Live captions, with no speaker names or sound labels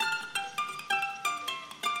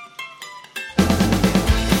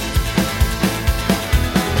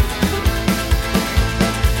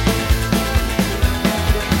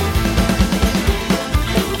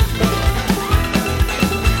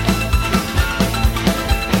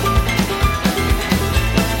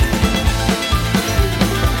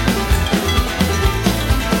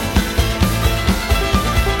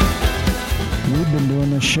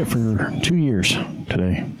shit for 2 years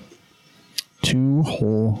today. 2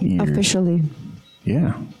 whole years. Officially.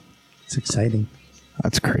 Yeah. It's exciting.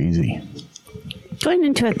 That's crazy. Going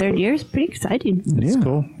into a 3rd year is pretty exciting. It's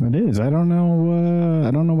cool. It is. I don't know.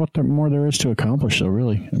 I don't know what more there is to accomplish, though.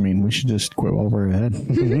 Really, I mean, we should just quit while we're ahead.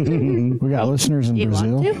 We got listeners in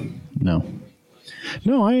Brazil. Want to?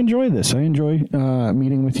 No. I enjoy this. I enjoy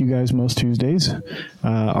meeting with you guys most Tuesdays.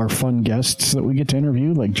 Our fun guests that we get to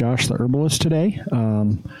interview, like Josh the herbalist today.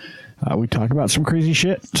 We talk about some crazy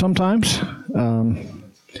shit sometimes.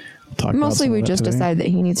 Mostly, we just decide that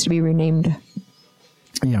he needs to be renamed.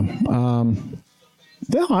 Yeah.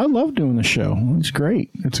 Yeah, I love doing the show. It's great.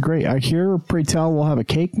 It's great. I hear, pray tell, we'll have a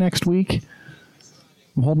cake next week.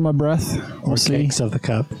 I'm holding my breath. We'll see. Cakes of the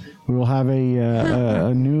cup. We will have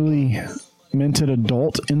a newly minted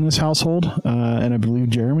adult in this household, and I believe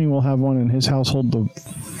Jeremy will have one in his household the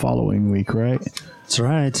following week, right? That's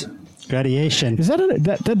right. Graduation. Is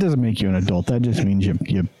that doesn't make you an adult? That just means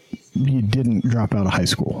you didn't drop out of high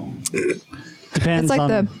school. Depends.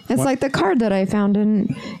 It's like the card that I found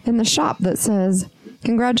in the shop that says,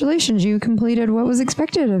 "Congratulations, you completed what was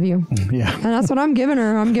expected of you." Yeah, and that's what I'm giving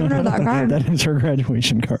her. I'm giving her that card. That is her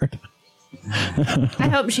graduation card. I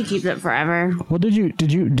hope she keeps it forever. Well, did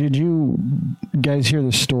you guys hear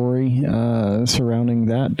the story surrounding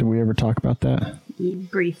that? Did we ever talk about that?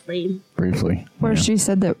 Briefly. Where she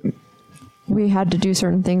said that we had to do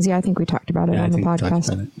certain things. Yeah, I think we talked about it on the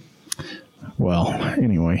podcast. Well,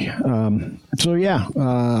 anyway, so yeah,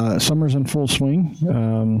 summer's in full swing.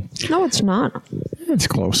 No, it's not. It's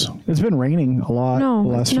close. It's been raining a lot the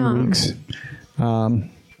last few weeks.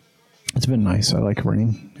 It's been nice. I like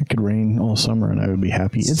rain. It could rain all summer and I would be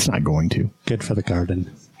happy. It's not going to. Good for the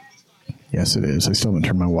garden. Yes, it is. I still haven't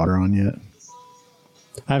turned my water on yet.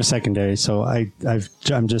 I have secondary, so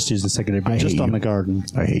I'm just using secondary, but just on the garden.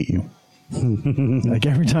 I hate you. Like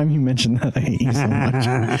every time you mention that, I hate you so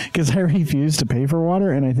much because I refuse to pay for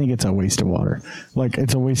water and I think it's a waste of water. Like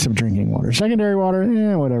it's a waste of drinking water. Secondary water,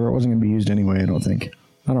 whatever. It wasn't going to be used anyway. I don't think.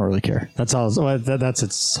 I don't really care. That's all. That's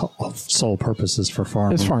its sole purposes for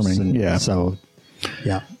farming. It's farming. Yeah. So,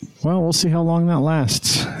 yeah. Well, we'll see how long that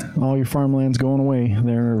lasts. All your farmland's going away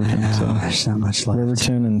there. So there's not much left.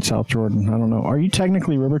 Riverton and South Jordan. I don't know. Are you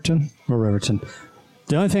technically Riverton? We're Riverton.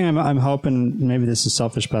 The only thing I'm hoping, maybe this is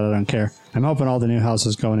selfish, but I don't care. I'm hoping all the new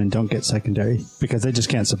houses go in and don't get secondary because they just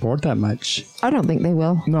can't support that much. I don't think they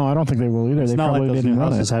will. No, I don't think they will either. It's they not probably like those didn't new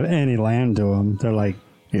run houses have any land to them. They're like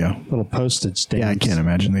little postage stamps. Yeah, I can't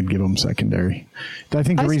imagine they'd give them secondary. I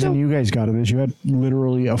think the reason you guys got it is you had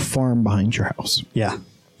literally a farm behind your house. Yeah.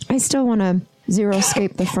 I still want to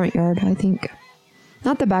zero-scape the front yard, I think.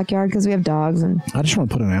 Not the backyard, because we have dogs. And I just want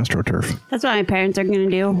to put an AstroTurf. That's what my parents are going to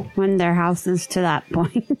do when their house is to that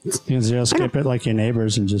point. You can zero-scape it like your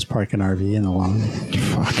neighbors and just park an RV in the lawn.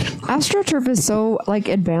 Fuck. AstroTurf is so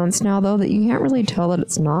advanced now, though, that you can't really tell that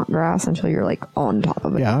it's not grass until you're on top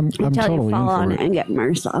of it. Yeah, I'm totally you fall in for on it. and get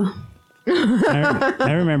MRSA.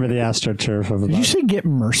 I remember the AstroTurf of about Did you say get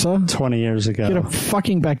MRSA? 20 years ago. Get a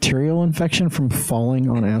fucking bacterial infection from falling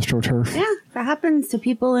on AstroTurf? Yeah, that happens to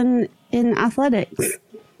people in athletics.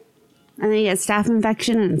 And they get staph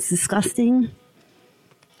infection and it's disgusting.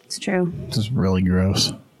 It's true. This is really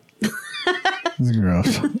gross. This is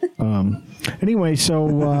gross. Anyway,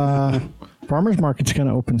 so Farmers Market's going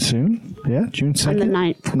to open soon. Yeah, June 2nd? On the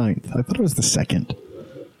 9th. 9th. I thought it was the 2nd.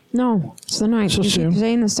 No, it's the 9th. So you soon. keep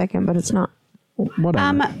saying the 2nd, but it's not.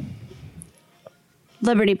 Whatever.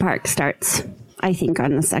 Liberty Park starts, I think,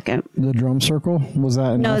 on the 2nd. The drum circle? Was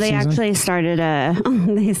that in No, they off-season? actually started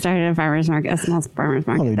a farmer's market, a small farmer's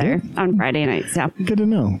market there on Friday nights. Yeah. Good to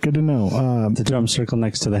know. Good to know. The drum circle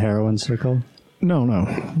next to the heroin circle? No.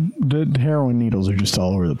 The heroin needles are just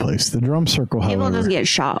all over the place. The drum circle, however... People just get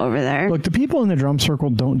shot over there. Look, the people in the drum circle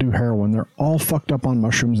don't do heroin. They're all fucked up on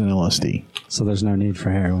mushrooms and LSD. So there's no need for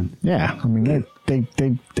heroin. Yeah. I mean, they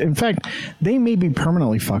in fact, they may be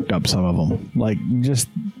permanently fucked up, some of them. Like, just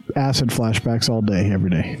acid flashbacks all day, every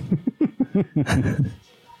day.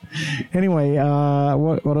 Anyway,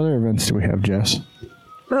 what other events do we have, Jess?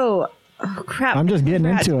 Oh, crap. I'm just getting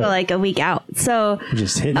into it. Like a week out. So We're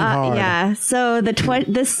just hitting hard. Yeah. So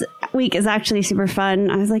this week is actually super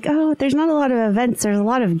fun. I was like, there's not a lot of events. There's a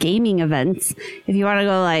lot of gaming events. If you want to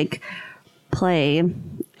go play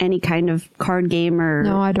any kind of card game or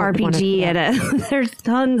RPG there's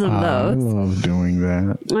tons of those. I love doing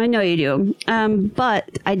that. I know you do.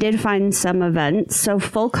 But I did find some events. So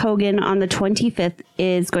Folk Hogan on the 25th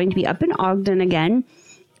is going to be up in Ogden again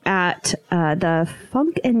at the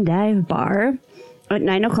Funk and Dive Bar. at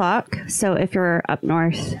 9 o'clock. So if you're up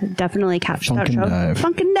north, definitely catch that Funkin' show. dive.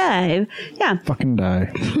 Funkin' dive. Yeah. Fucking die.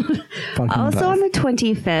 Fucking Also die. on the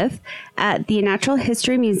 25th at the Natural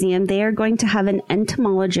History Museum, they are going to have an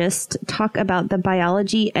entomologist talk about the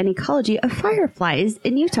biology and ecology of fireflies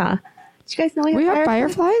in Utah. Did you guys know We have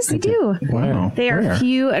fireflies? We do. Wow. They are Where?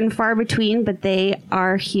 few and far between, but they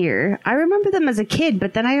are here. I remember them as a kid,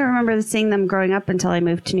 but then I don't remember seeing them growing up until I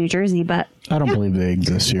moved to New Jersey. But I don't believe they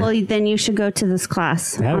exist here. well, then you should go to this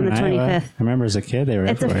class on the 25th. I remember as a kid they were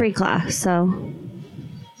It's a everywhere. free class, so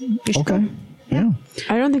you should okay. go. Yeah.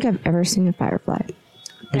 I don't think I've ever seen a firefly. I used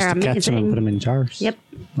They're to catch them and amazing. put them in jars. Yep.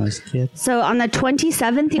 When I was a kid. So on the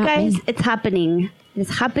 27th, you Not guys, me. it's happening.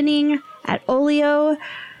 It's happening at Oleo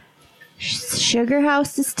Sugar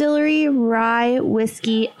House Distillery Rye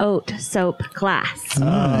Whiskey Oat Soap Class.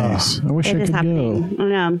 Nice. I wish It I is could happening. go. I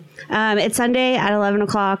know. It's Sunday at 11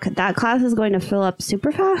 o'clock. That class is going to fill up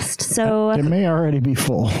super fast. So, It may already be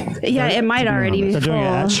full. yeah, it might already be They're doing it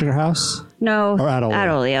at full. Sugar House. No, Or at Oleo? At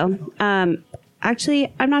Oleo.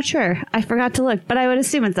 Actually, I'm not sure. I forgot to look, but I would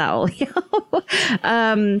assume it's at Oleo.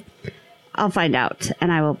 I'll find out,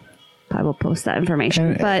 and I will post that information.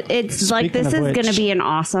 And But it's like, speaking this of is going to which- be an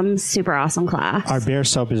awesome, super awesome class. Our beer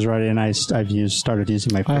soap is ready, and I've started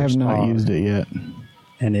using my first I have not bar, used it yet.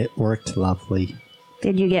 and it worked lovely.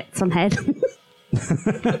 Did you get some head?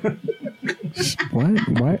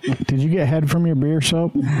 What? Did you get head from your beer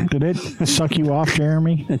soap? Did it suck you off,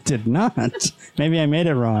 Jeremy? It did not. Maybe I made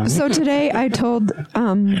it wrong. So today I told,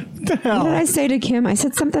 what did I say to Kim? I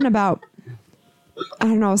said something about, I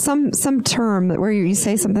don't know, some term that where you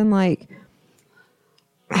say something like,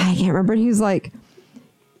 I can't remember. And he was like,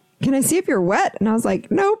 can I see if you're wet? And I was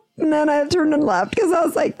like, nope. And then I turned and left because I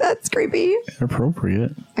was like, that's creepy.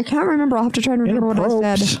 Appropriate. I can't remember. I'll have to try and remember what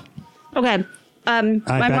I said. Okay. One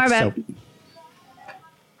more about soap.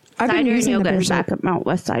 I've been cider and using the yoga beer is back soap. at Mount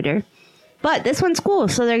West Cider. But this one's cool.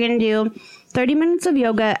 So they're going to do 30 minutes of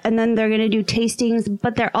yoga, and then they're going to do tastings,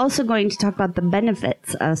 but they're also going to talk about the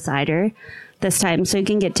benefits of cider this time. So you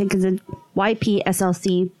can get tickets at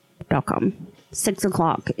ypslc.com. 6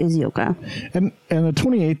 o'clock is yoga. And the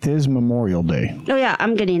 28th is Memorial Day. Oh, yeah,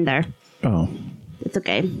 I'm getting there. Oh. It's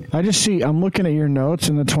okay. I just see, I'm looking at your notes,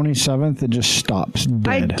 and the 27th, it just stops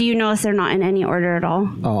dead. Do you notice they're not in any order at all?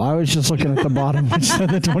 Oh, I was just looking at the bottom, which said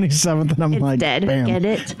the 27th, and I'm It's like, dead. bam. Get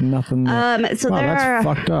it? Nothing there. So Wow, there that's are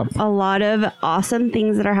fucked up. a lot of awesome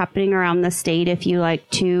things that are happening around the state. If you like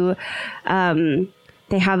to,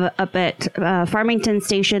 they have up at Farmington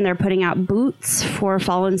Station, they're putting out boots for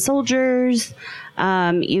fallen soldiers.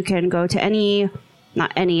 You can go to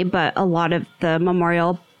not any, but a lot of the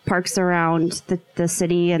memorial parks around the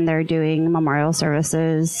city, and they're doing memorial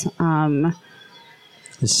services.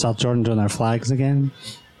 Is South Jordan doing their flags again?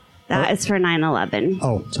 That is for 9/11.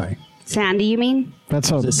 Oh, sorry. Sandy, you mean?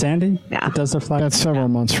 That's Is it Sandy? Yeah. That does their flag? that's several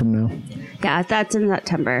months from now. Yeah, that's in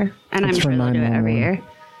September, and That's I'm for sure they'll do it every 9/11. year,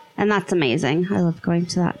 and that's amazing. I love going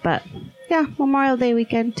to that. But yeah, Memorial Day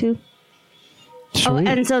weekend too. Sweet. Oh,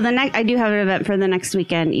 and so I do have an event for the next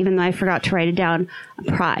weekend, even though I forgot to write it down.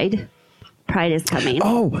 Pride is coming.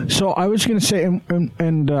 Oh, so I was going to say,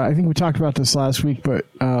 and I think we talked about this last week, but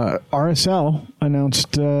RSL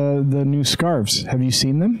announced the new scarves. Have you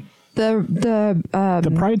seen them?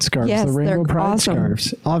 The Pride scarves, yes, the Rainbow they're Pride awesome.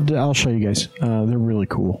 scarves. I'll show you guys. They're really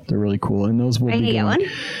cool. They're really cool, and those will Are you be gonna get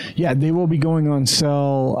going. Yeah, they will be going on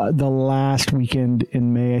sale the last weekend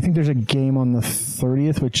in May. I think there's a game on the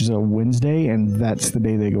 30th, which is a Wednesday, and that's the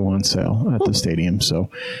day they go on sale at the stadium. So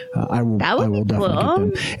I will definitely get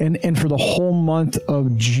them. And for the whole month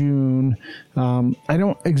of June, I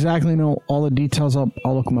don't exactly know all the details. I'll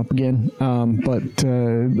look them up again. But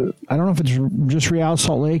I don't know if it's just Real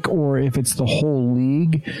Salt Lake or if it's the whole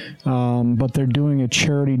league. But they're doing a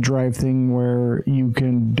charity drive thing where you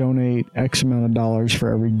can donate X amount of dollars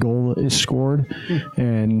for every goal that is scored,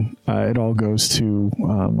 and it all goes to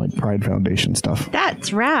like Pride Foundation stuff.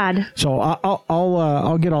 That's rad. So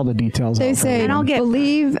I'll get all the details. They out for say, you. And I'll get-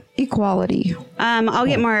 believe equality. I'll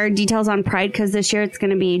get more details on Pride because this year it's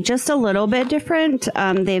going to be just a little bit different.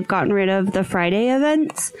 They've gotten rid of the Friday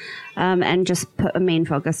events and just put a main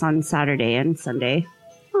focus on Saturday and Sunday.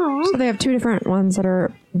 So they have two different ones that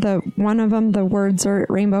are one of them, the words are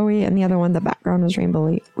rainbowy, and the other one, the background is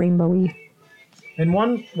rainbowy. And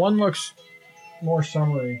one looks more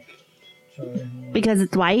summery. Sorry. Because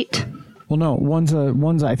it's white. Well, no,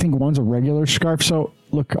 one's I think one's a regular scarf. So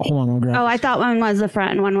look, hold on, I'll grab. Oh, I thought one was the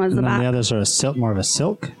front and one was the And then back. the others are more of a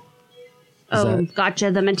silk. Oh, that- gotcha.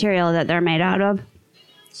 The material that they're made out of.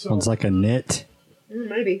 One's like a knit.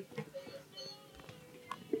 Maybe.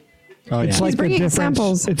 Oh, yeah. It's He's like the bringing difference.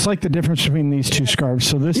 samples. It's like the difference between these two scarves.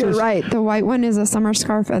 So this You're is right. The white one is a summer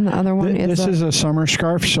scarf, and the other one this is a summer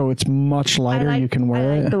scarf, so it's much lighter. You can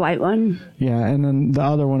wear I like it. the white one. Yeah, and then the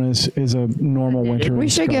other one is a normal winter. We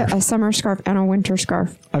should scarf. get a summer scarf and a winter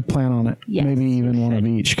scarf. I plan on it. Yes, Maybe even you one of should.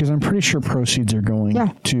 each, because I'm pretty sure proceeds are going Yeah,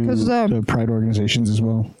 to 'cause, the Pride organizations as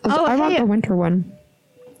well. Oh, I want hey. the winter one.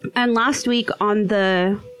 And last week on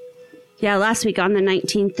the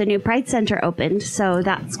 19th, the new Pride Center opened, so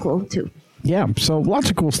that's cool too. Yeah, so lots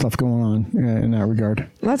of cool stuff going on in that regard.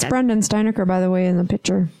 That's Brendan Steinecker, by the way, in the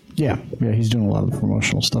picture. Yeah, he's doing a lot of the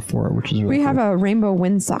promotional stuff for it, which is really We have cool. a rainbow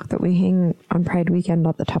windsock that we hang on Pride weekend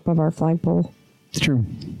at the top of our flagpole. It's true.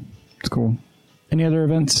 It's cool. Any other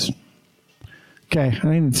events? Okay, I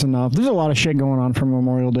think it's enough. There's a lot of shit going on for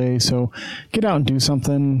Memorial Day, so get out and do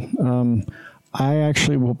something. I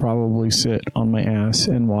actually will probably sit on my ass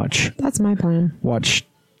and watch That's my plan.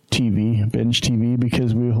 TV, binge TV,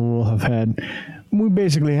 because we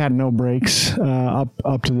basically had no breaks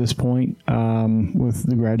up to this point with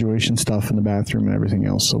the graduation stuff in the bathroom and everything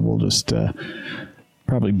else. So we'll just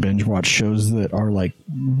probably binge watch shows that are like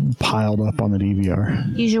piled up on the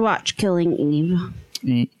DVR. You should watch Killing Eve.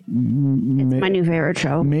 It's my new favorite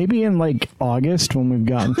show. Maybe in like August, when we've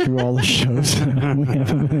gotten through all the shows we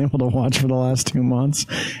haven't been able to watch for the last 2 months.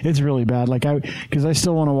 It's really bad. Because I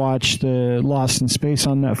still want to watch the Lost in Space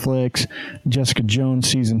on Netflix, Jessica Jones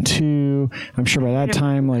season 2. I'm sure by that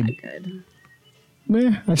time, I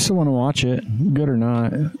still want to watch it, good or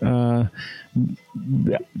not.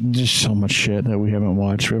 Just so much shit that we haven't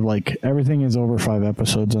watched. Everything is over 5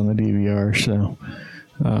 episodes on the DVR, so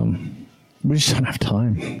we just don't have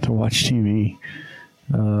time to watch TV.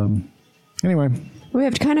 Anyway. We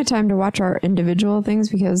have kind of time to watch our individual things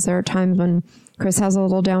because there are times when Chris has a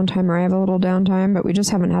little downtime or I have a little downtime, but we just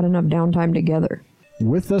haven't had enough downtime together.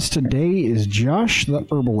 With us today is Josh the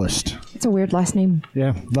Herbalist. It's a weird last name.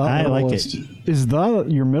 Yeah, the I like Herbalist. it. Is the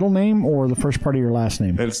your middle name or the first part of your last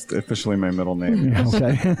name? It's officially my middle name.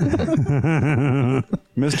 Okay.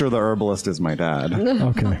 Mr. the Herbalist is my dad.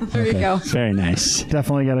 Okay. There you go. Very nice.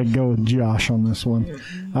 Definitely got to go with Josh on this one.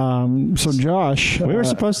 So Josh, We were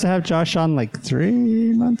supposed to have Josh on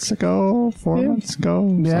 3 months ago, 4 months ago.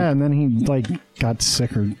 yeah, and then he got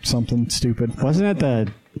sick or something stupid. Wasn't it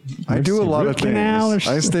the I do a lot root of canal or things.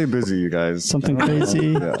 I stay busy, you guys. something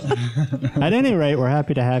crazy? Yeah. At any rate, we're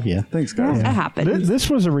happy to have you. Thanks, guys. That happened. This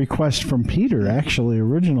was a request from Peter, actually,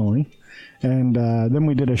 originally. And then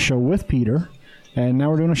we did a show with Peter. And now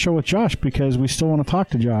we're doing a show with Josh because we still want to talk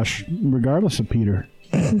to Josh, regardless of Peter.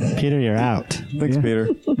 Peter, you're out. Thanks, Peter.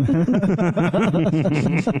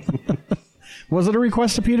 Was it a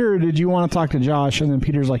request to Peter, or did you want to talk to Josh? And then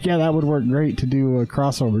Peter's like, yeah, that would work great to do a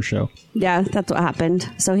crossover show. Yeah, that's what happened.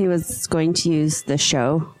 So he was going to use the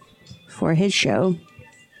show for his show.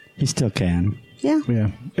 He still can. Yeah.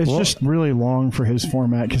 Yeah. It's just really long for his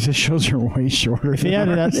format because his shows are way shorter. If he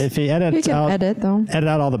edits You can out, edit, though. edit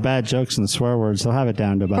out all the bad jokes and the swear words, he'll have it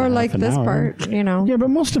down to about Or half like an this hour. part, Yeah, but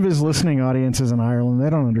most of his listening audience is in Ireland. They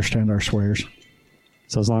don't understand our swears.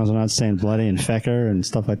 So as long as we're not saying bloody and fecker and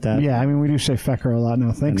stuff like that. Yeah, I mean, we do say fecker a lot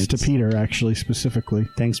now, thanks to it's- Peter, actually, specifically.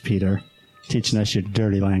 Thanks, Peter, teaching us your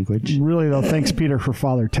dirty language. Really, though, thanks, Peter, for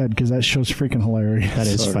Father Ted, because that show's freaking hilarious. That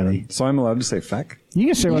is funny. So I'm allowed to say feck? You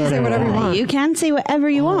can say whatever you whatever you want. want. You can say whatever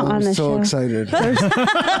you want on this show. excited.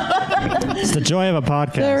 It's the joy of a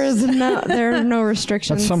podcast. There are no That's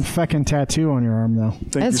restrictions. some feckin' tattoo on your arm, though.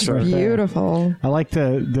 Thank you, That's sir. beautiful. I like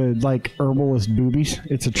the herbalist boobies.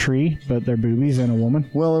 It's a tree, but they're boobies and a woman.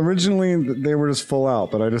 Well, originally they were just full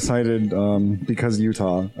out, but I decided because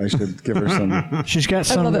Utah, I should give her some. She's got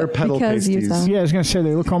some. love They're it. petal Because pasties. Utah. Yeah, I was gonna say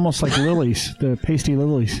they look almost like lilies, the pasty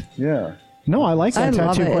lilies. Yeah. No, I like that I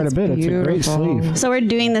love tattoo it. quite It's a bit. It's a great beautiful. sleeve. So we're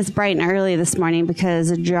doing this bright and early this morning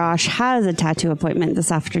because Josh has a tattoo appointment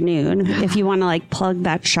this afternoon. If you want to plug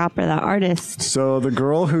that shop or that artist. So the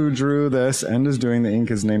girl who drew this and is doing the ink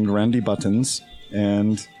is named Randy Buttons,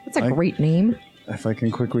 and That's a great name. if I can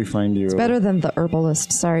quickly find you, Better than the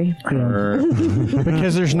herbalist. Sorry. her-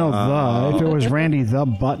 Because there's no the. If it was Randy the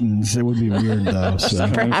Buttons, it would be weird though. So.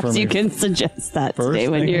 Perhaps you can suggest that first today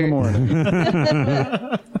when thing in the you're.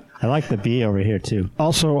 morning. I like the B over here, too.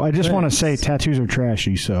 Also, I just want to say tattoos are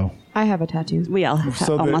trashy. So I have a tattoo. We all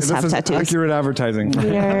almost this have is tattoos. accurate advertising.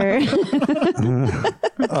 We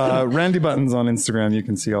are Randy Buttons on Instagram. You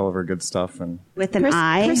can see all of her good stuff and with an Chris-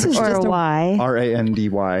 I Chris is or just a a- Y.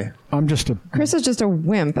 RANDY. I'm just a. Chris is just a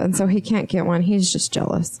wimp, and so he can't get one. He's just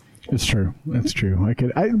jealous. It's true. It's true.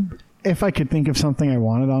 If I could think of something I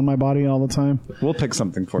wanted on my body all the time. We'll pick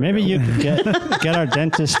something for Maybe you. you could get our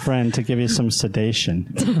dentist friend to give you some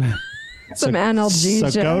sedation. Some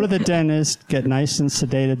analgesia. So go to the dentist, get nice and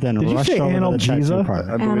sedated, then Did you rush say over to the analgesia? tattoo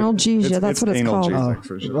parlor. I believe Analgesia, that's what it's called. analgesic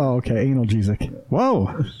for sure. Oh, okay. Analgesic.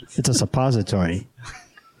 Whoa, it's a suppository.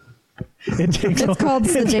 It takes It's called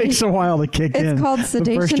it takes sedation. a while to kick in. It's called But first,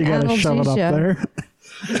 you sedation gotta shove it up analgesia.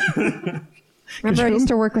 there. Remember, I used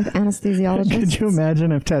to work with anesthesiologists. Could you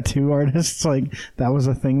imagine if tattoo artists, like, that was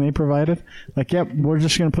a thing they provided? Like, yep, we're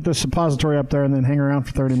just going to put this suppository up there and then hang around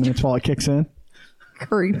for 30 minutes while it kicks in.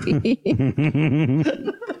 Creepy.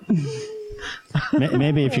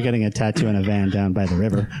 Maybe if you're getting a tattoo in a van down by the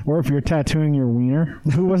river. Or if you're tattooing your wiener.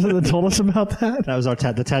 Who was it that told us about that? That was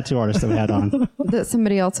the tattoo artist that we had on. That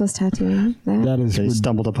somebody else was tattooing that. That is They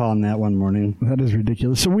stumbled upon that one morning. that is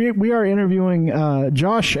ridiculous. So we are interviewing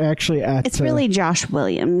Josh actually at... It's really Josh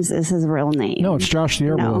Williams is his real name. No, it's Josh the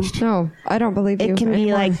herbalist. No, I don't believe you. It can be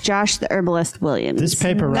anymore. like Josh the Herbalist Williams. This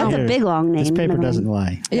paper right That's here. a big long name. This paper Minimum. doesn't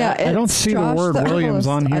lie. Yeah, I don't it's see the Josh word Williams herbalist.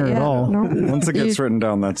 on here at Yeah, all. no. Once it gets written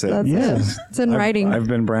down, that's it. That's Yeah. it. It's in writing. I've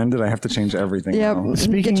been branded. I have to change everything Yep. now.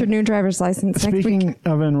 Speaking- Get your new driver's license next week. Speaking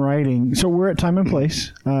of in writing, so we're at Time and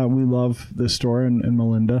Place. We love this store in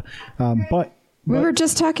Melinda. But We were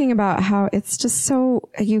just talking about how it's just so,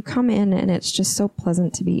 you come in and it's just so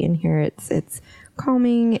pleasant to be in here. It's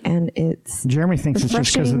calming and it's, Jeremy thinks it's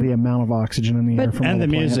just because of refreshing. the amount of oxygen in the air But- from all And the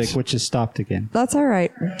plants. music, which has stopped again. that's all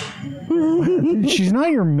right. She's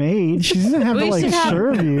not your maid. She doesn't have to We like should have-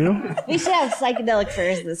 serve you. We should have psychedelic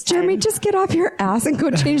furs this time. Jeremy, just get off your ass and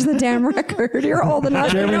go change the damn record. You're old enough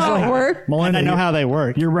to Jeremy's know how like, it works. Melinda, And I know how they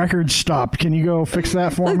work. your record stopped. Can you go fix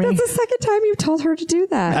that for Like, me? that's the second time you've told her to do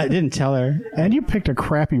that. I didn't tell her. And you picked a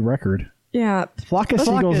crappy record. Yeah. Flock of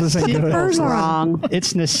Flock Seagulls of isn't Seagulls. good. Furs on. Wrong.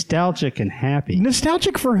 It's nostalgic and happy.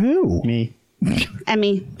 Nostalgic for who? Me,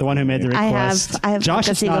 Emmy. the one who made the I request. have Josh Flock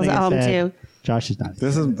of is Seagulls nodding at home his head. too. Josh is not.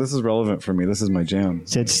 This is relevant for me. This is my jam.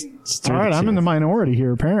 It's All right, I'm in the minority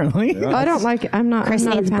here, apparently. I don't like it. I'm not. Chris I'm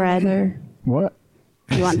not a needs fan bread. either. What?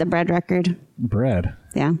 You want the bread record? Bread.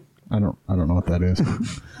 Yeah. I don't know what that is.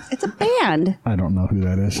 It's a band. I don't know who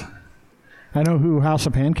that is. I know who House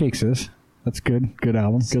of Pancakes is. That's good. Good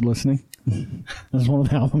album. Good listening. That's one of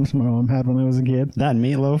the albums my mom had when I was a kid. That and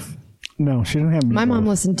Meatloaf. No, she didn't have My mom Meatloaf.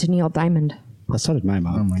 listened to Neil Diamond. So did my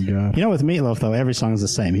mom. Oh my god. You know, with Meatloaf though, every song is the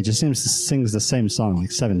same. He just seems to sings the same song like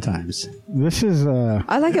 7 times. This is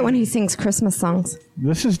I like it when he sings Christmas songs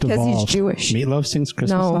this is because he's devolved. Jewish. Meatloaf sings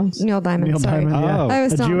Christmas No, songs. Neil Diamond. Neil sorry. Diamond, yeah. Oh. I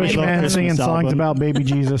was A telling Jewish my man Christmas singing songs album. about baby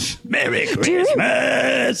Jesus. Merry you-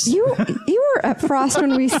 Christmas. You were at Frost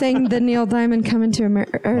when we sang the Neil Diamond "Coming to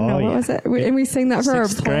America." Or no, Oh, what yeah. was it? And we sang that for our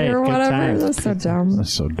 6th play grade. or Good whatever. times. That was so dumb.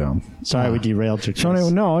 That's so dumb. Sorry, we derailed your. So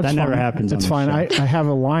anyway, no, it's that fine. never happens. It's on fine. the show. I have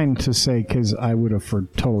a line to say because I would have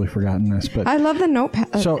totally forgotten this, but I love the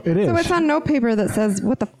notepad. So it is. So it's on note paper that says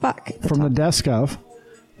 "What the fuck." at the from the top. desk of,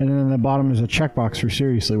 and then in the bottom is a checkbox for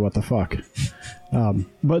seriously what the fuck.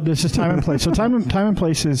 But this is Time and Place. So Time and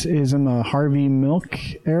Place is in the Harvey Milk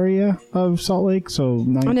area of Salt Lake. So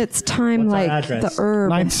and it's time What's our like address? the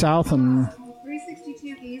herb. 9th South and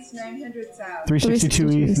 362 East, 900 South. 362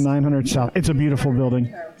 362 East, 900 South. It's a beautiful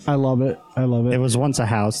building. I love it. I love it. It was once a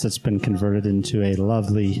house that's been converted into a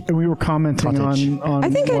lovely. And we were commenting Cottage. on I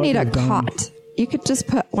think I what need a we've done. cot. You could just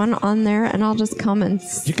put one on there, and I'll just come and.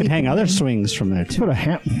 You can hang other swings from there too. Put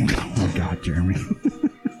a Oh God, Jeremy.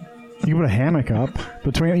 You can put a hammock up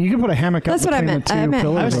between. You can put a hammock up That's what I between meant. the two I meant-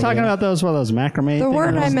 pillars. I was over talking there. about those macrame. The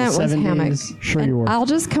word I things in meant the was 70s. hammock. Sure And you were. I'll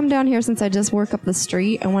just come down here since I just work up the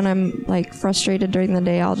street, and when I'm like frustrated during the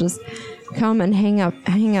day, I'll just come and hang up,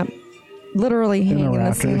 literally hang in the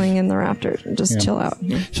rafters. ceiling in the rafters, and just Yeah. chill out.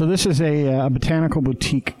 So this is a botanical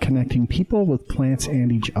boutique connecting people with plants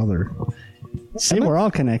and each other. See, we're all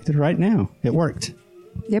connected right now. It worked.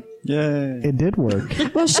 Yep. Yay. It did work.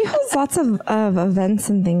 Well, she holds lots of events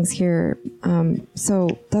and things here,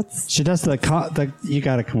 so that's She does the. You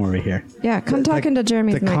got to come over here. yeah. Come talking to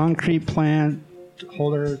Jeremy's The mic. concrete plant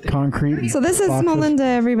holder. Concrete. So this is boxes. Melinda,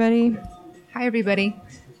 everybody. Hi, everybody.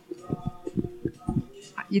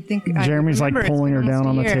 You'd think Jeremy's like remember, it's pulling her been down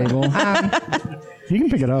on the almost a year. table. You can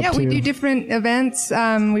pick it up Yeah, too. we do different events.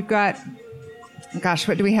 We've got, gosh,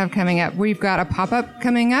 what do we have coming up? We've got a pop-up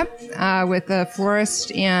coming up with a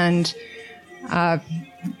florist and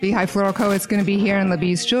Beehive Floral Co. is going to be here in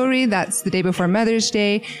LaBee's Jewelry. That's the day before Mother's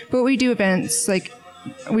Day. But we do events like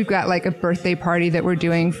we've got like a birthday party that we're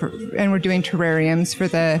doing and we're doing terrariums for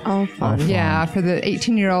the Oh, fun. yeah, for the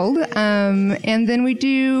 18-year-old. And then we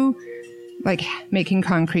do like making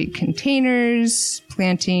concrete containers,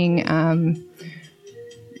 planting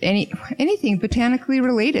anything botanically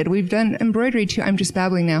related. We've done embroidery too. I'm just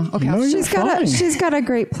babbling now. Okay. No, you're fine. She's got a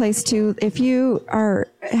great place too. If you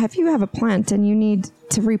have a plant and you need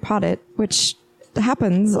to repot it, which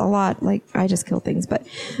happens a lot. Like I just kill things, but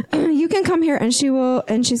you can come here and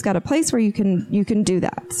she's got a place where you can do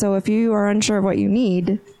that. So if you are unsure of what you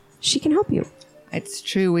need, she can help you. It's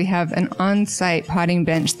true. We have an on-site potting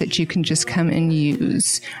bench that you can just come and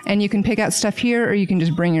use. And you can pick out stuff here, or you can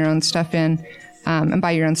just bring your own stuff in. And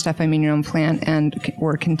by your own stuff, I mean your own plant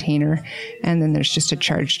or container. And then there's just a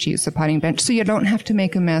charge to use the potting bench. So you don't have to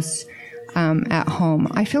make a mess at home.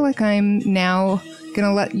 I feel like I'm now going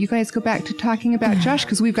to let you guys go back to talking about Josh,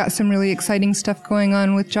 because we've got some really exciting stuff going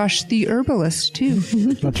on with Josh the herbalist, too.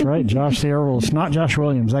 That's right, Josh the herbalist. Not Josh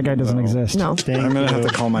Williams. That guy doesn't exist. No. I'm going to have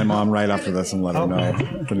to call my mom right after this and let her know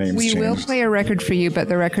the name's We changed. will play a record for you, but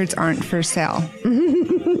the records aren't for sale.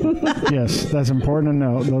 Yes, that's important to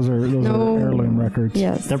know. Those are heirloom records.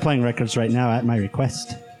 Yes. They're playing records right now at my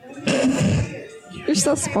request. You're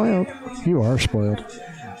so spoiled. You are spoiled.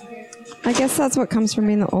 I guess that's what comes from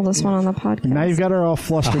being the oldest one on the podcast. Now you've got her all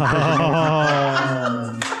flustered.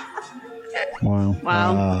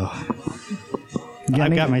 Wow.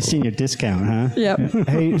 I've got my senior discount, huh? Yep.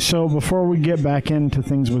 Hey, so before we get back into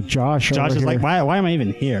things with Josh, Josh over is here, like, why am I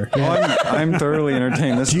even here? Oh, I'm thoroughly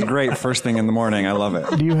entertained. This is great first thing in the morning. I love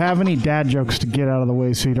it. do you have any dad jokes to get out of the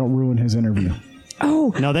way so you don't ruin his interview?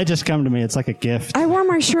 Oh, No, they just come to me. It's like a gift. I wore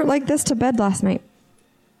my shirt like this to bed last night.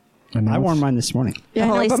 I wore mine this morning. Yeah, I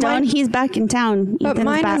know, Holy but Stone, mine- he's back in town. But Ethan's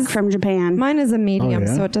mine back is- from Japan. Mine is a medium, Oh,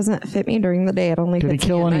 yeah? so it doesn't fit me during the day. It only Did he fits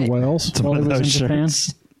kill me at any night. whales while he one was of in those Japan?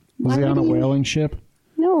 shirts. Was he Why on a would he- whaling ship?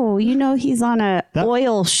 No, he's on a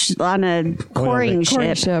Coring coring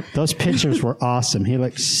ship. ship. Those pictures were awesome. He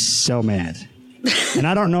looked so mad. And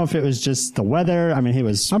I don't know if it was just the weather. I mean, he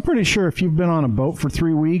was... I'm pretty sure if you've been on a boat for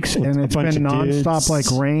 3 weeks and a it's bunch been of nonstop dudes. like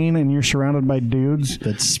rain and you're surrounded by dudes,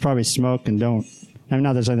 That's probably smoke and don't... I mean,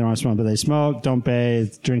 not there's anything wrong with smoke, but they smoke, don't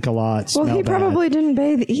bathe, drink a lot, Well, smell he bad. probably didn't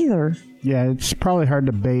bathe either. yeah, it's probably hard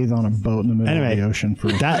to bathe on a boat in the middle Anyway, of the ocean. For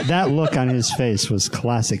that look on his face was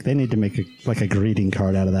classic. They need to make a greeting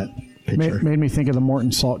card out of that picture. made me think of the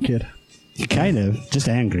Morton Salt Kid. Kind of. Just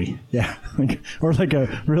angry. Yeah, or like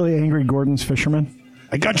a really angry Gordon's fisherman.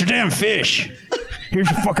 I got your damn fish. Here's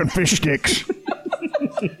your fucking fish sticks.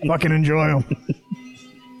 Fucking enjoy them.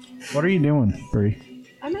 What are you doing, Bree?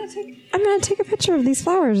 I'm gonna take a picture of these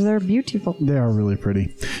flowers. They're beautiful. They are really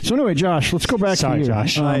pretty. So anyway, Josh, let's go back Sorry, to you.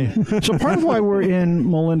 Josh. So part of why we're in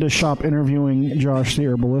Melinda's shop interviewing Josh the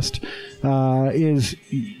herbalist is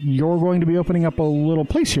you're going to be opening up a little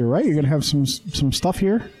place here, right? You're going to have some stuff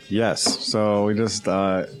here. Yes. So we just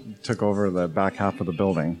took over the back half of the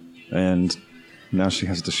building, and now she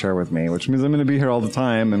has to share with me, which means I'm going to be here all the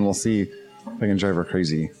time, and we'll see if I can drive her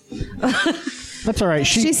crazy. That's all right.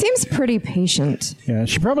 She seems pretty patient. Yeah,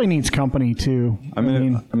 she probably needs company too.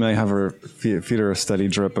 I'm gonna have her feed her a steady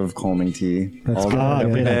drip of calming tea That's all good. day,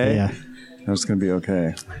 every good day. idea. And it's gonna be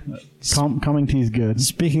okay. Calming tea is good.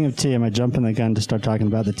 Speaking of tea, am I jumping the gun to start talking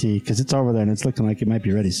about the tea? Because it's over there and it's looking like it might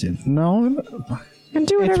be ready soon. No, And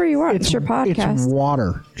do whatever you want. It's your It's podcast.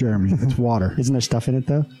 water, Jeremy. It's water. Isn't there stuff in it,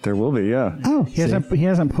 though? There will be, yeah. Oh, He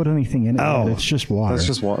hasn't put anything in it. Oh. Yet. It's just water. That's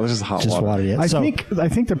just water. That's just hot just water yet. I So- think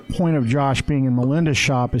the point of Josh being in Melinda's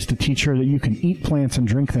shop is to teach her that you can eat plants and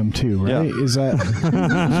drink them too, right? Yeah. Is that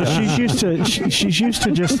she's used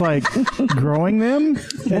to just like growing them?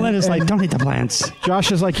 Melinda's like, don't eat the plants.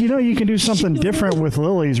 Josh is like, you can do something different with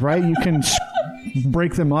lilies, right? You can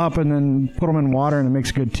break them up and then put them in water and it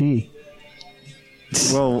makes good tea.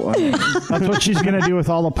 Well, That's what she's going to do with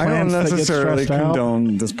all the I don't plants that get necessarily stressed out.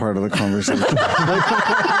 condone this part of the conversation.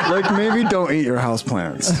 like maybe don't eat your house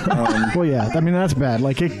plants. Well, yeah. I mean, that's bad.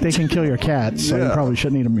 Like, they can kill your cats, so you Yeah. probably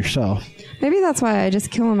shouldn't eat them yourself. Maybe that's why I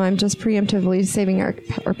just kill them. I'm just preemptively saving our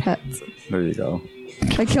pets. There you go.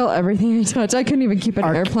 I kill everything I touch. I couldn't even keep an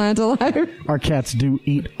air plant alive. Our cats do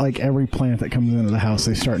eat, like, every plant that comes into the house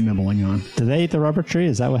they start nibbling on. Did they eat the rubber tree?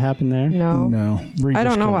 Is that what happened there? No. No. Bree I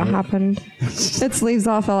just don't know killed what it. happened. Its leaves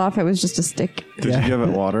all fell off. It was just a stick. Did you give it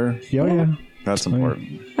water? Oh, yeah. That's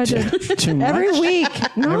important. I did. Too much? Every week.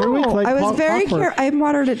 No. Every week, like I was clock- very clockwork. careful. I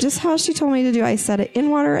watered it just how she told me to do. I set it in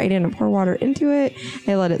water. I didn't pour water into it.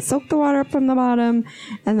 I let it soak the water up from the bottom.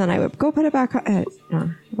 And then I would go put it back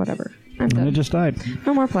on. Whatever. I'm And it done. just died.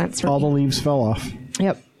 No more plants for All the me. leaves fell off.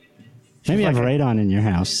 Yep. Maybe you have radon in your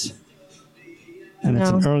house. And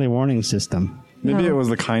it's an No. early warning system. Maybe No. it was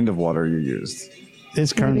the kind of water you used.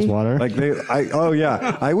 It's Kern's Maybe. water. Like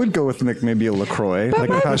I would go with maybe a LaCroix, like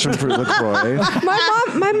a passion fruit LaCroix.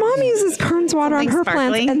 My mom uses Kern's water on Something her sparkling.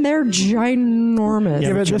 plants, and they're ginormous. Yeah,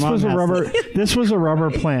 Yeah, but but your this mom was a has rubber. This was a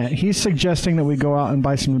rubber plant. He's suggesting that we go out and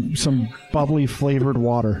buy some bubbly flavored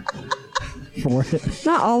water for it.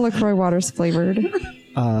 Not all LaCroix water's flavored.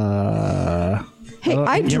 Hey,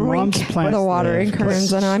 I your mom's drink plants the watering live.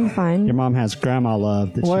 curtains and I'm fine. Your mom has grandma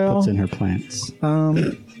love that she Well, puts in her plants.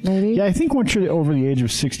 Maybe. Yeah, I think once you're over the age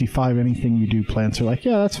of 65, anything you do, plants are like,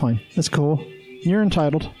 yeah, that's fine. That's cool. You're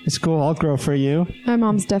entitled. It's cool. I'll grow for you. My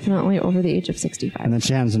mom's definitely over the age of 65. And then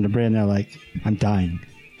she hands them to Bria, and they're like, I'm dying.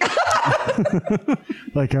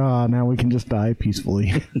 Like, now we can just die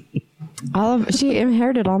peacefully. She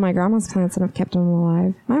inherited all my grandma's plants and have kept them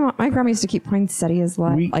alive. My grandma used to keep poinsettias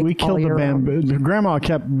alive. We killed the bamboo. The grandma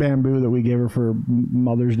kept bamboo that we gave her for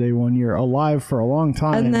Mother's Day one year alive for a long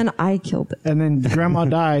time. And then I killed it. And then grandma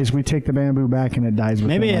dies. We take the bamboo back and it dies.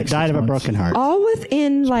 Maybe within it like died 6 of a months. broken heart. All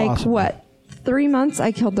within possible. 3 months,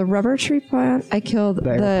 I killed the rubber tree plant. I killed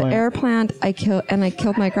the air plant. I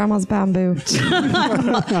killed my grandma's bamboo. By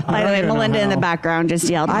the way, Melinda in the background just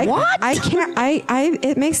yelled, "What?" I can't.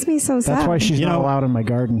 It makes me so sad. That's why she's You not know- allowed in my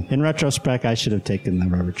garden. In retrospect, I should have taken the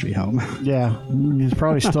rubber tree home. Yeah, it's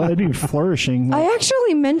probably still it'd be flourishing. I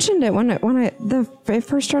actually mentioned it when it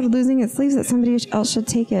first started losing its leaves that somebody else should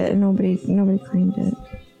take it, and nobody claimed it.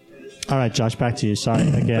 All right, Josh, back to you. Sorry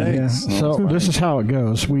again. Yeah. So this is how it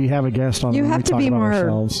goes. We have a guest on. You and have we to talk be about more-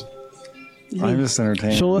 ourselves. I'm just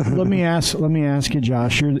entertained. So let me ask you,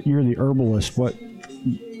 Josh. You're the herbalist. What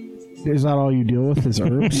is that? All you deal with is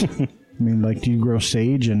herbs? I mean, like, do you grow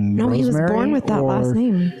sage and No, rosemary? he was born with that last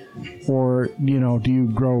name. Or do you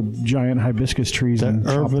grow giant hibiscus trees and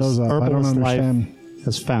chop those up? I don't herbalist understand. life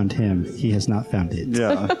has found him. He has not found it.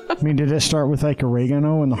 yeah. I mean, did it start with like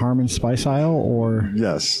oregano in the Harmon spice aisle, or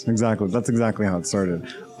Yes, exactly. That's exactly how it started.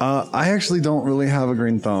 I actually don't really have a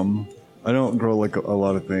green thumb. I don't grow like a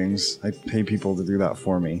lot of things. I pay people to do that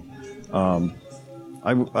for me.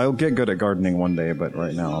 I'll get good at gardening one day, but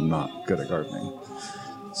right now I'm not good at gardening.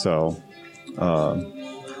 So,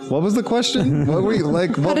 what was the question? What were you,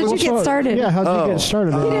 like? How What did was you get started? yeah? How did you get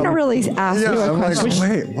started? He didn't really ask Yeah, you a I'm like, question.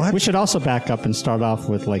 wait, what? We should also back up and start off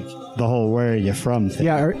with like the whole "where are you from" thing.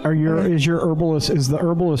 Yeah, is the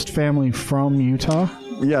herbalist family from Utah?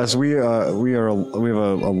 Yes, we have a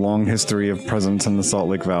long history of presence in the Salt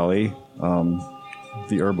Lake Valley,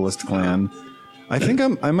 the herbalist clan. I think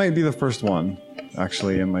I might be the first one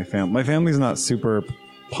actually in my family. My family's not super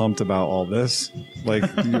pumped about all this, like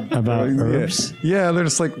About herbs? Yeah, they're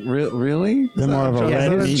just like, really? They're more of a Is that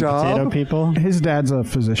red a meat job? potato people. His dad's a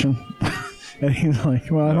physician, and he's like,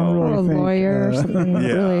 "Well, I don't Or really a think." lawyer or something.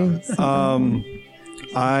 Really.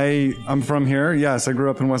 I'm from here. Yes, I grew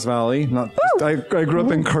up in West Valley. I grew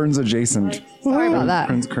up in Kearns adjacent. Sorry about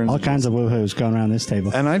that. Kearns All kinds of woohoos going around this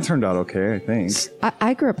table. And I turned out okay, I think.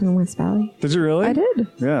 I grew up in West Valley. Did you really? I did.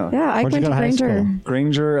 Yeah. Yeah, I Where'd you went go to to high Granger. school?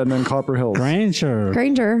 Granger and then Copper Hills.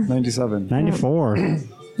 Granger, 97. 94.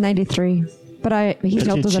 93. But he But killed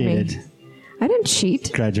you older than me. cheated. I didn't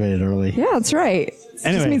cheat. Graduated early. Yeah, that's right. It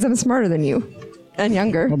Anyway. just means I'm smarter than you and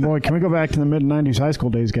younger. Oh boy, can we go back to the mid '90s high school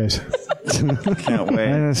days, guys? Can't wait.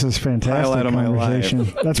 Man, this is fantastic Highlight of my conversation.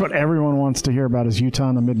 That's what everyone wants to hear about is Utah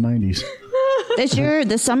in the mid '90s.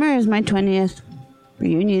 This summer is my 20th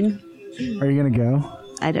reunion. Are you going to go?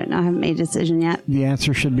 I don't know. I haven't made a decision yet. The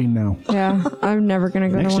answer should be no. Yeah, I'm never going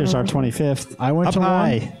to go Next to year's one our of them. 25th. I went Up to one.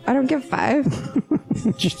 high. I don't give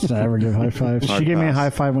 5. Just never give high fives. She gave me a high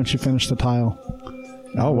five when she finished the tile.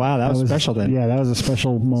 Oh wow, that was special then. Yeah, that was a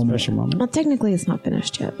special moment. Special moment. Well, technically it's not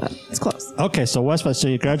finished yet, but it's close. Okay, so West, so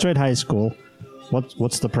you graduate high school.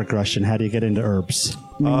 What's the progression? How do you get into herbs?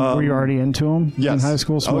 Were you already into them in Yes. high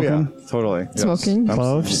school smoking? Oh, yeah. Totally. Yes. Smoking?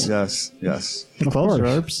 Cloves? Yes. Yes. Cloves are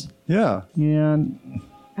course. herbs. Yeah. Yeah,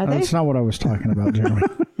 Are they? that's not what I was talking about, Jeremy.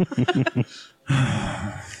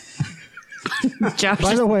 Josh,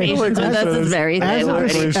 By the way, patience with us is very thin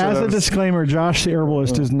already. as a disclaimer, Josh the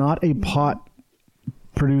herbalist is not a pot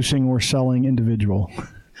producing or selling individual.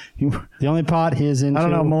 The only pot he is into. I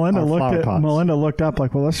don't know. are flower pots. Melinda looked up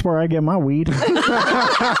like, well, that's where I get my weed.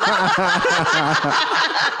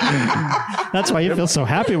 That's why you feel so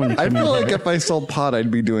happy when you I come in feel like here. if I sold pot,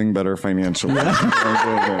 I'd be doing better financially.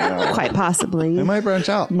 I Quite possibly. might branch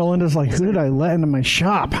out. Melinda's like, who did I let into my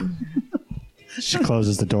shop? She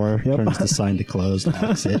closes the door, turns the sign to closed,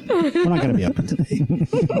 locks it. We're not going to be open today.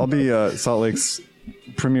 I'll be Salt Lake's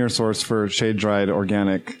premier source for shade-dried,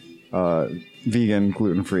 organic, vegan,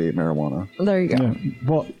 gluten-free marijuana. There you go. Yeah.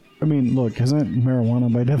 Well, I mean, look, isn't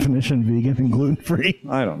marijuana by definition vegan and gluten free?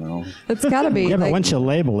 I don't know. It's got to be. Yeah, but like- once you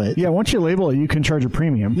label it. Yeah, once you label it, you can charge a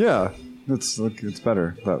premium. Yeah, it's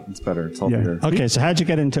better. It's better. It's healthier. Okay, so how'd you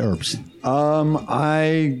get into herbs?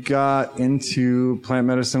 I got into plant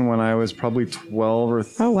medicine when I was probably 12 or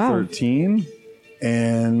Oh, wow. 13.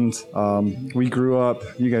 And we grew up,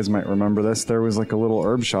 you guys might remember this, there was like a little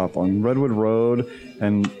herb shop on Redwood Road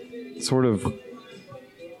and sort of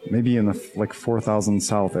maybe in the like 4,000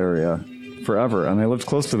 South area. forever. And I lived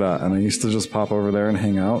close to that. And I used to just pop over there and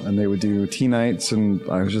hang out, and they would do tea nights, and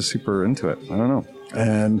I was just super into it. I don't know.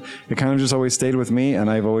 And it kind of just always stayed with me. And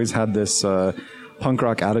I've always had this punk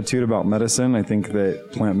rock attitude about medicine. I think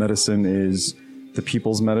that plant medicine is the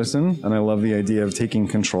people's medicine. And I love the idea of taking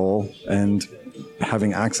control and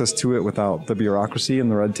having access to it without the bureaucracy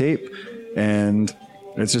and the red tape. And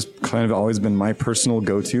it's just kind of always been my personal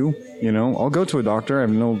go-to. You know, I'll go to a doctor. I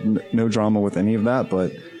have no drama with any of that,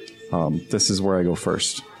 but this is where I go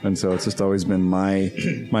first. And so it's just always been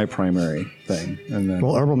my primary thing. And then,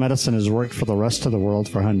 well, herbal medicine has worked for the rest of the world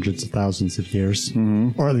for hundreds of thousands of years,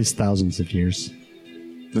 or at least thousands of years.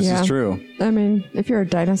 This is true. I mean, if you're a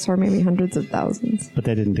dinosaur, maybe hundreds of thousands. But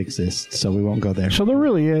they didn't exist, so we won't go there. So there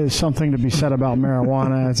really is something to be said about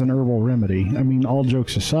marijuana as an herbal remedy. I mean, all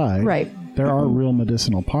jokes aside. Right. There are real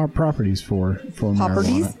medicinal properties for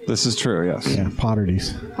marijuana. This is true, yes. Yeah,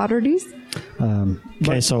 potterties. Potterties?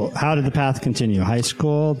 Okay, so how did the path continue? High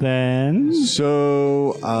school, then?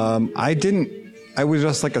 So I was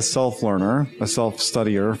just like a self-learner, a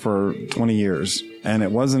self-studier for 20 years. And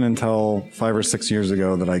it wasn't until 5 or 6 years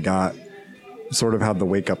ago that I had the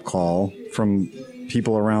wake-up call from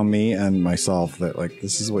people around me and myself that, like,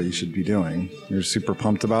 this is what you should be doing. You're super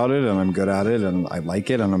pumped about it, and I'm good at it, and I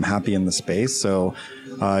like it, and I'm happy in the space. So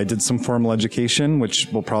I did some formal education, which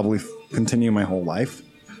will probably continue my whole life.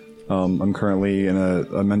 I'm currently in a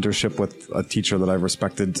mentorship with a teacher that I've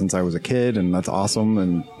respected since I was a kid, and that's awesome,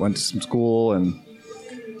 and went to some school and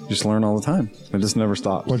just learn all the time. It just never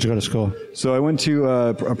stops. Where'd you go to school? So I went to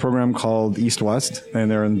a program called East West,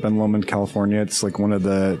 and they're in Ben Lomond, California. It's like one of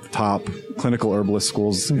the top clinical herbalist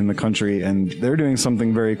schools in the country, and they're doing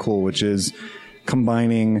something very cool, which is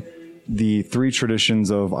combining the 3 traditions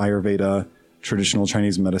of Ayurveda, traditional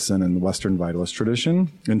Chinese medicine, and the Western Vitalist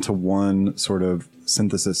tradition into one sort of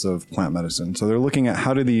synthesis of plant medicine. So they're looking at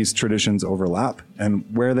how do these traditions overlap, and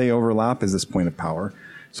where they overlap is this point of power.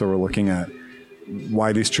 So we're looking at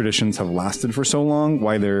why these traditions have lasted for so long,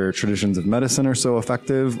 why their traditions of medicine are so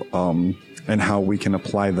effective, and how we can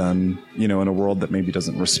apply them, you know, in a world that maybe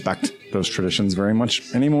doesn't respect those traditions very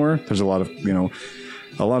much anymore. There's a lot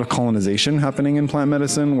of colonization happening in plant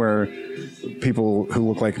medicine where people who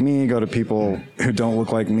look like me go to people who don't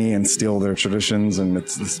look like me and steal their traditions, and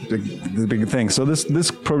it's this big thing. So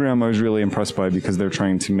this program I was really impressed by because they're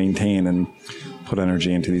trying to maintain and put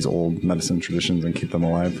energy into these old medicine traditions and keep them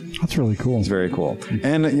alive. That's really cool. It's very cool.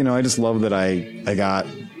 And, you know, I just love that I got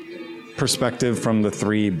perspective from the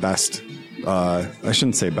 3 best, I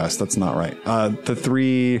shouldn't say best, that's not right. The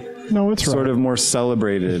 3 sort of more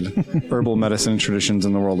celebrated herbal medicine traditions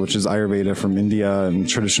in the world, which is Ayurveda from India and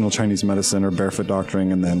traditional Chinese medicine or barefoot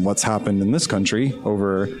doctoring, and then what's happened in this country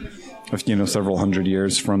over, you know, several hundred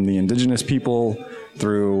years from the indigenous people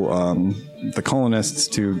through the colonists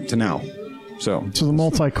to now. So the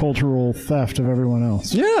multicultural theft of everyone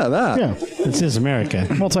else. Yeah, that. Yeah. This is America.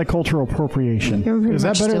 Multicultural appropriation. Is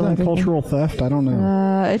that better than cultural theft? I don't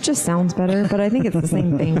know. It just sounds better, but I think it's the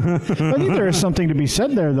same thing. I think there is something to be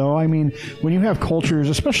said there, though. I mean, when you have cultures,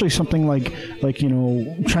 especially something like you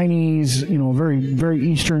know, Chinese, you know, very, very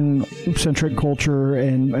Eastern-centric culture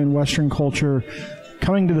and Western culture,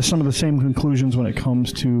 coming to some of the same conclusions when it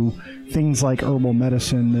comes to things like herbal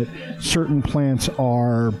medicine, that certain plants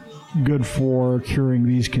are good for curing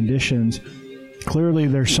these conditions. Clearly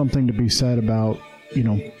there's something to be said about, you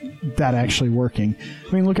know, that actually working.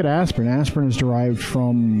 I mean, look at aspirin. Aspirin is derived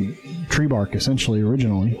from tree bark, essentially,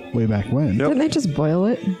 originally, way back when. Didn't they just boil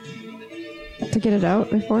it to get it out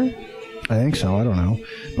before? I think so. I don't know.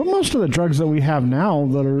 But most of the drugs that we have now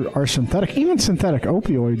that are synthetic, even synthetic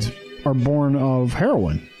opioids, are born of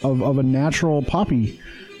heroin, of a natural poppy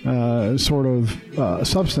sort of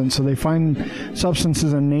substance. So they find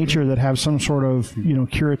substances in nature that have some sort of, you know,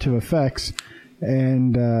 curative effects.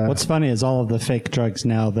 And what's funny is all of the fake drugs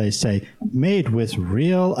now, they say made with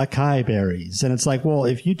real acai berries, and it's like, well,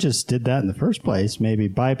 if you just did that in the first place, maybe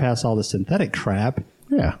bypass all the synthetic crap.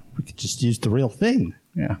 Yeah, we could just use the real thing.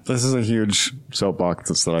 Yeah, this is a huge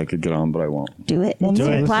soapbox that I could get on, but I won't. Do it. Well, it's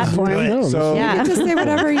a platform. So, You get to say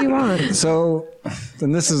whatever you want. So,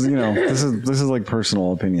 and this is, you know, this is like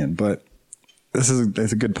personal opinion, but it's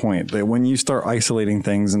a good point that when you start isolating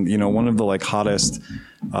things, and, you know, one of the like hottest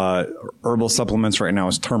herbal supplements right now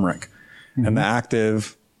is turmeric, and the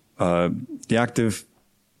active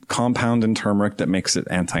compound in turmeric that makes it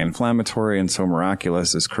anti-inflammatory and so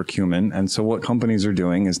miraculous is curcumin. And so what companies are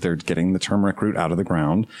doing is they're getting the turmeric root out of the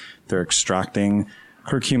ground, they're extracting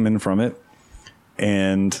curcumin from it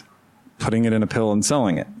and putting it in a pill and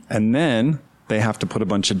selling it. And then they have to put a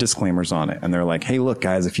bunch of disclaimers on it. And they're like, hey, look,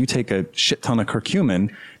 guys, if you take a shit ton of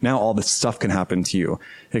curcumin, now all this stuff can happen to you.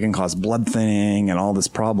 It can cause blood thinning and all these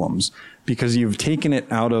problems because you've taken it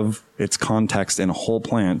out of its context in a whole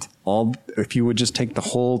plant. If you would just take the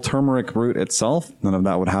whole turmeric root itself, none of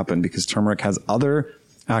that would happen because turmeric has other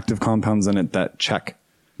active compounds in it that check.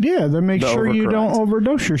 Yeah, that makes sure you don't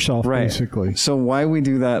overdose yourself, right. basically. So why we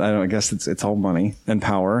do that, I guess it's all money and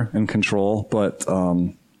power and control. But,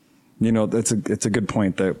 it's a good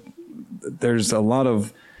point that there's a lot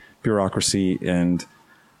of bureaucracy and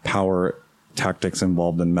power tactics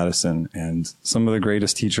involved in medicine. And some of the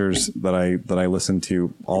greatest teachers that I listen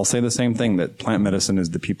to all say the same thing, that plant medicine is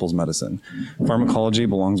the people's medicine. Pharmacology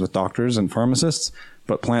belongs with doctors and pharmacists,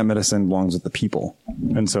 but plant medicine belongs with the people.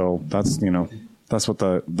 And so that's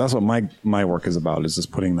what my work is about, is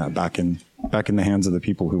just putting that back in the hands of the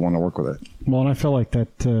people who want to work with it. Well, and I feel like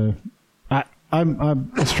that I'm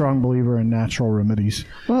a strong believer in natural remedies.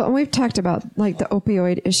 Well, and we've talked about like the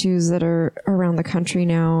opioid issues that are around the country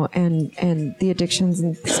now and the addictions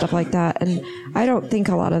and stuff like that. And I don't think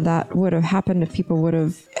a lot of that would have happened if people would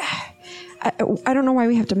have. I don't know why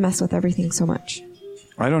we have to mess with everything so much.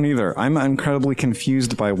 I don't either. I'm incredibly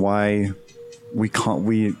confused by why we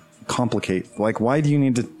complicate. Like, why do you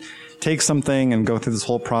need to take something and go through this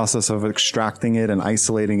whole process of extracting it and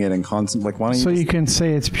isolating it and like, why don't you? So you can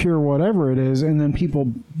say it's pure whatever it is, and then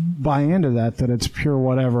people buy into that it's pure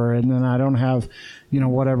whatever, and then I don't have,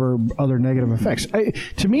 whatever other negative effects.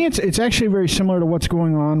 To me, it's actually very similar to what's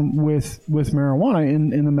going on with marijuana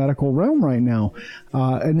in the medical realm right now,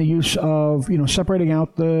 and the use of separating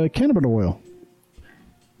out the cannabis oil.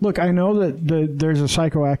 Look, I know that there's a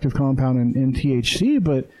psychoactive compound in THC,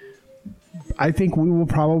 but I think we will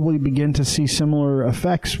probably begin to see similar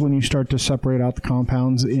effects when you start to separate out the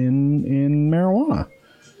compounds in marijuana.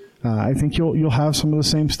 I think you'll have some of the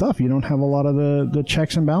same stuff. You don't have a lot of the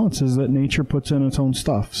checks and balances that nature puts in its own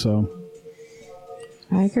stuff. So,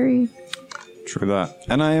 I agree. True that,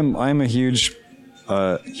 and I'm a huge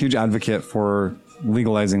advocate for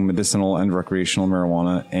legalizing medicinal and recreational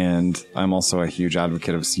marijuana, and I'm also a huge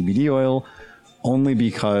advocate of CBD oil, only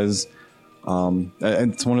because.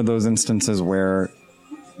 It's one of those instances where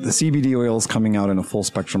the CBD oil is coming out in a full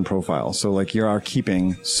spectrum profile. So like you are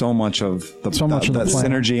keeping so much of that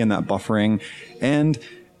synergy and that buffering, and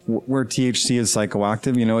where THC is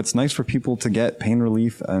psychoactive, it's nice for people to get pain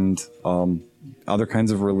relief and other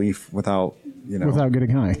kinds of relief without getting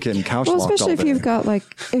high, getting couch locked. Well, especially if you've got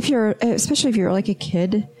especially if you're like a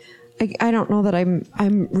kid. I don't know that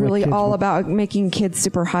I'm really all about making kids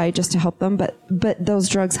super high just to help them, but those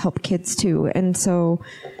drugs help kids too, and so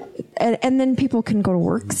and then people can go to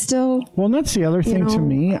work still. Well, and that's the other thing to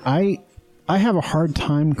me. I have a hard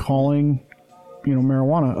time calling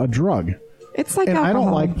marijuana a drug. It's like alcohol. I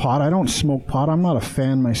don't like pot. I don't smoke pot. I'm not a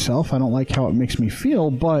fan myself. I don't like how it makes me feel,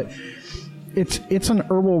 but it's an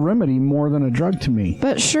herbal remedy more than a drug to me.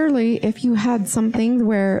 But surely, if you had something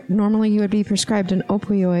where normally you would be prescribed an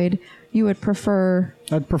opioid, you would prefer...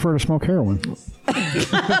 I'd prefer to smoke heroin.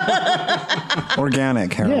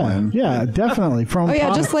 Organic heroin. Yeah, definitely.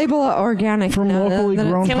 Just label it organic. From locally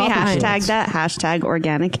grown. Can we hashtag that? Hashtag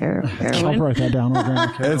organic heroin. I'll write that down. Organic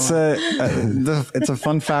heroin. It's a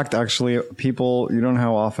fun fact, actually. People, you don't know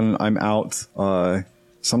how often I'm out.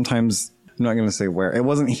 Sometimes... I'm not going to say where. It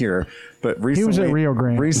wasn't here, but recently, he was at Rio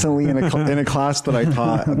Grande. Recently, in a class that I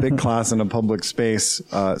taught, a big class in a public space,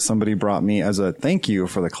 somebody brought me as a thank you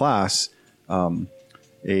for the class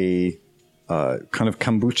a kind of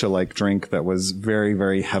kombucha-like drink that was very,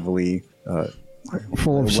 very heavily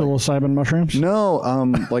full of psilocybin mushrooms. No,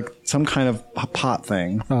 like some kind of pot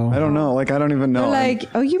thing. Oh. I don't know. Like I don't even know.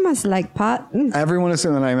 Like, you must like pot. Everyone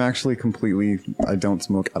assumes that I'm actually I don't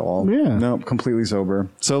smoke at all. Yeah. No, completely sober.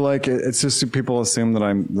 So like, it's just people assume that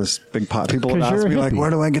I'm this big pot. People have asked me like, where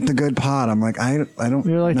do I get the good pot? I'm like, I don't.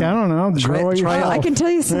 You're like, I don't know. Try I can tell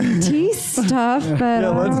you some tea stuff, but yeah,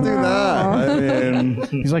 let's do that. I mean,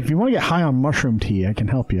 he's like, if you want to get high on mushroom tea, I can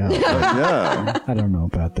help you out. Yeah. I don't know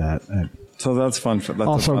about that. So that's fun. That's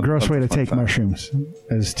also a gross way to take mushrooms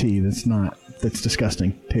as tea. That's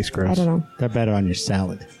disgusting. Tastes gross. I don't know. They're better on your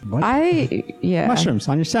salad. What? Mushrooms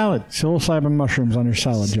on your salad. Psilocybin mushrooms on your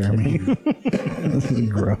salad, Jeremy. This is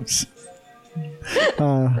gross.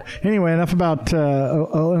 Anyway, enough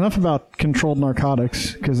about controlled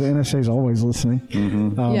narcotics, because the NSA is always listening.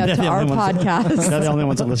 Yeah, to the our only ones podcast. They're the only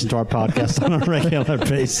ones that listen to our podcast on a regular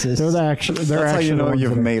basis. They're That's how you know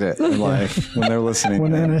you've made it in life, when they're listening.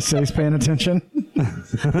 when the NSA is paying attention.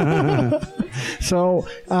 So,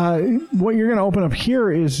 what you're going to open up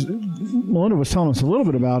here is, Melinda was telling us a little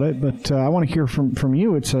bit about it, but I want to hear from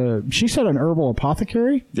you. It's she said an herbal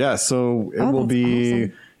apothecary. Yeah, so it will be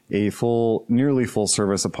awesome. Nearly full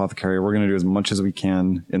service apothecary. We're going to do as much as we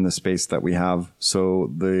can in the space that we have.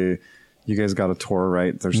 So you guys got a tour,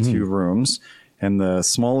 right? There's 2 rooms, and the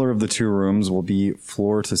smaller of the 2 rooms will be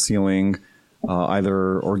floor to ceiling,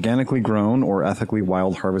 either organically grown or ethically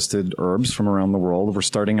wild harvested herbs from around the world. We're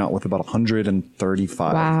starting out with about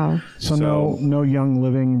 135. Wow. So no young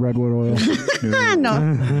living redwood oil. No.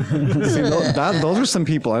 See, those are some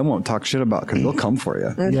people I won't talk shit about, because they'll come for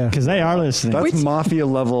you. Yeah. Because they are listening. That's mafia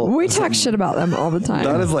level. We talk shit about them all the time.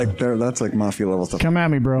 That's like mafia level stuff. Come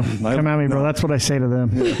at me, bro. Come at me, bro. That's what I say to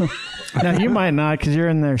them. Now, you might not, because you're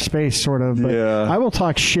in their space, sort of. But Yeah. I will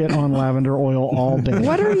talk shit on lavender oil all day.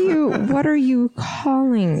 What are you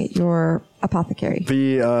calling your apothecary?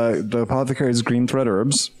 The apothecary is green thread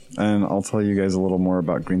herbs, and I'll tell you guys a little more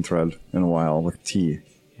about green thread in a while with tea.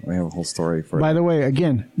 We have a whole story for By it. the way,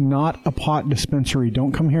 again, not a pot dispensary.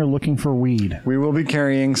 Don't come here looking for weed. We will be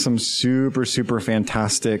carrying some super, super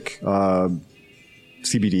fantastic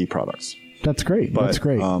CBD products. That's great. But That's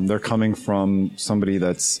great. They're coming from somebody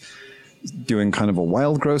that's doing kind of a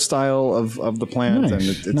wild grow style of the plant, Nice, and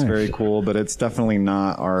it's nice. very cool, but it's definitely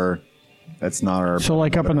not our... It's not our... So,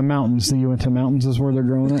 like up in the mountains, the Uinta Mountains is where they're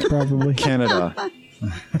growing it, probably. Canada.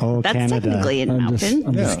 Oh, That's Canada. technically an I'm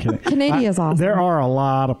mountain. just kidding. Canadia's awesome. There are a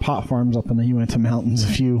lot of pot farms up in the Uinta Mountains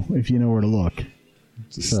if you know where to look.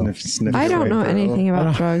 Sniff I your don't way know through. anything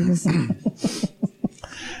about drugs.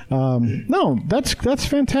 No, that's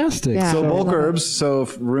fantastic. Yeah. So I bulk love it. herbs. So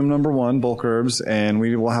room number 1, bulk herbs, and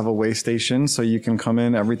we will have a weigh station, so you can come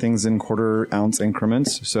in. Everything's in 1/4 ounce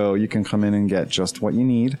increments, so you can come in and get just what you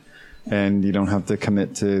need, and you don't have to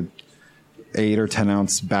commit to 8 or 10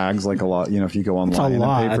 ounce bags like a lot. If you go online, a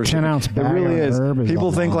lot. and pay for A 10 shipping. ounce It bag really of is. herb is People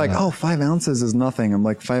a think lot. like, 5 ounces is nothing. I'm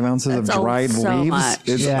like, 5 ounces That's of dried so leaves. much.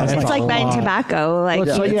 Yeah, It's It's like a buying lot. tobacco. Like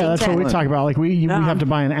So yeah, that's what we 10. talk about. Like we have to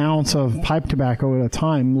buy an ounce of pipe tobacco at a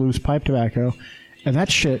time, loose pipe tobacco, and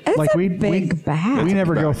that shit. It's like a we big bag. We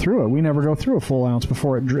never go through it. We never go through a full ounce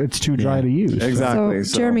before it's too dry to use. Exactly.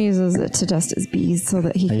 So Jeremy uses it to dust his bees so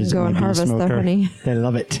that he I can use go my and bee harvest their smoker. honey. They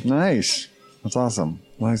love it. Nice. That's awesome.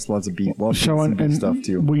 Lots of beef. So and stuff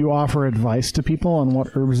too. will you offer advice to people on what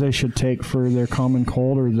herbs they should take for their common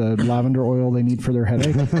cold or the lavender oil they need for their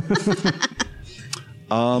headache?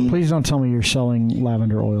 Please don't tell me you're selling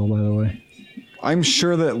lavender oil, by the way. I'm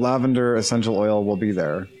sure that lavender essential oil will be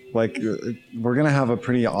there. Like, we're going to have a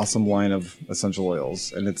pretty awesome line of essential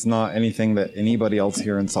oils, and it's not anything that anybody else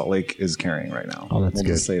here in Salt Lake is carrying right now. Oh, that's we'll good.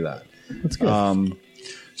 just say that. That's good.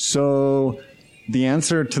 So the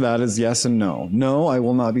answer to that is yes and no. No, I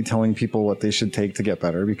will not be telling people what they should take to get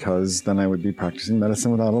better, because then I would be practicing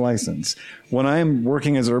medicine without a license. When I'm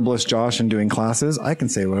working as herbalist Josh and doing classes, I can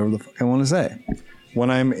say whatever the fuck I want to say. When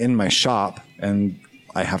I'm in my shop, and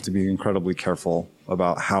I have to be incredibly careful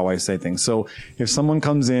about how I say things. So if someone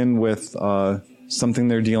comes in with something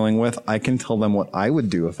they're dealing with, I can tell them what I would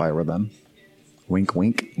do if I were them. Wink,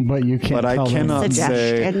 wink. But you can't. But I tell them cannot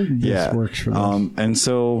say, Suggestion. yeah. works for this. And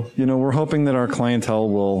so, we're hoping that our clientele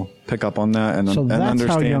will pick up on that and So and that's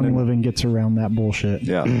understand. how Young and- Living gets around that bullshit.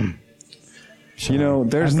 Yeah. So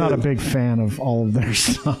there's I'm not the- a big fan of all of their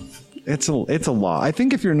stuff. It's a lot. I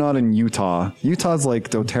think if you're not in Utah's like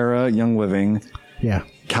doTERRA, Young Living, Yeah.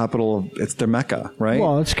 capital of, it's their mecca, right?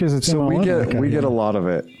 Well, it's because it's so MLM we get yeah. a lot of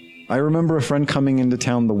it. I remember a friend coming into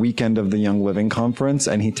town the weekend of the Young Living conference,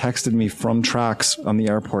 and he texted me from tracks on the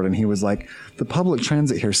airport, and he was like, "The public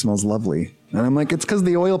transit here smells lovely." And I'm like, "It's because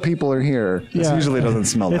the oil people are here. It Yeah. usually doesn't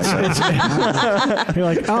smell like that." You're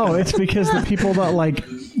like, oh, it's because the people that like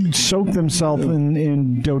soak themselves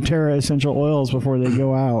in doTERRA essential oils before they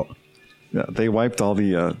go out. Yeah, they wipe all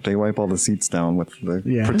the seats down with the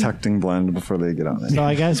Yeah. protecting blend before they get on it. So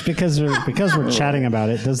I guess because we're chatting about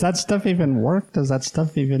it, does that stuff even work? Does that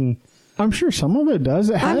stuff even? I'm sure some of it does.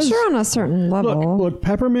 It I'm has, sure on a certain level. Look,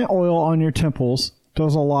 peppermint oil on your temples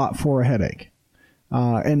does a lot for a headache.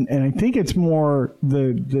 And I think it's more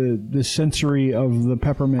the sensory of the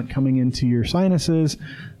peppermint coming into your sinuses.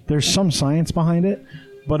 There's some science behind it,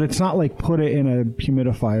 but it's not like put it in a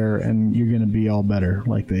humidifier and you're going to be all better,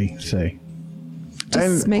 like they say.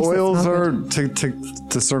 Just And makes it oils smell are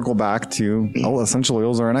to circle back to essential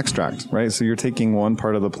oils are an extract, right? So you're taking one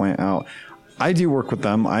part of the plant out. I do work with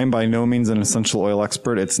them. I'm by no means an essential oil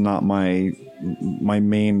expert. It's not my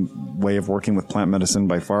main way of working with plant medicine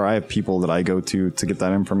by far. I have people that I go to get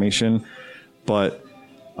that information, but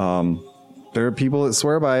there are people that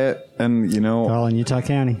swear by it, and all in Utah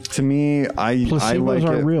County. To me, I like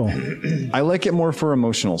are it. Real. I like it more for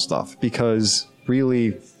emotional stuff, because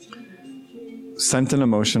really, scent and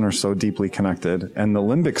emotion are so deeply connected, and the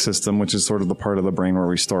limbic system, which is sort of the part of the brain where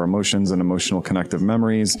we store emotions and emotional connective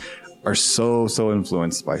memories, are so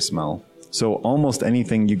influenced by smell. So almost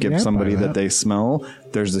anything you give somebody that they smell,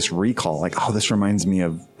 there's this recall, like, oh, this reminds me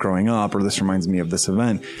of growing up, or this reminds me of this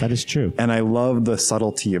event. That is true. And I love the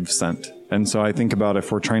subtlety of scent. And so I think about,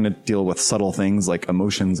 if we're trying to deal with subtle things like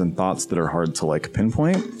emotions and thoughts that are hard to like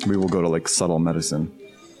pinpoint, we will go to like subtle medicine.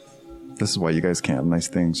 This is why you guys can't have nice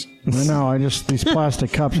things. I know. These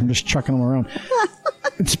plastic cups, I'm just chucking them around.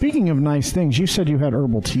 And speaking of nice things, you said you had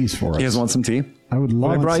herbal teas for us. You guys want some tea? I would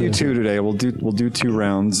love. I brought to. you 2 today. We'll do 2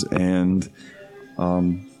 rounds, and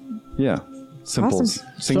simples.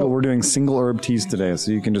 Awesome. We're doing single herb teas today,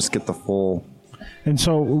 so you can just get the full. And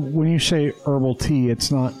so when you say herbal tea,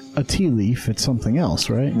 it's not a tea leaf; it's something else,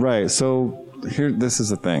 right? Right. So this is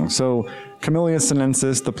the thing. So Camellia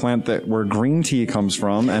sinensis, the plant where green tea comes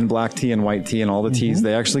from, and black tea and white tea and all the teas,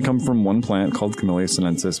 they actually come from one plant called Camellia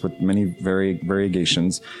sinensis with many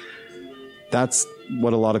variegations. That's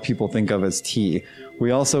what a lot of people think of as tea.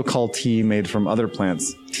 We also call tea made from other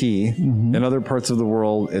plants tea. In other parts of the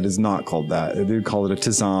world, it is not called that. They do call it a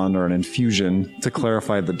tisane or an infusion to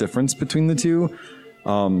clarify the difference between the two.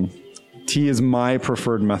 Tea is my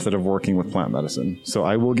preferred method of working with plant medicine. So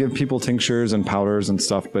I will give people tinctures and powders and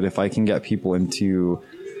stuff, but if I can get people into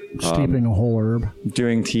steeping a whole herb,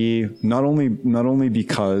 doing tea, not only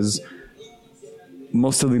because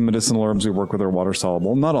most of the medicinal herbs we work with are water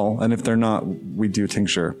soluble, not all, and if they're not, we do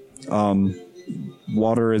tincture.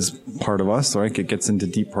 Water is part of us, right? It gets into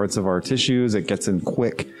deep parts of our tissues. It gets in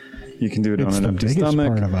quick. You can do it on an empty stomach.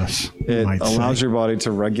 Part of us, it allows your body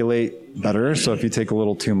to regulate better. So if you take a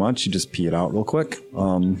little too much, you just pee it out real quick.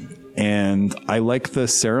 And I like the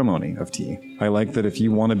ceremony of tea. I like that if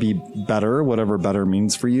you want to be better, whatever better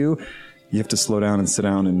means for you, you have to slow down and sit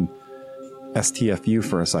down and STFU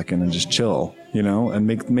for a second and just chill, and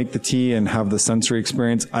make the tea and have the sensory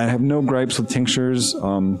experience. I have no gripes with tinctures.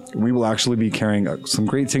 We will actually be carrying some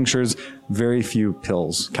great tinctures, very few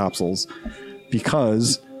pills, capsules,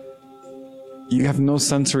 because you have no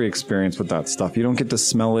sensory experience with that stuff. You don't get to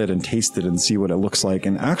smell it and taste it and see what it looks like.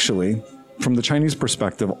 And actually, from the Chinese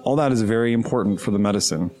perspective, all that is very important for the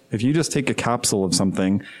medicine. If you just take a capsule of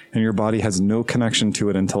something and your body has no connection to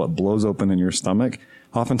it until it blows open in your stomach,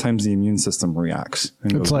 oftentimes the immune system reacts.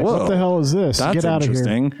 And it's goes, like, what the hell is this? That's Get out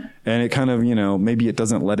interesting. Of here. And it kind of, maybe it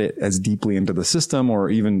doesn't let it as deeply into the system,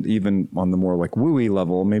 or even on the more like wooey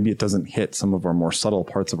level, maybe it doesn't hit some of our more subtle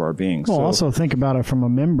parts of our being. Well, also think about it from a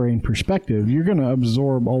membrane perspective. You're going to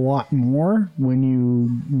absorb a lot more when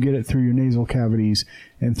you get it through your nasal cavities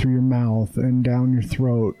and through your mouth and down your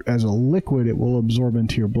throat. As a liquid, it will absorb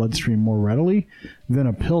into your bloodstream more readily than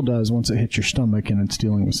a pill does once it hits your stomach and it's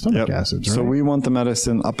dealing with stomach acids. Right? So we want the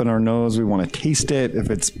medicine up in our nose. We want to taste it.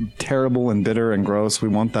 If it's terrible and bitter and gross, we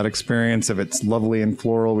want that experience. If it's lovely and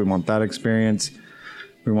floral, we want that experience.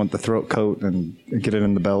 We want the throat coat and get it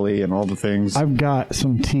in the belly and all the things. I've got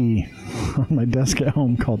some tea on my desk at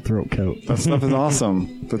home called throat coat. That stuff is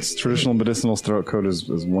awesome. That's traditional medicinal throat coat is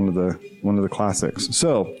one of the classics.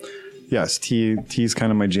 So, yes, tea is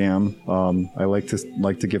kind of my jam. I like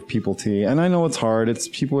to give people tea, and I know it's hard.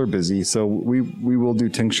 People are busy, so we will do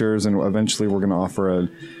tinctures, and eventually we're going to offer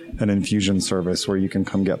an infusion service where you can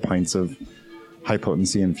come get pints of high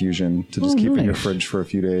potency infusion to just keep in your fridge for a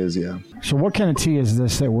few days. Yeah. So what kind of tea is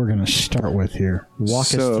this that we're going to start with here? Walk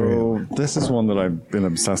us through. This is one that I've been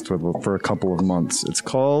obsessed with for a couple of months. It's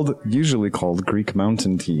usually called Greek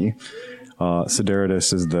mountain tea.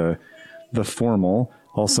 Sideritis is the formal,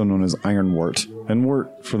 also known as ironwort. And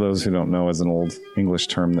wort, for those who don't know, is an old English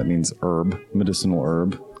term that means herb, medicinal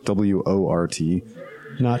herb, W-O-R-T.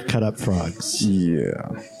 Not cut up frogs. Yeah.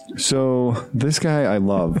 So this guy I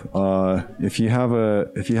love. If you have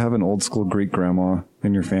an old school Greek grandma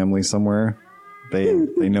in your family somewhere, they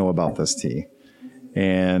know about this tea,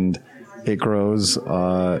 and it grows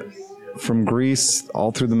from Greece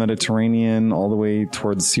all through the Mediterranean, all the way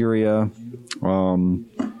towards Syria.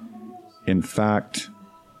 In fact,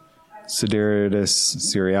 Sideritis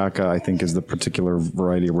syriaca, I think, is the particular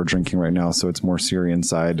variety we're drinking right now. So it's more Syrian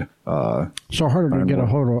side. So harder to get a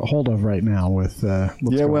hold of right now with.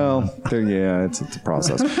 It's a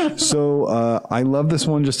process. So I love this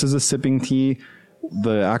one just as a sipping tea.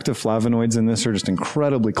 the active flavonoids in this are just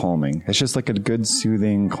incredibly calming. It's just like a good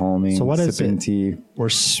soothing, calming So what is sipping it? tea. We're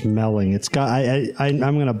smelling. It's got. I'm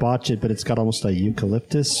going to botch it, but it's got almost a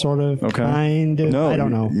eucalyptus sort of kind of. No, I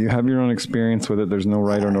don't know. You have your own experience with it. There's no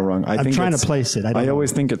right or no wrong. I'm trying to place it. I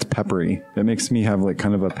always think it's peppery. It makes me have like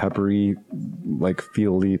kind of a peppery, like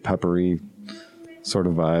fieldy, peppery sort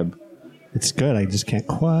of vibe. It's good. I just can't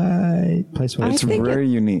quite place what It's I think very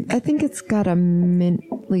unique. I think it's got a mint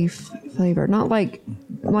leaf flavor, not like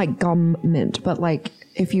gum mint, but like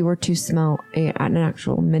if you were to smell an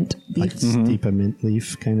actual mint like leaf, deep a mint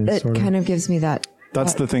leaf kind of it sort of. kind of gives me that.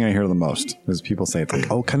 That's the thing I hear the most is people say it's like,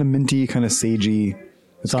 oh, kind of minty, kind of sagey.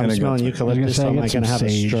 It's So I'm kind of smelling I was eucalyptus. So I am I get going some to have a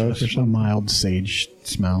sage, stroke or a something? mild sage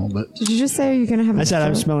smell, but Did you just say you're gonna have? I a said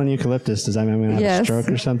I'm stroke? smelling eucalyptus. Does that mean I'm going to have Yes. a stroke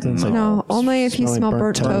or something? It's like, No, only if you smelling smell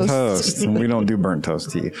burnt burnt toast. toast. And we don't do burnt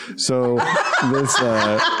toast tea. So this,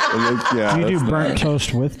 yeah. do you do that's burnt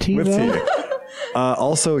toast with tea with though? tea.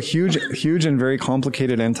 Also, huge and very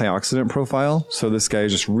complicated antioxidant profile. So this guy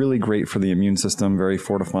is just really great for the immune system, very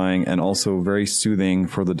fortifying, and also very soothing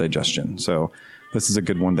for the digestion. So this is a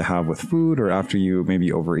good one to have with food or after you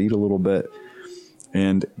maybe overeat a little bit.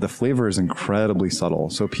 And the flavor is incredibly subtle.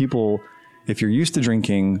 So people, if you're used to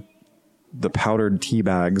drinking the powdered tea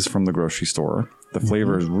bags from the grocery store, the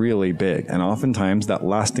flavor is really big. And oftentimes that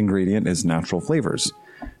last ingredient is natural flavors.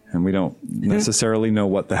 And we don't necessarily know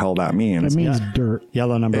what the hell that means. It means dirt.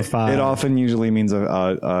 yellow number 5. It often usually means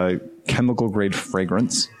a chemical grade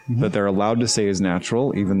fragrance that they're allowed to say is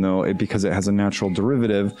natural, even though because it has a natural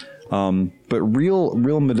derivative. But real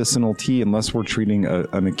medicinal tea, unless we're treating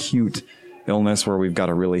an acute illness where we've got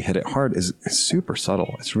to really hit it hard, is super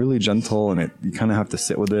subtle. It's really gentle, and you kind of have to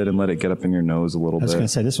sit with it and let it get up in your nose a little I was going to bit.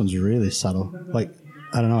 say this one's really subtle. Like,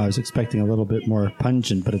 I don't know. I was expecting a little bit more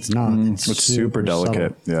pungent, but it's not. It's super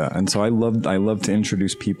delicate. subtle. Yeah. And so I love to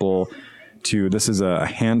introduce people to, this is a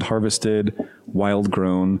hand harvested, wild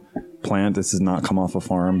grown plant. This does not come off a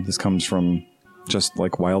farm. This comes from just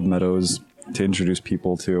like wild meadows to introduce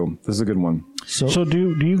people to. This is a good one. So do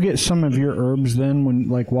you get some of your herbs then when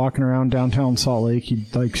like walking around downtown Salt Lake, you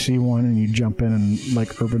like see one and you jump in and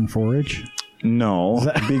like urban forage? No,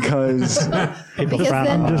 because People Because frown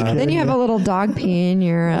on that. then you have a little dog pee in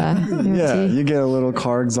your yeah, tea. you get a little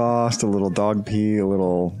car exhaust, a little dog pee, a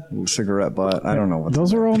little cigarette butt. I don't know what.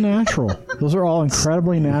 Those are all natural. Those are all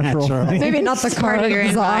incredibly natural. Maybe not the car Part of your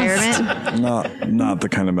exhaust. environment. Not the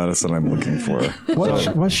kind of medicine I'm looking for.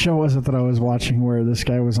 What show was it that I was watching where this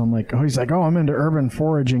guy was on like, he's like, I'm into urban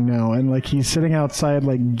foraging now, and like he's sitting outside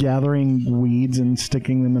like gathering weeds and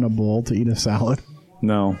sticking them in a bowl to eat a salad.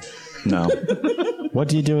 No. What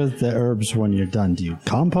do you do with the herbs when you're done? Do you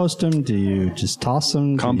compost them? Do you just toss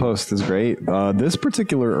them? Compost is great. This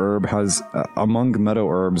particular herb has, among meadow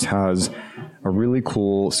herbs, has a really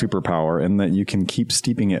cool superpower in that you can keep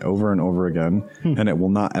steeping it over and over again, and it will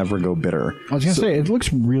not ever go bitter. I was gonna say it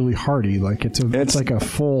looks really hardy, like it's like a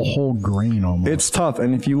full whole grain almost. It's tough,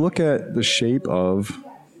 and if you look at the shape of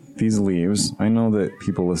these leaves, I know that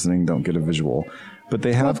people listening don't get a visual, but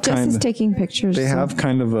they have Jess is taking pictures. They so- have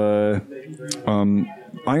kind of a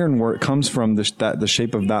ironwork comes from the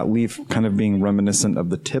shape of that leaf kind of being reminiscent of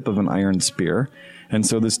the tip of an iron spear. And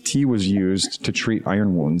so this tea was used to treat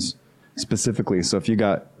iron wounds specifically. So if you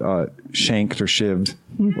got shanked or shivved,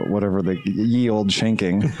 whatever the ye old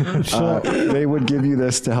shanking, they would give you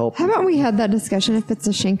this to help. Haven't we had that discussion if it's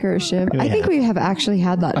a shank or a shiv? I think we have actually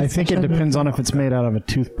had that I discussion. think it depends on if it's made out of a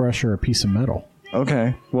toothbrush or a piece of metal.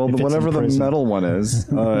 Okay. Well, If it's whatever in the prison. metal one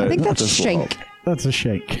is. I think that's this will shank. help. That's a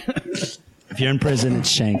shake. If you're in prison, it's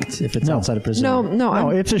shanked. If it's outside of prison, No, No,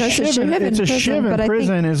 it's a shiv. It's a shiv in but I think-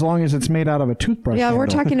 prison as long as it's made out of a toothbrush. Yeah, we're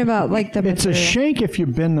handle. talking about like the It's a material. shank if you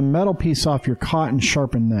bend the metal piece off your cot and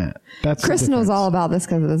sharpen that. That's the Chris knows difference. all about this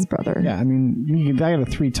because of his brother. Yeah, I mean, I got a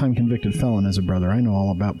 3-time convicted felon as a brother. I know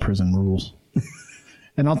all about prison rules.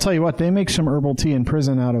 And I'll tell you what, they make some herbal tea in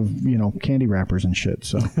prison out of, candy wrappers and shit.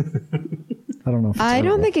 So I don't know if it's I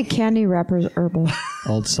don't herbal. think a candy wrapper is herbal.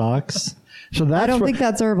 old socks. So that's I don't what think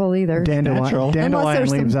that's herbal either. Natural. Unless dandelion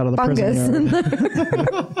there's leaves some out of the fungus prison in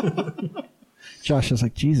yard. there. Josh is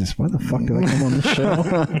like, Jesus, why the fuck did I come on this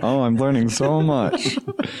show? Oh, I'm learning so much.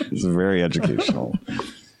 It's very educational.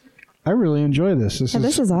 I really enjoy this.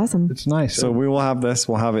 This is awesome. It's nice. So we will have this.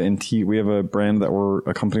 We'll have it in tea. We have a brand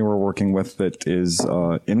a company we're working with that is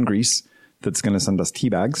in Greece that's going to send us tea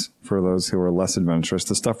bags for those who are less adventurous.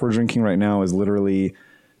 The stuff we're drinking right now is literally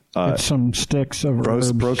it's some sticks of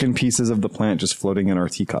herbs. broken pieces of the plant just floating in our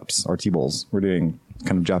teacups, our tea bowls. We're doing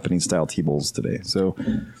kind of Japanese style tea bowls today. So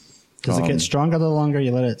Does it get stronger the longer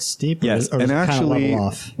you let it steep? yes, or and does it kind of actually, level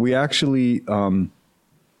off? we actually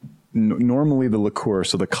normally the liqueur,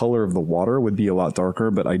 so the color of the water would be a lot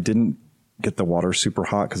darker, but I didn't get the water super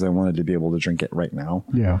hot because I wanted to be able to drink it right now.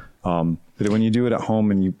 Yeah. But when you do it at home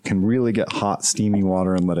and you can really get hot, steamy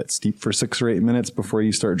water and let it steep for 6 or 8 minutes before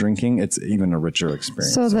you start drinking, it's even a richer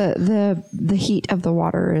experience. So the heat of the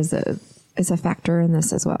water is a factor in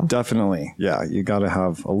this as well. Definitely. Yeah. You got to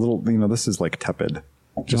have a little, this is like tepid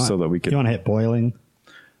just so that we could. You want to hit boiling?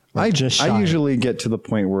 I usually get to the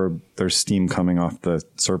point where there's steam coming off the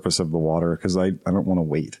surface of the water because I don't want to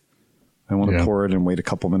wait. I want to pour it and wait a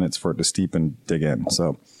couple minutes for it to steep and dig in.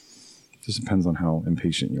 So it just depends on how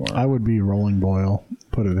impatient you are. I would be rolling boil,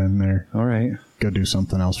 put it in there. All right. Go do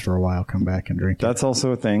something else for a while, come back and drink it. That's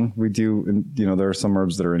also a thing. We do, there are some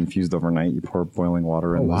herbs that are infused overnight. You pour boiling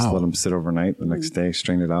water in, just let them sit overnight. The next day,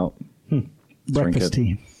 strain it out. Breakfast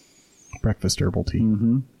tea. Breakfast herbal tea.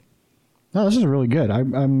 Mm-hmm. No, this is really good.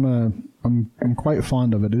 I'm quite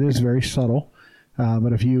fond of it. It is very subtle,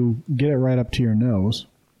 but if you get it right up to your nose,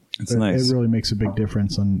 it's nice. It really makes a big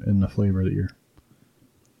difference in the flavor that you're.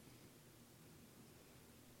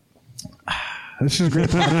 This is great.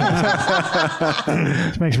 This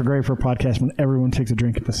makes for great for a podcast when everyone takes a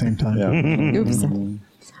drink at the same time. Yeah. Oops.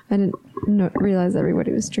 I didn't realize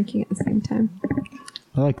everybody was drinking at the same time.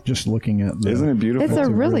 I like just looking at. Isn't it beautiful? It's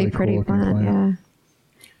a really pretty cool plant. Yeah.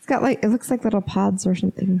 It's got it looks like little pods or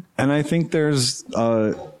something. And I think there's,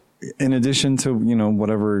 in addition to,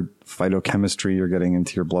 whatever phytochemistry you're getting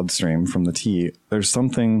into your bloodstream from the tea, there's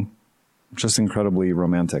something just incredibly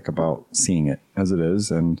romantic about seeing it as it is.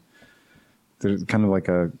 And there's kind of like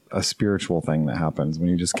a spiritual thing that happens when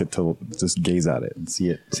you just get to just gaze at it and see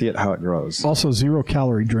it how it grows. Also,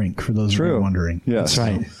 0-calorie drink for those who are wondering. Yes.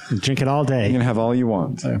 That's right. Drink it all day. You can have all you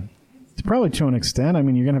want. It's probably to an extent. I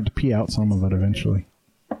mean, you're going to have to pee out some of it eventually.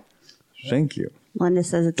 Thank you. Linda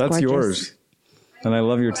says it's That's gorgeous. yours. And I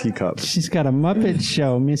love your teacup. She's got a Muppet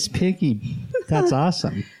show, Miss Piggy. That's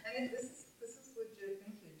awesome.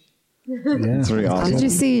 Yeah. It's really awesome. Did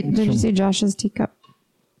you see Josh's teacup?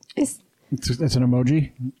 It's an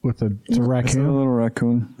emoji with a It's a raccoon. little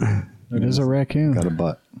raccoon. It is a raccoon. Got a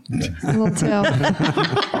butt. A little tail.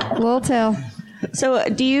 Little tail. So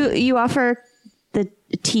do you offer the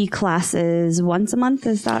tea classes once a month?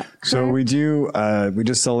 Is that correct? So we do. We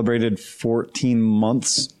just celebrated 14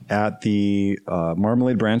 months at the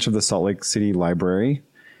Marmalade branch of the Salt Lake City Library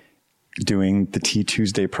doing the Tea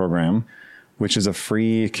Tuesday program, which is a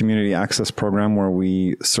free community access program where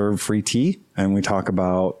we serve free tea and we talk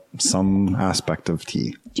about some aspect of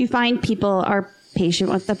tea. Do you find people are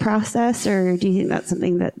patient with the process, or do you think that's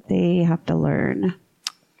something that they have to learn?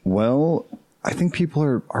 Well, I think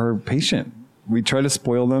people are patient. We try to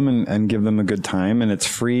spoil them and give them a good time, and it's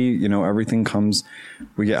free. Everything comes.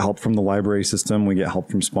 We get help from the library system. We get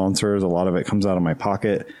help from sponsors. A lot of it comes out of my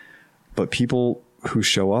pocket, but people who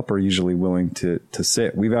show up are usually willing to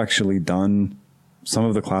sit. We've actually done, some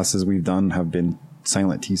of the classes we've done have been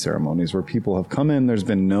silent tea ceremonies where people have come in. There's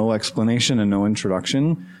been no explanation and no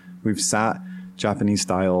introduction. We've sat Japanese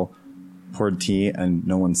style, poured tea, and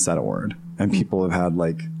no one said a word. And people have had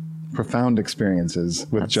profound experiences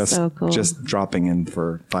with just dropping in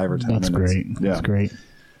for 5 or 10 minutes. That's great. Yeah. That's great.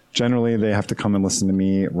 Generally, they have to come and listen to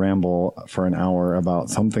me ramble for an hour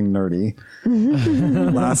about something nerdy.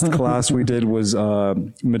 Last class we did was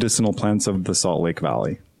medicinal plants of the Salt Lake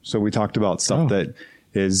Valley. So we talked about stuff that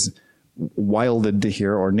is wilded to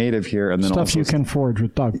here or native here, and then Stuff also you can forage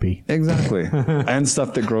with dog pee. exactly, and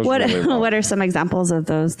stuff that grows really well. What are some examples of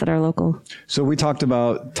those that are local? So we talked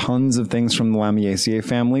about tons of things from the Lamiaceae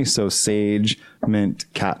family. So sage, mint,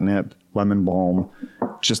 catnip, lemon balm.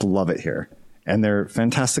 Just love it here. And they're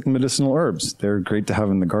fantastic medicinal herbs. They're great to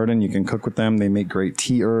have in the garden. You can cook with them. They make great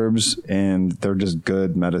tea herbs, and they're just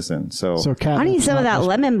good medicine. So I need some of that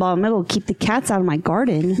lemon balm. It will keep the cats out of my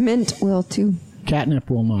garden. Mint will too. Catnip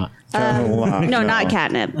will not. No, not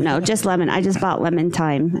catnip. No, just lemon. I just bought lemon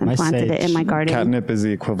thyme and planted it in my garden. Catnip is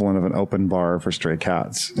the equivalent of an open bar for stray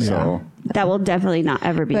cats. Yeah. So that will definitely not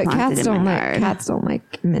ever be But planted in my yard. cats don't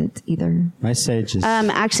like mint either. My sage is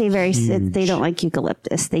actually they don't like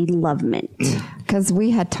eucalyptus. They love mint. Because we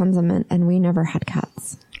had tons of mint and we never had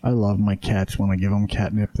cats. I love my cats when I give them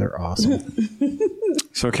catnip. They're awesome.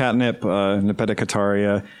 So catnip,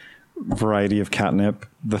 Nepetacataria, variety of catnip.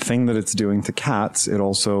 The thing that it's doing to cats, it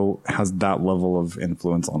also has that level of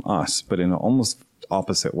influence on us, but in an almost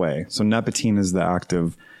opposite way. So nepentine is the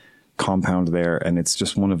active compound there, and it's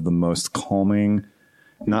just one of the most calming,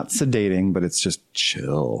 not sedating, but it's just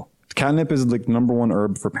chill. Catnip is like number one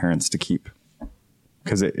herb for parents to keep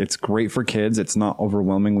because it's great for kids. It's not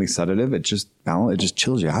overwhelmingly sedative. It just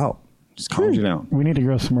chills you out. Just calms you down. We need to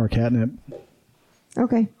grow some more catnip.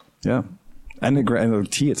 Okay. Yeah. And the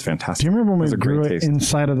tea, it's fantastic. Do you remember when It's we a great grew it taste.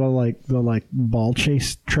 inside of the ball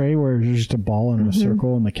chase tray where there's just a ball in a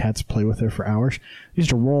circle and the cats play with it for hours? They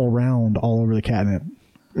used to roll around all over the catnip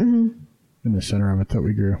in the center of it that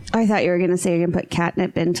we grew. I thought you were going to say you're going to put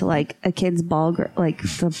catnip into like a kid's ball, like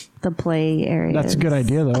the play area. That's a good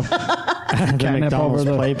idea, though. The Catnip McDonald's over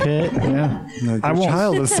the play pit. Yeah. Your I won't.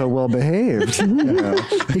 child is so well behaved.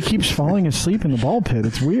 He keeps falling asleep in the ball pit.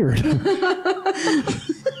 It's weird.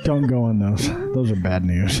 Don't go on those. Those are bad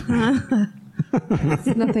news.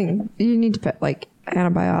 Nothing. You need to put like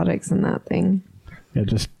antibiotics in that thing. Yeah,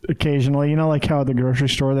 just occasionally, like how at the grocery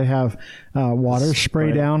store they have water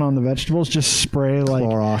spray down on the vegetables. Just spray like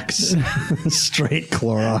Clorox. Straight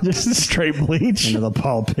Clorox. just straight bleach. Into the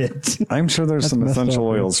ball pit. I'm sure there's some messed essential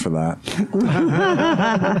up, oils for that.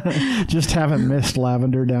 Just haven't mist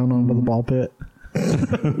lavender down onto the ball pit.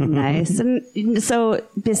 Nice. And so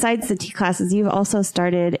besides the tea classes, you've also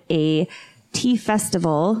started a tea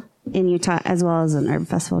festival in Utah as well as an herb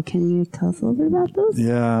festival. Can you tell us a little bit about those?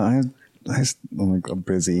 Yeah, I'm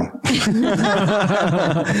busy. Is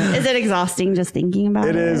it exhausting just thinking about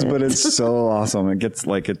it? It is, but it's so awesome. It gets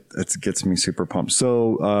it gets me super pumped.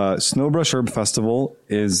 So, Snowbrush Herb Festival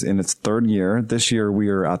is in its 3rd year. This year we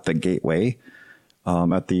are at the Gateway,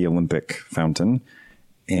 at the Olympic Fountain,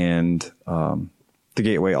 and the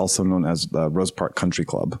Gateway, also known as the Rose Park Country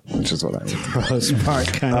Club, which is what I would. Rose Park.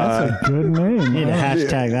 That's a good name. Need to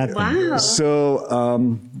hashtag that. Wow. So,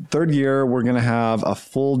 3rd year, we're going to have a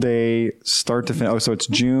full day start to finish. Oh, so it's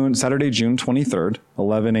Saturday, June 23rd,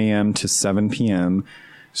 11 a.m. to 7 p.m.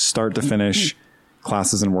 Start to finish,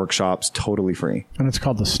 classes and workshops, totally free. And it's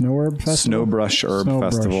called the Snow Herb Festival? Snowbrush Herb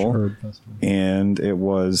Festival. And it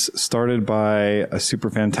was started by a super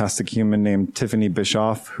fantastic human named Tiffany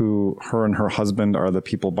Bischoff, her and her husband are the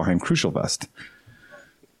people behind Crucial Vest.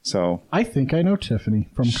 So I think I know Tiffany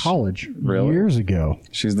from college Really? years ago.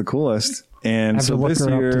 she's the coolest. I And have so to look this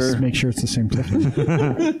her up year, to make sure it's the same Tiffany.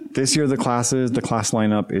 the class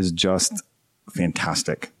lineup is just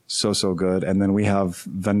fantastic. So good. And then we have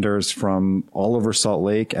vendors from all over Salt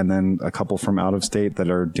Lake and then a couple from out of state that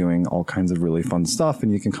are doing all kinds of really fun stuff.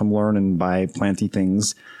 And you can come learn and buy plant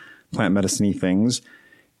medicine-y things.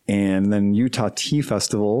 And then Utah Tea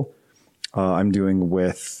Festival, I'm doing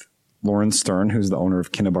with Lauren Stern, who's the owner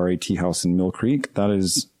of Kinabari Tea House in Mill Creek. That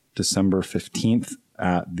is December 15th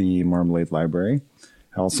at the Marmalade Library.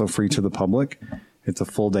 Also free to the public. It's a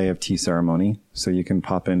full day of tea ceremony. So you can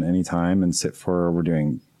pop in anytime and we're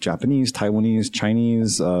doing Japanese, Taiwanese,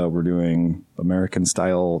 Chinese. We're doing American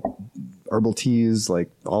style herbal teas, like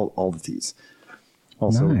all the teas.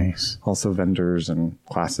 Nice. Also vendors and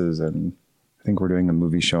classes. And I think we're doing a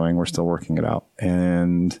movie showing. We're still working it out.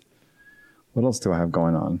 And what else do I have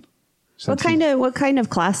going on? What kind of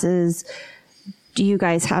classes do you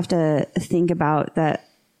guys have to think about that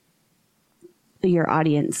your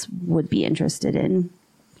audience would be interested in?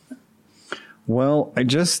 Well, I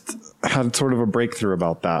just had sort of a breakthrough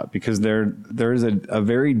about that because there is a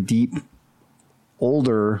very deep,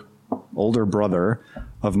 older brother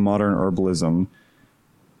of modern herbalism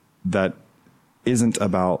that isn't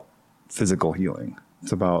about physical healing.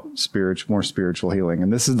 It's about more spiritual healing.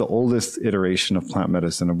 And this is the oldest iteration of plant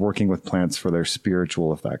medicine, of working with plants for their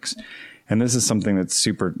spiritual effects. And this is something that's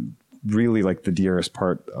really like the dearest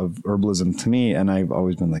part of herbalism to me. And I've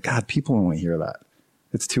always been like, God, people don't want to hear that.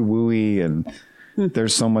 It's too wooey. And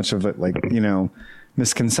there's so much of it, like,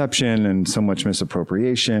 misconception and so much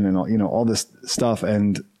misappropriation and all this stuff.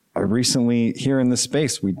 And I recently here in this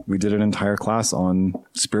space, we did an entire class on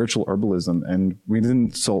spiritual herbalism, and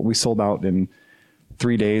we sold out in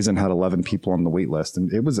 3 days and had 11 people on the wait list.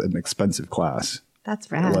 And it was an expensive class.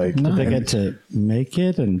 That's rad. Did they get to make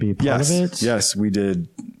it and be part of it? Yes, we did.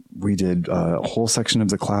 We did a whole section of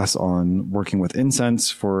the class on working with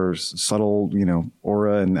incense for subtle,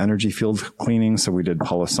 aura and energy field cleaning. So we did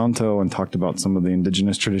Palo Santo and talked about some of the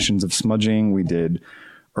indigenous traditions of smudging. We did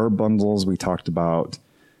herb bundles. We talked about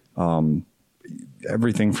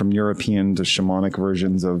everything from European to shamanic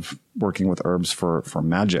versions of working with herbs for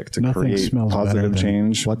magic to Nothing create smells better positive than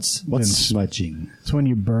change. What's smudging? It's when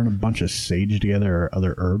you burn a bunch of sage together or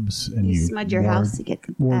other herbs and you smudge your ward- house to get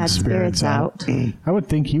the ward bad spirits out. I would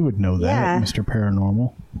think you would know that, Yeah. Mr.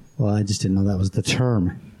 Paranormal. Well, I just didn't know that was the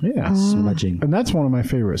term. Yeah. Smudging. And that's one of my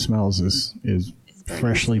favorite smells is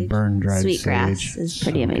freshly burned dried Sweetgrass sage. is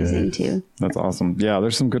pretty So amazing good. too. That's awesome. Yeah,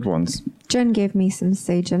 there's some good ones. Jen gave me some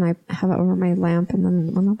sage, and I have it over my lamp. And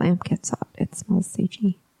then when the lamp gets hot, it smells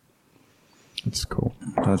sagey. It's cool.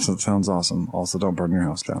 That sounds awesome. Also, don't burn your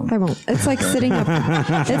house down. I won't. It's like sitting up.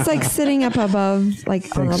 It's like sitting up above,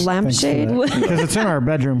 like on a lampshade. Because it's in our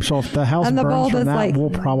bedroom, so if the house And the burns bulb from is that, like- we'll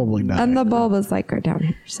probably die. And the bulb is like right down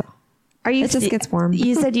here. So Are you? it just gets warm.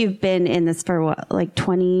 You said you've been in this for what, like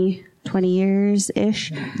 20 years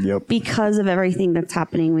ish. Yep. Because of everything that's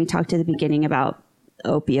happening, we talked at the beginning about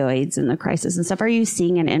opioids and the crisis and stuff. Are you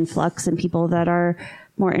seeing an influx in people that are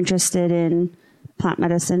more interested in plant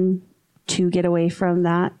medicine to get away from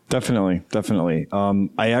that? Definitely.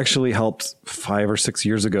 I actually helped 5 or 6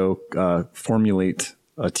 years ago formulate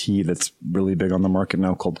a tea that's really big on the market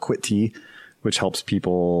now called Quit Tea, which helps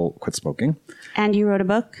people quit smoking. And you wrote a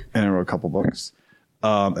book? And I wrote a couple books.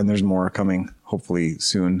 And there's more coming, hopefully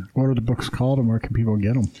soon. What are the books called, and where can people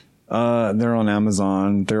get them? They're on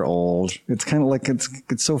Amazon. They're old. It's kind of like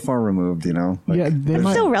it's so far removed, you know. Like, Yeah, they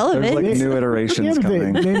might Still there's relevant. like new iterations but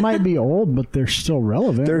coming. they might be old, but they're still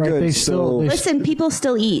relevant. They're right? good, They so- they Listen, people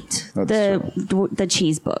still eat That's the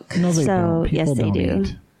cheese book. No, they so don't. People yes, they don't do.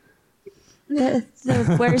 eat.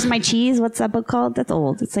 The Where's My Cheese? What's that book called? That's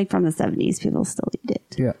old. It's like from the 70s. People still eat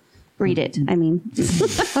it. Yeah. Read it. I mean,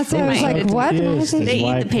 That's why I was like, It what? is. Why they eat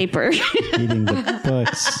Why- the paper. Eating the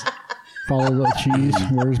books. Follow the cheese.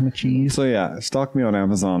 Where's my cheese? So yeah, stalk me on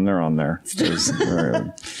Amazon. They're on there.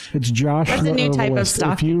 It's Josh That's the a new type of herbalist.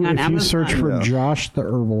 stalking on if you search for Amazon. Josh the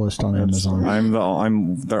herbalist on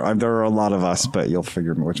Amazon, There are a lot of us, but you'll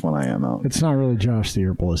figure which one I am out. it's not really Josh the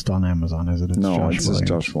herbalist on Amazon, is it? It's No, Josh it's just Williams.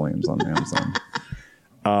 Josh Williams on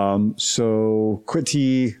Amazon. So Quit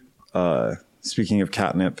Tea, speaking of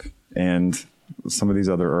catnip and some of these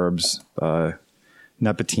other herbs,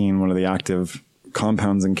 nepentine, one of the active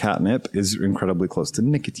compounds in catnip, is incredibly close to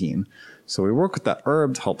nicotine. So we work with that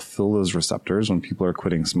herb to help fill those receptors when people are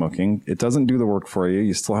quitting smoking. It doesn't do the work for you.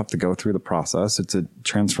 You still have to go through the process. It's a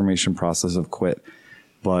transformation process of quit,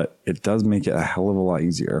 but it does make it a hell of a lot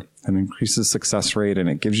easier and increases success rate, and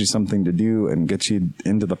it gives you something to do and gets you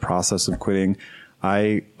into the process of quitting.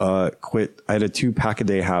 I quit. I had a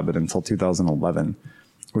 2-pack-a-day habit until 2011,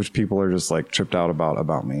 which people are just like tripped out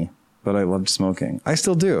about me. But I loved smoking. I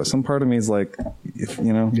still do. Some part of me is like,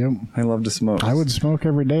 Yep. I love to smoke. I would smoke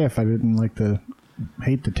every day if I didn't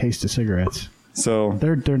hate the taste of cigarettes. So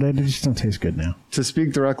They just don't taste good now. to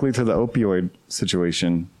speak directly to the opioid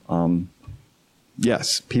situation,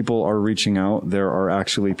 yes, people are reaching out. There are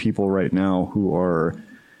actually people right now who are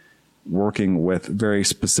working with very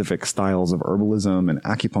specific styles of herbalism and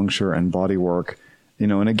acupuncture and body work.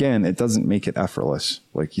 And again, it doesn't make it effortless.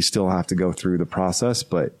 Like, you still have to go through the process,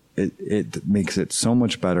 but it makes it so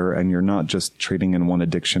much better. And you're not just trading in one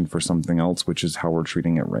addiction for something else, which is how we're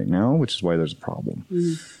treating it right now, which is why there's a problem.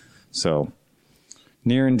 So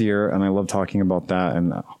near and dear. And I love talking about that.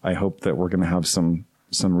 And I hope that we're going to have some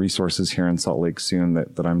resources here in Salt Lake soon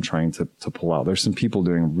that I'm trying to pull out. There's some people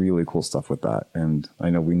doing really cool stuff with that. And I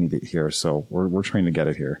know we need it here. So we're trying to get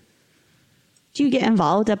it here. Do you get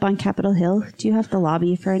involved up on Capitol Hill? Do you have to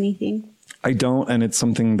lobby for anything? I don't, and it's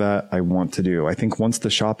something that I want to do. I think once the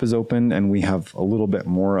shop is open and we have a little bit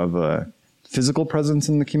more of a physical presence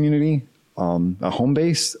in the community, a home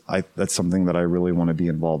base, that's something that I really want to be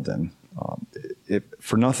involved in.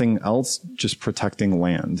 For nothing else, just protecting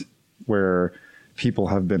land where people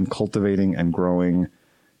have been cultivating and growing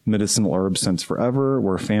medicinal herbs since forever,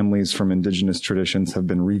 where families from indigenous traditions have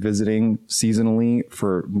been revisiting seasonally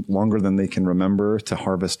for longer than they can remember to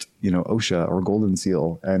harvest, OSHA or golden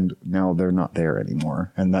seal. And now they're not there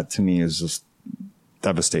anymore. And that to me is just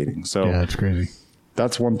devastating. So Yeah, it's crazy.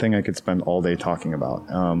 that's one thing I could spend all day talking about.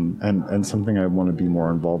 And something I want to be more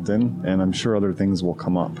involved in. And I'm sure other things will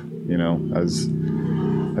come up,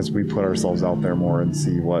 as we put ourselves out there more and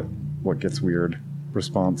see what gets weird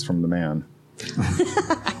response from the man.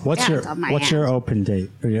 What's your open date,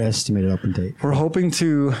 or your estimated open date? We're hoping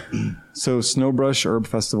to, so Snowbrush Herb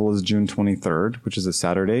Festival is June 23rd, which is a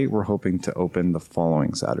Saturday. We're hoping to open the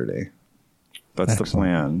following Saturday. That's the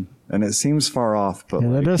plan. And it seems far off, but Yeah,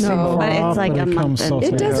 that does seem far but it's off, like but a it month comes so and It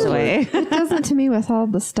fast. doesn't. away. It doesn't to me with all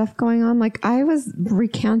the stuff going on. Like, I was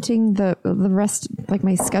recounting the rest, like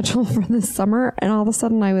my schedule for this summer, and all of a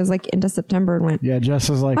sudden I was like into September and went, Yeah, Jess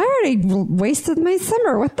is like, I already wasted my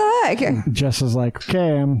summer. What the heck? Jess is like,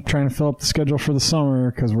 okay, I'm trying to fill up the schedule for the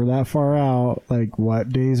summer because we're that far out. Like, what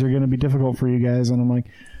days are going to be difficult for you guys? And I'm like,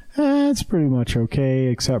 it's pretty much okay,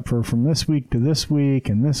 except for from this week to this week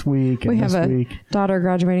and this week and We have this a week. daughter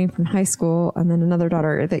graduating from high school, and then another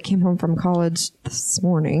daughter that came home from college this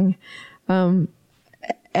morning, and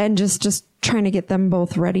just trying to get them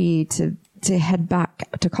both ready to head back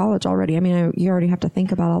to college already. I mean, you already have to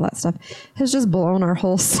think about all that stuff. It's just blown our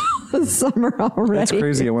whole summer already. it's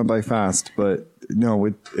crazy. It went by fast, but no,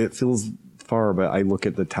 it feels far, but I look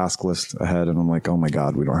at the task list ahead and I'm like, oh my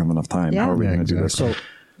God, we don't have enough time. Yeah. How are we Yeah, going to do this? So,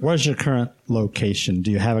 where's your current location?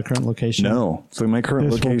 Do you have a current location? No. So my current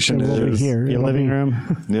location it will be is here. Your It'll living be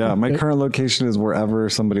room? Yeah, my current location is wherever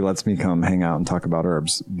somebody lets me come hang out and talk about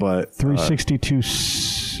herbs. But 362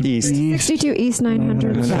 East. 62 East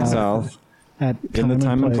 900 900 South. south at in the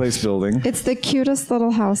Time and Place building. It's the cutest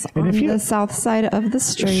little house on if you- the south side of the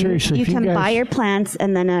street. Seriously, You if can guys, buy your plants,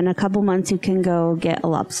 and then in a couple months, you can go get a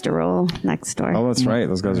lobster roll next door. Oh, that's right.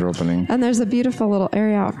 Those guys are opening. And there's a beautiful little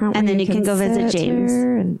area out front. And where then you can go visit sit James.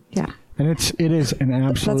 here And yeah, and it is an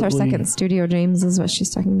absolutely that's our second studio. James is what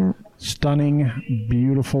she's talking about. stunning,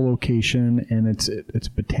 beautiful location, and it's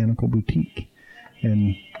a botanical boutique,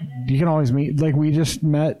 and you can always meet. Like we just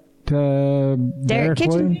met Derek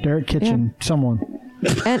Kitchen. Derek Kitchen, someone.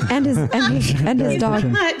 And his dog.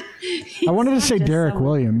 Kitchen. I wanted to say Derek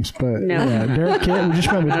Williams, but No. yeah, Derek Kitchen. We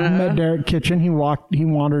just met Derek Kitchen. He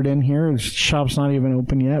wandered in here. His shop's not even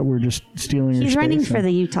open yet. We're just stealing. He's his running space, for and-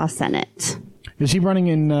 the Utah Senate. Is he running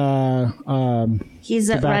in? He's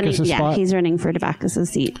running. Debacus's Yeah, spot? he's running for Debacus's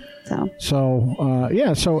seat. So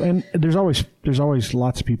So and there's always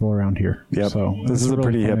lots of people around here. Yep. So This it's is a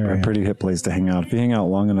really fun area. pretty hip place to hang out. If you hang out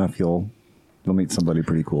long enough, you'll meet somebody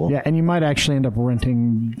pretty cool. Yeah, and you might actually end up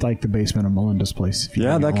renting like the basement of Melinda's place. If you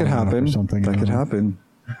Yeah, hang that out could long enough happen. Or something. That could happen.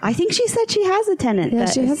 I think she said she has a tenant. Yeah,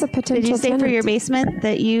 that she has a Did you potential say for tenant. your basement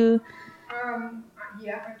that you?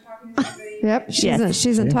 Yeah, I'm talking to somebody. Yep,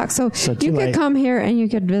 she's in talk. So, So you too could late. come here and you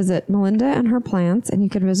could visit Melinda and her plants, and you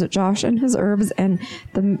could visit Josh and his herbs, and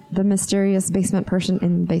the mysterious basement person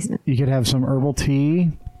in the basement. You could have some herbal tea,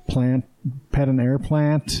 pet an air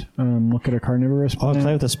plant. Look at a carnivorous Oh, plant.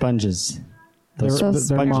 play with the sponges. They're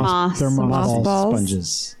Those moss. moss. They're moss Moss balls. balls.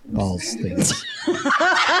 Sponges. Balls things.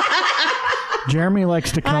 Jeremy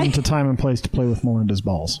likes to come to Time and Place to play with Melinda's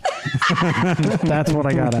balls. That's what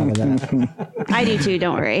I got out of that. I do too.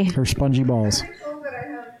 Don't worry. Her spongy balls. Told that I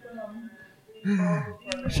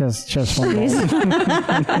have She has fun balls.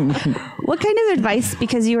 What kind of advice?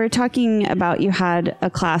 Because you were talking about you had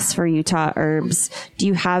a class for Utah herbs. Do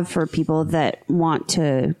you have for people that want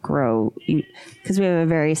to grow? Because we have a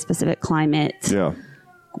very specific climate, Yeah.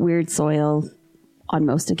 weird soil on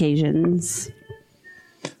most occasions.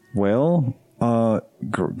 Well,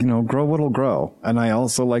 grow what'll grow. And I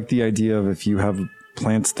also like the idea of if you have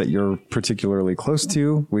plants that you're particularly close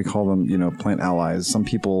to, we call them, plant allies. Some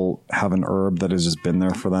people have an herb that has just been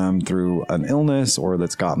there for them through an illness or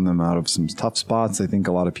that's gotten them out of some tough spots. I think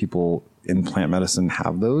a lot of people in plant medicine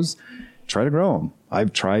have those. Try to grow them.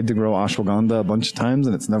 I've tried to grow ashwagandha a bunch of times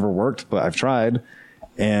and it's never worked, but I've tried.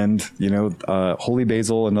 And, holy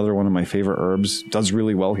basil, another one of my favorite herbs, does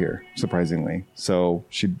really well here, surprisingly. So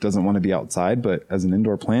she doesn't want to be outside, but as an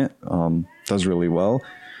indoor plant, does really well.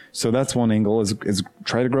 So that's one angle is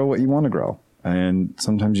try to grow what you want to grow. And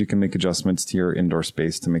sometimes you can make adjustments to your indoor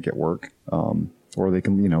space to make it work. Or they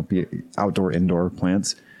can, be outdoor, indoor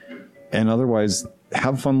plants. And otherwise,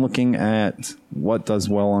 have fun looking at what does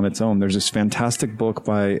well on its own. There's this fantastic book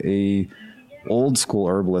by a old school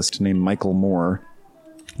herbalist named Michael Moore.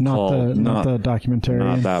 Not the documentary.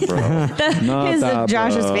 Not that, bro. Not His that,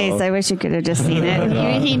 Josh's bro. face. I wish you could have just seen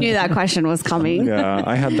it. He knew that question was coming. Yeah,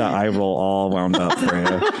 I had that eye roll all wound up for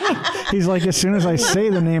you. He's like, as soon as I say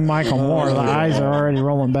the name Michael Moore, the eyes are already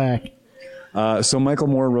rolling back. So Michael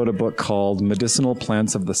Moore wrote a book called Medicinal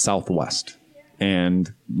Plants of the Southwest.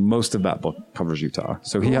 And most of that book covers Utah.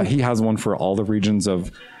 So he has one for all the regions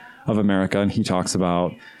of America. And he talks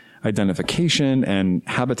about identification and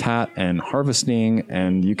habitat and harvesting.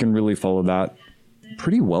 And you can really follow that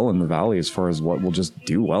pretty well in the valley as far as what will just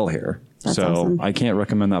do well here. That's so awesome. I can't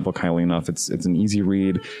recommend that book highly enough. It's an easy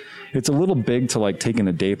read. It's a little big to like take in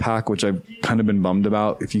a day pack, which I've kind of been bummed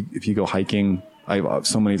about. If you go hiking, I've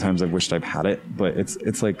so many times I've wished I've had it, but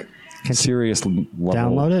it's like serious level.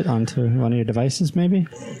 Download it onto one of your devices, maybe?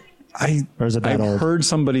 Or is it that I've old? heard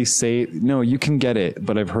somebody say, no, you can get it,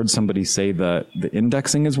 but I've heard somebody say that the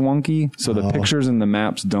indexing is wonky. So the pictures and the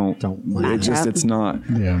maps don't match up. it's not,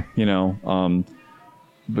 Yeah.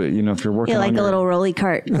 But if you're working Feel like on a little rolly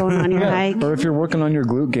cart going on your hike. or if you're working on your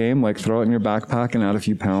glute game, like throw it in your backpack and add a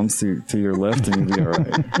few pounds to your lift and you'll be all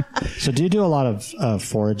right. So do you do a lot of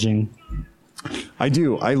foraging? I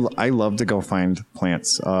do. I love to go find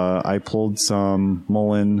plants. I pulled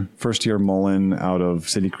some first year mullein out of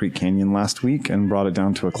City Creek Canyon last week and brought it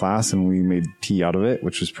down to a class and we made tea out of it,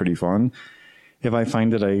 which was pretty fun. If I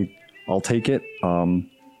find it, I'll take it.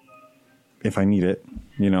 If I need it,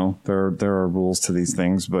 there are rules to these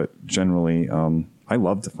things, but generally, I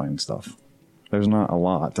love to find stuff. There's not a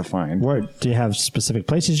lot to find. Where do you have specific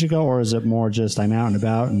places you go, or is it more just I'm out and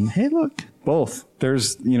about and hey, look? Both.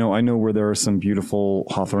 There's, I know where there are some beautiful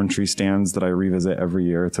hawthorn tree stands that I revisit every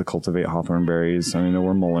year to cultivate hawthorn berries. I know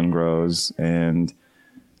where mullein grows and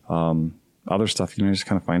other stuff. You just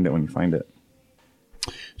kind of find it when you find it.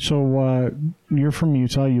 So you're from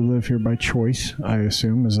Utah. You live here by choice, I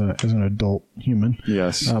assume, as an adult human.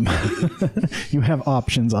 Yes. You have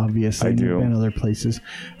options, obviously. I do. You've been other places.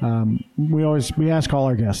 We ask all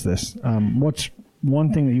our guests this. What's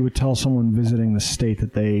one thing that you would tell someone visiting the state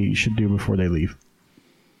that they should do before they leave?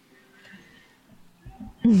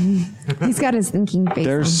 He's got his thinking face.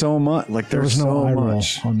 There's so much. There was no eye roll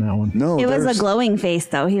much on that one. No, It was a glowing face,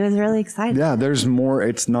 though. He was really excited. Yeah, there's more.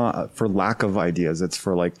 It's not for lack of ideas. It's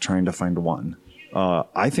for trying to find one.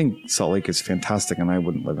 I think Salt Lake is fantastic, and I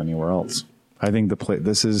wouldn't live anywhere else. I think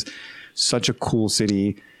this is such a cool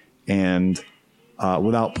city, and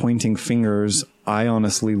without pointing fingers, I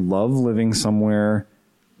honestly love living somewhere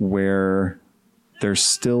where there's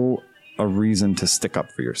still a reason to stick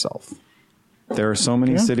up for yourself. There are so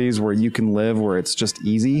many cities where you can live where it's just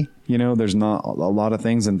easy. There's not a lot of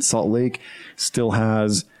things, and Salt Lake still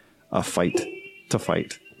has a fight to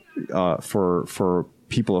fight for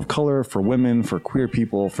people of color, for women, for queer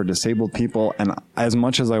people, for disabled people. And as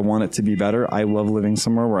much as I want it to be better, I love living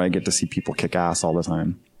somewhere where I get to see people kick ass all the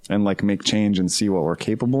time and make change and see what we're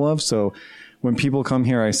capable of. So when people come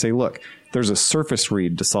here, I say, look, there's a surface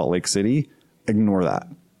read to Salt Lake City. Ignore that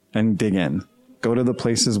and dig in. Go to the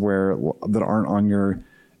places that aren't on your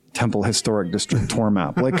Temple Historic District tour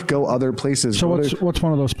map. Go other places. So what's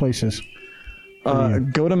one of those places?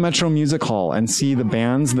 Go to Metro Music Hall and see the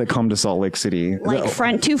bands that come to Salt Lake City.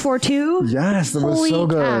 Front 242? Yes, that was so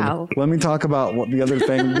good. Cow. Let me talk about the other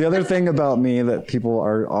thing. The other thing about me that people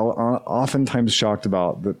are oftentimes shocked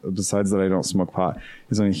about, besides that I don't smoke pot,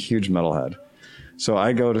 is I'm a huge metalhead. So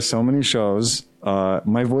I go to so many shows.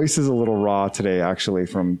 My voice is a little raw today, actually,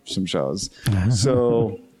 from some shows.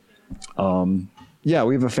 So,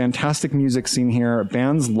 we have a fantastic music scene here.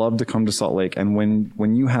 Bands love to come to Salt Lake. And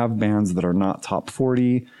when you have bands that are not top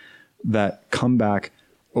 40, that come back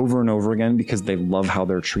over and over again because they love how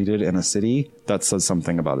they're treated in a city, that says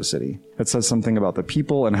something about a city. It says something about the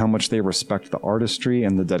people and how much they respect the artistry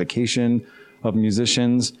and the dedication of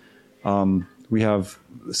musicians. We have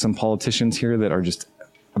some politicians here that are just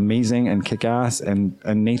amazing and kick-ass and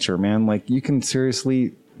nature, man. You can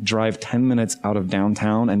seriously drive 10 minutes out of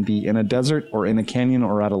downtown and be in a desert or in a canyon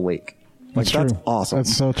or at a lake. That's awesome.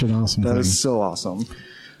 That's such an awesome thing. That is so awesome.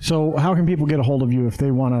 So how can people get a hold of you if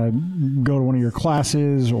they want to go to one of your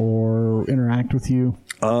classes or interact with you?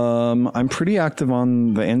 I'm pretty active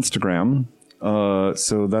on the Instagram.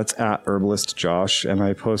 So that's at Herbalist Josh, and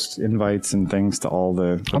I post invites and things to all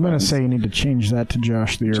the. I'm going to say you need to change that to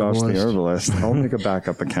Josh the Herbalist. Josh the Herbalist. I'll make a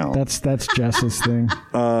backup account. That's Jess's thing.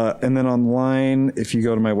 And then online, if you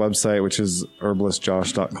go to my website, which is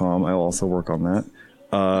herbalistjosh.com, I'll also work on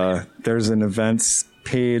that. There's an events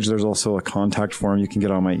page. There's also a contact form. You can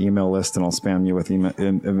get on my email list, and I'll spam you with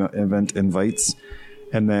event invites.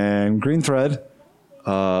 And then Green Thread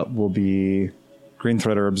will be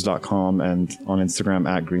greenthreadherbs.com and on Instagram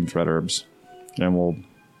at greenthreadherbs. And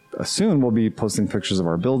soon we'll be posting pictures of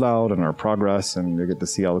our build out and our progress, and you'll get to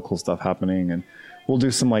see all the cool stuff happening. And we'll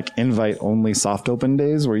do some invite only soft open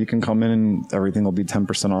days where you can come in and everything will be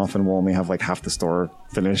 10% off, and we'll only have half the store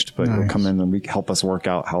finished, but you'll come in and help us work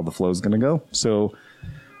out how the flow is going to go. So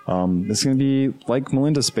it's going to be like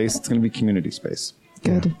Melinda's space. It's going to be community space.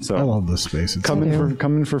 Good. Yeah. So I love this space. Come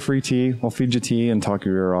in for free tea. I'll feed you tea and talk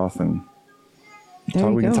your ear off, and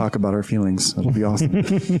we can talk about our feelings. It'll be awesome.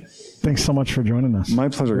 Thanks so much for joining us. My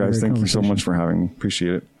pleasure, guys. Thank you so much for having me.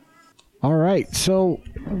 Appreciate it. All right. So,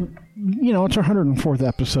 it's our 104th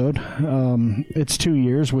episode. It's 2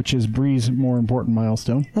 years, which is Bree's more important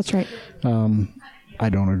milestone. That's right. I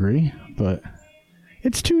don't agree, but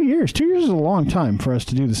it's 2 years. 2 years is a long time for us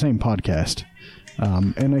to do the same podcast.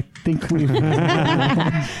 And I think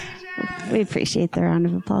we appreciate the round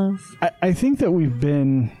of applause. I think that we've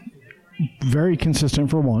been very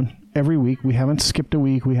consistent for one. Every week. We haven't skipped a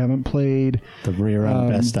week. We haven't played the rerun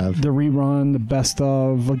best of. The rerun, the best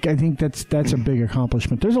of. I think that's a big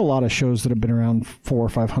accomplishment. There's a lot of shows that have been around 400 or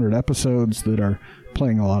 500 episodes that are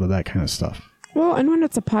playing a lot of that kind of stuff. Well, and when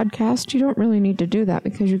it's a podcast, you don't really need to do that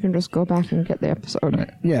because you can just go back and get the episode. Right.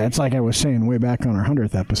 Yeah, it's like I was saying way back on our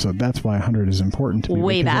 100th episode. That's why 100 is important to me.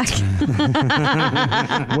 Way back.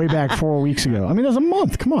 Way back 4 weeks ago. I mean, that's a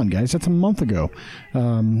month. Come on, guys. That's a month ago.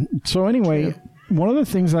 So anyway, one of the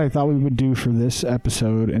things that I thought we would do for this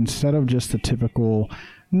episode, instead of just the typical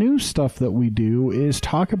news stuff that we do, is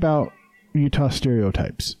talk about Utah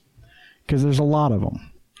stereotypes. because there's a lot of them.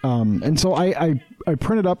 And so I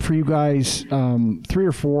printed up for you guys 3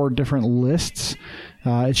 or 4 different lists.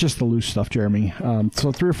 It's just the loose stuff, Jeremy.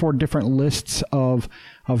 So 3 or 4 different lists of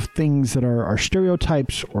things that are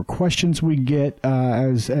stereotypes or questions we get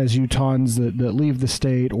as Utahns that leave the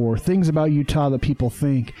state, or things about Utah that people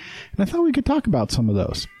think. And I thought we could talk about some of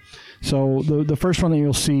those. So the first one that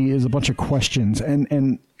you'll see is a bunch of questions.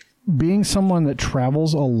 And being someone that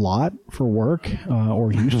travels a lot for work,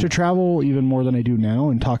 or used to travel even more than I do now,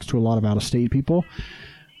 and talks to a lot of out-of-state people,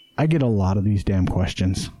 I get a lot of these damn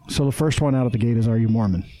questions. So the first one out of the gate is, are you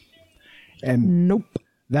Mormon? And Nope.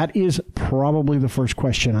 That is probably the first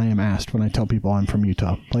question I am asked when I tell people I'm from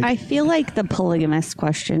Utah. Like, I feel like the polygamist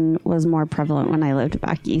question was more prevalent when I lived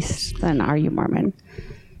back east than are you Mormon?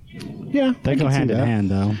 yeah, They I go could see hand in that.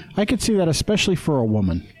 hand, though. I could see that, especially for a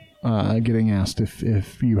woman getting asked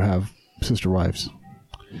if you have sister wives.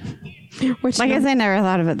 Which I guess I never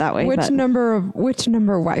thought of it that way. which but number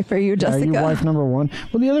wife are you, Are Jessica? you wife number 1?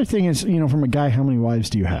 Well, the other thing is, from a guy, how many wives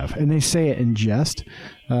do you have? And they say it in jest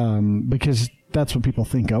because that's what people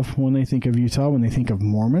think of when they think of Utah. When they think of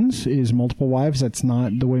Mormons, is multiple wives. That's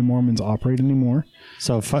not the way Mormons operate anymore.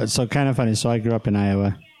 So kind of funny. So I grew up in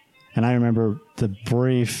Iowa, and I remember the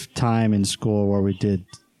brief time in school where we did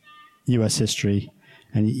U.S. history,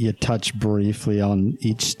 and you touch briefly on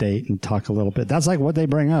each state and talk a little bit. That's like what they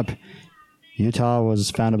bring up. Utah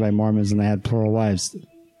was founded by Mormons, and they had plural wives.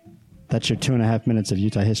 That's your 2.5 minutes of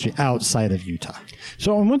Utah history outside of Utah.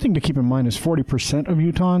 So, and one thing to keep in mind is 40% of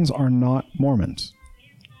Utahns are not Mormons.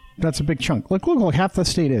 That's a big chunk. Look, half the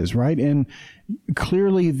state is, right? And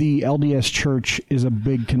clearly the LDS Church is a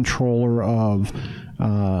big controller of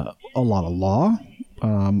a lot of law, a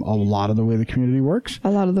lot of the way the community works.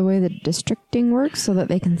 A lot of the way the districting works so that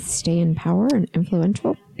they can stay in power and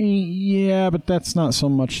influential. Yeah, but that's not so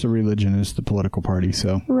much the religion as the political party,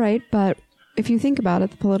 so... Right, but if you think about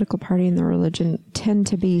it, the political party and the religion tend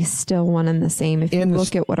to be still one and the same. If you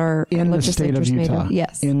look at what our in the state of legislature's made Utah. of.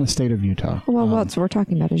 Yes. In the state of Utah. Well, what we're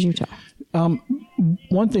talking about is Utah.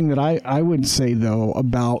 One thing that I would say, though,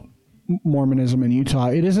 about Mormonism in Utah,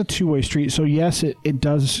 it is a two-way street. So, yes, it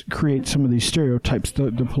does create some of these stereotypes,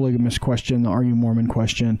 the polygamist question, the are you Mormon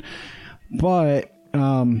question. But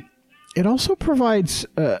it also provides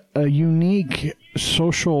a unique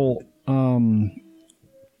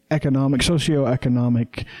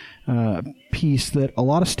socioeconomic piece that a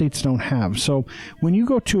lot of states don't have. So when you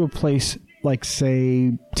go to a place like,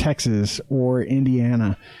 say, Texas or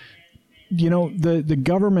Indiana, the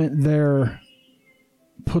government there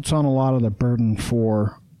puts on a lot of the burden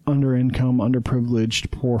for under-income,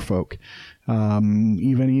 underprivileged, poor folk,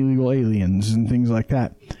 even illegal aliens and things like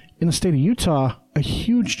that. In the state of Utah, a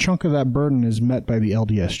huge chunk of that burden is met by the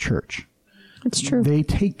LDS Church. It's true. They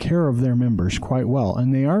take care of their members quite well,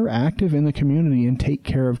 and they are active in the community and take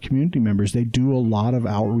care of community members. They do a lot of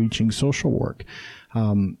outreaching social work.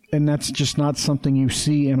 And that's just not something you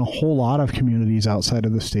see in a whole lot of communities outside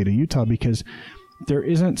of the state of Utah, because there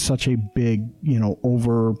isn't such a big,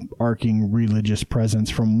 overarching religious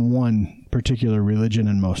presence from one particular religion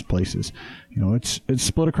in most places. It's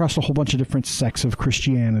split across a whole bunch of different sects of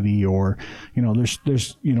Christianity, or, there's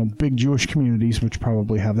big Jewish communities which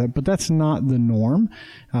probably have that, but that's not the norm.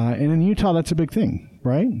 And in Utah, that's a big thing,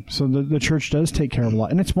 right? So the church does take care of a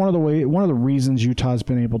lot. And it's one of the reasons Utah's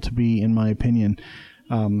been able to be, in my opinion,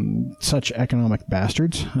 such economic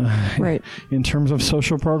bastards, right, in terms of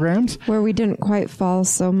social programs. Where we didn't quite fall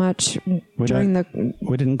so much We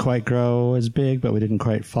didn't quite grow as big, but we didn't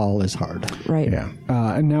quite fall as hard. Right. Yeah.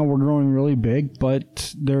 And now we're growing really big,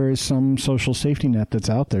 but there is some social safety net that's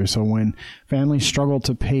out there. So when families struggle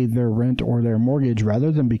to pay their rent or their mortgage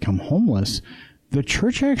rather than become homeless, the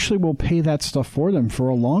church actually will pay that stuff for them for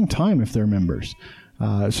a long time if they're members.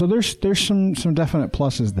 So there's some definite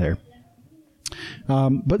pluses there.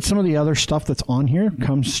 But some of the other stuff that's on here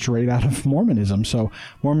comes straight out of Mormonism. So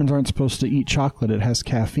Mormons aren't supposed to eat chocolate. It has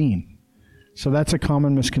caffeine. So that's a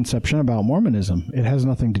common misconception about Mormonism. It has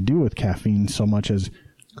nothing to do with caffeine so much as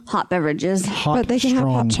hot beverages. But they can have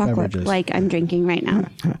hot strong chocolate. beverages. Like I'm drinking right now.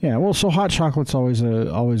 Yeah, well, so hot chocolate's always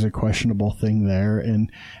a questionable thing there. And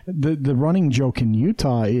the running joke in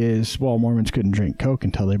Utah is, well, Mormons couldn't drink Coke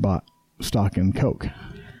until they bought stock in Coke.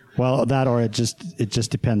 Well, that or it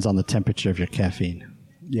just depends on the temperature of your caffeine.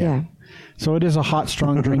 Yeah. So it is a hot,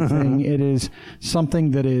 strong drink thing. It is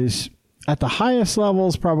something that is at the highest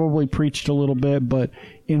levels probably preached a little bit, but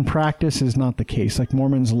in practice is not the case. Like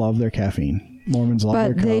Mormons love their caffeine. Mormons love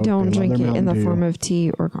their Coke. But they don't drink their it in the Mountain Dew. form of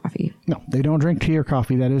tea or coffee. No, they don't drink tea or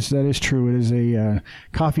coffee. That is true. It is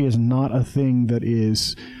coffee is not a thing that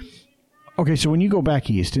is Okay, so when you go back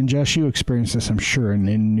east, and Josh, you experience this, I'm sure,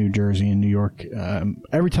 in New Jersey and New York.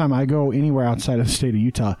 Every time I go anywhere outside of the state of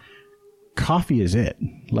Utah, coffee is it.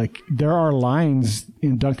 Like, there are lines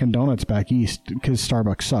in Dunkin' Donuts back east because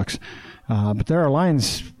Starbucks sucks. But there are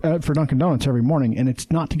lines for Dunkin' Donuts every morning, and it's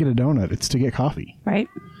not to get a donut, it's to get coffee. Right.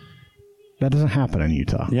 That doesn't happen in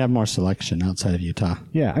Utah. You have more selection outside of Utah.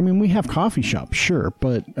 Yeah, I mean, we have coffee shops, sure,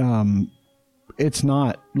 but it's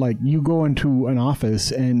not like you go into an office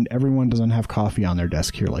and everyone doesn't have coffee on their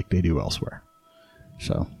desk here like they do elsewhere.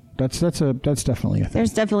 So that's definitely a thing.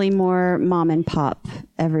 There's definitely more mom and pop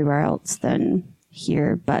everywhere else than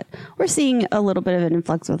here, but we're seeing a little bit of an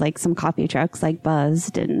influx with like some coffee trucks like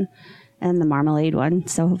Buzzed and the Marmalade one.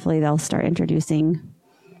 So hopefully they'll start introducing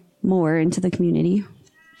more into the community.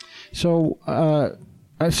 So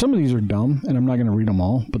some of these are dumb, and I'm not going to read them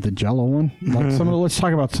all, but the Jell-O one, like let's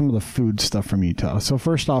talk about some of the food stuff from Utah. So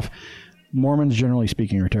first off, Mormons, generally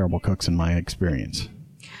speaking, are terrible cooks in my experience.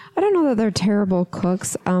 I don't know that they're terrible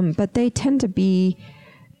cooks, but they tend to be,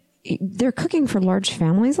 they're cooking for large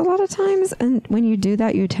families a lot of times. And when you do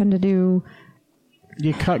that, you tend to do...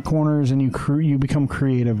 You cut corners and you become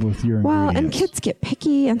creative with your ingredients. Well, and kids get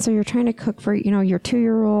picky, and so you're trying to cook for, your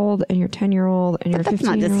 2-year-old and your 10-year-old and your 15-year-old.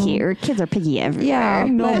 That's not just here. Kids are picky everywhere. Yeah.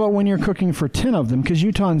 No, but when you're cooking for 10 of them, because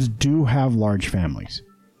Utahns do have large families.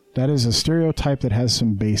 That is a stereotype that has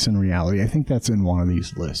some base in reality. I think that's in one of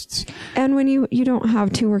these lists. And when you don't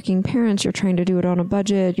have 2 working parents, you're trying to do it on a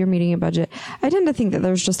budget, you're meeting a budget. I tend to think that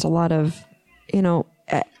there's just a lot of,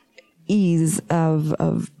 ease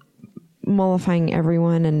of mollifying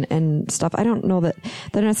everyone and stuff. I don't know that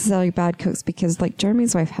they're necessarily bad cooks, because like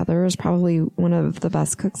Jeremy's wife Heather is probably one of the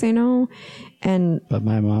best cooks I know, but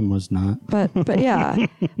my mom was not. But yeah,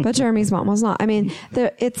 but Jeremy's mom was not. I mean,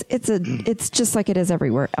 it's just like it is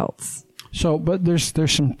everywhere else. So, but there's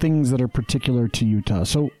some things that are particular to Utah.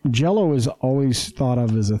 So Jell-O is always thought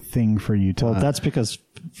of as a thing for Utah. Well, that's because,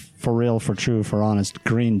 for real, for true, for honest,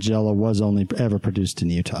 green Jell-O was only ever produced in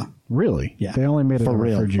Utah. Really? Yeah. They only made it for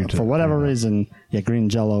real. for Utah. For whatever reason, green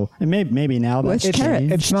Jell-O. And maybe now that's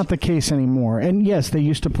changed. It's not the case anymore. And yes, they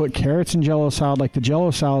used to put carrots in Jell-O salad. Like the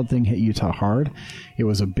Jell-O salad thing hit Utah hard. It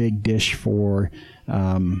was a big dish for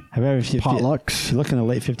potlucks. If you look in the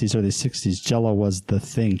late 50s, early 60s, Jell-O was the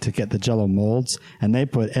thing to get the Jell-O molds, and they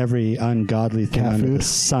put every ungodly thing under the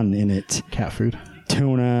sun in it. Cat food.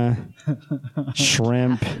 Tuna,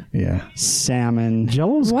 shrimp, salmon.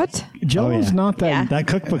 Jell-O's what? Not that. Yeah. That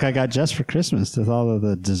cookbook I got just for Christmas with all of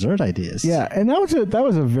the dessert ideas. Yeah, and that was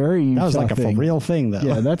a very Utah that was like thing. a real thing, though.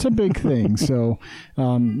 Yeah, that's a big thing. So,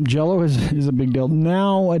 Jell-O is a big deal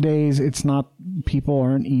nowadays. It's not, people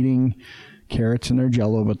aren't eating carrots in their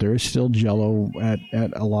Jell-O, but there is still Jell-O at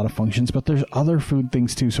a lot of functions. But there's other food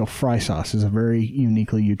things too. So fry sauce is a very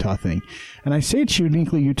uniquely Utah thing, and I say it's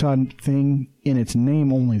uniquely Utah thing in its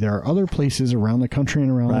name only. There are other places around the country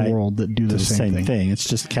and around the world that do the same thing. It's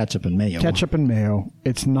just ketchup and mayo. Ketchup and mayo.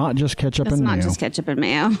 It's not just ketchup and mayo. It's not just ketchup and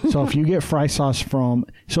mayo. So if you get fry sauce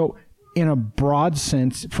in a broad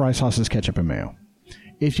sense, fry sauce is ketchup and mayo.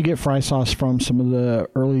 If you get fry sauce from some of the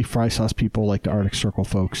early fry sauce people, like the Arctic Circle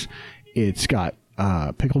folks, it's got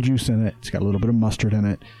pickle juice in it. It's got a little bit of mustard in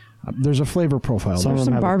it. There's a flavor profile. Some of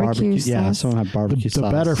them have barbecue sauce. Yeah, some of them have barbecue sauce.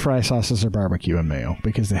 The better fry sauces are barbecue and mayo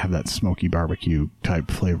because they have that smoky barbecue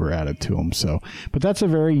type flavor added to them. So, but that's a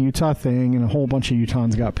very Utah thing, and a whole bunch of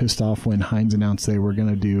Utahns got pissed off when Heinz announced they were going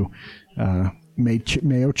to do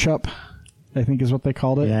mayo chup, I think is what they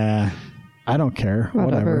called it. Yeah. I don't care.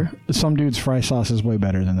 Whatever. Some dude's fry sauce is way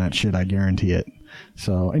better than that shit. I guarantee it.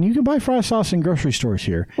 So, and you can buy fry sauce in grocery stores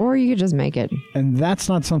here, or you could just make it. And that's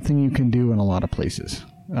not something you can do in a lot of places.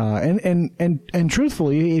 And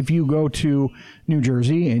truthfully, if you go to New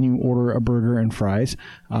Jersey and you order a burger and fries,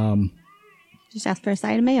 just ask for a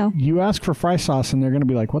side of mayo. You ask for fry sauce, and they're going to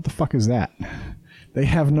be like, "What the fuck is that?" They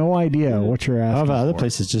have no idea what you're asking. Other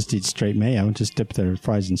places just eat straight mayo, just dip their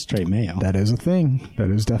fries in straight mayo. That is a thing. That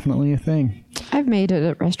is definitely a thing. I've made it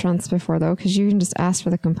at restaurants before, though, because you can just ask for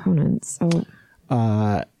the components. So,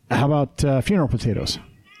 how about funeral potatoes?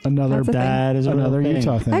 Another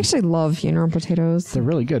Utah thing. I actually love funeral potatoes. They're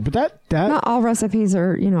really good, but that not all recipes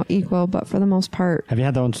are equal, but for the most part. Have you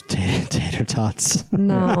had those tater tots?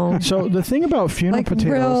 No. So the thing about funeral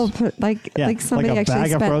potatoes, like somebody like a actually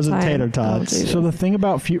bag of frozen time. tater tots. So the thing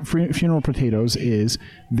about funeral potatoes is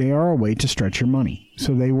they are a way to stretch your money.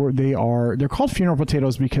 So they're called funeral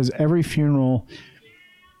potatoes because every funeral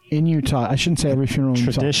in Utah, I shouldn't say every funeral in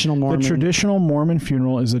Utah. The traditional Mormon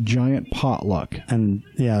funeral is a giant potluck. And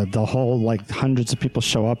the whole hundreds of people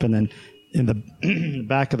show up, and then in the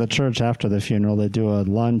back of the church after the funeral, they do a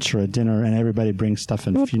lunch or a dinner, and everybody brings stuff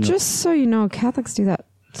in funeral. Just so you know, Catholics do that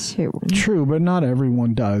too. True, but not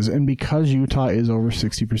everyone does. And because Utah is over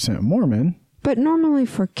 60% Mormon. But normally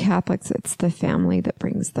for Catholics, it's the family that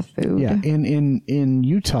brings the food. Yeah, in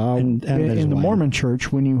Utah, and in the Mormon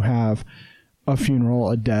church, when you have a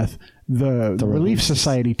funeral, a death, the Relief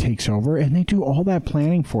Society takes over, and they do all that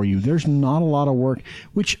planning for you. There's not a lot of work,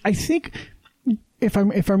 which I think... If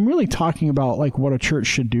I'm really talking about like what a church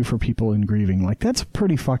should do for people in grieving, like that's a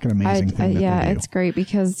pretty fucking amazing thing. Yeah, it's great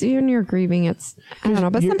because when you're grieving, it's I don't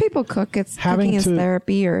know, but some people cook. It's cooking is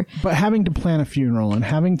therapy, but having to plan a funeral and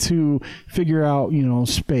having to figure out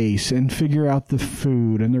space and figure out the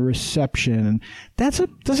food and the reception, and that's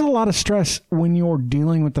a lot of stress when you're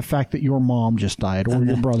dealing with the fact that your mom just died or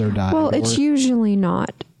your brother died. Well, it's usually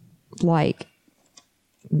not like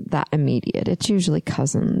that immediate. It's usually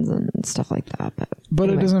cousins and stuff like that. But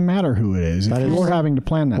anyway. It doesn't matter who it is. If you're having to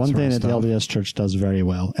plan that one sort thing of that stuff. the LDS Church does very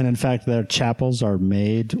well. And in fact, their chapels are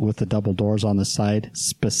made with the double doors on the side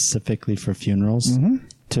specifically for funerals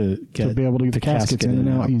to be able to get the caskets in and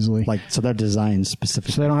out easily. So they're designed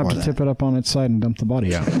specifically. So they don't have to tip it up on its side and dump the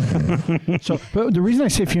body out. But the reason I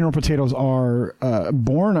say funeral potatoes are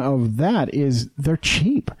born of that is they're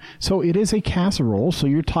cheap. So it is a casserole. So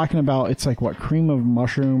you're talking about, it's like what, cream of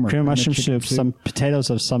mushroom? Cream of mushroom soup, some potatoes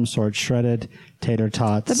of some sort, shredded, tater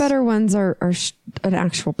tots. The better ones are an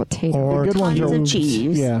actual potato. Or the good ones are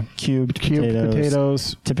cheese. Yeah. Cubed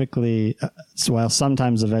potatoes. Typically,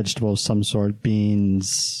 sometimes a vegetable of some sort.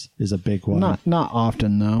 Beans is a big one. Not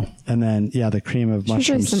often, though. And then, the cream of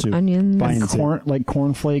mushroom some soup. onions. Like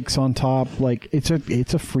cornflakes on top. Like, it's a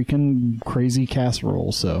freaking crazy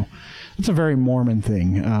casserole, so... It's a very Mormon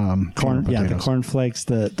thing. The cornflakes.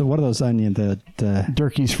 The what are those onions? The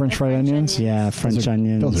Durkee's French fried onions. Yeah, French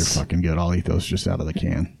onions. Those are fucking good. I'll eat those just out of the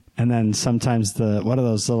can. And then sometimes what are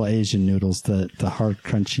those little Asian noodles? The hard,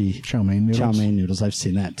 crunchy chow mein noodles. Chow mein noodles. I've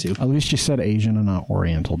seen that too. At least you said Asian and not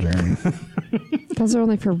Oriental, Jeremy. Those are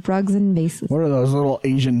only for rugs and vases. What are those little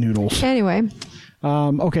Asian noodles? Anyway.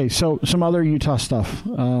 Okay, so some other Utah stuff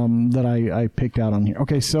that I picked out on here.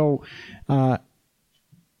 Okay, so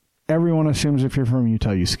everyone assumes if you're from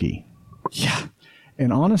Utah, you ski. Yeah.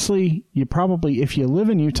 And honestly, you probably, if you live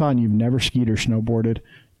in Utah and you've never skied or snowboarded,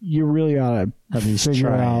 you really ought to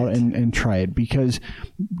figure it out and try it, because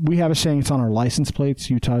we have a saying, it's on our license plates,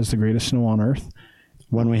 Utah is the greatest snow on earth.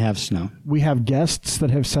 When we have snow. We have guests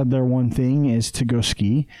that have said their one thing is to go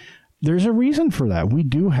ski. There's a reason for that. We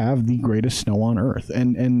do have the greatest snow on earth.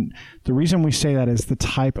 And the reason we say that is the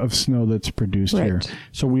type of snow that's produced here.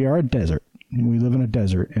 So we are a desert. We live in a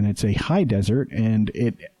desert, and it's a high desert, and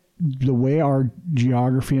the way our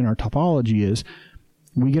geography and our topology is,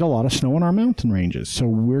 we get a lot of snow in our mountain ranges. So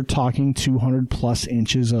we're talking 200 plus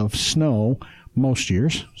inches of snow most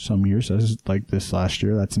years. Some years, as like this last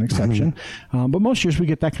year, that's an exception. But most years we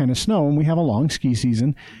get that kind of snow, and we have a long ski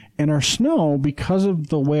season. And our snow, because of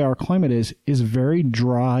the way our climate is very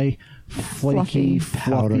dry, flaky,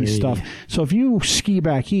 fluffy stuff. So if you ski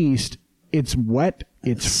back east, it's wet,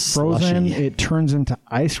 it's frozen, it turns into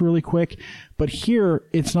ice really quick. But here,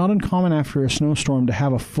 it's not uncommon after a snowstorm to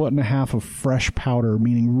have 1.5 feet of fresh powder,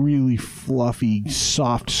 meaning really fluffy,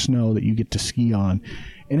 soft snow that you get to ski on.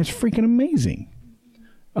 And it's freaking amazing.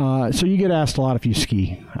 So you get asked a lot if you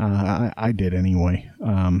ski. I did anyway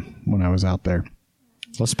when I was out there.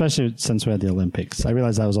 Well, especially since we had the Olympics. I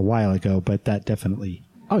realized that was a while ago, but that definitely...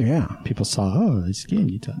 Oh, yeah. People saw, they ski in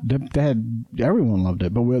Utah. Everyone loved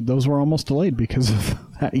it, but those were almost delayed because of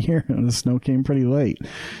that year. The snow came pretty late.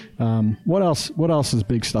 What else is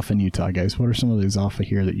big stuff in Utah, guys? What are some of these off of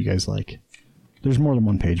here that you guys like? There's more than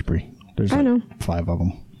one page, Bree. There's 5 of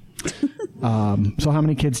them. So how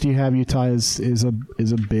many kids do you have? Utah is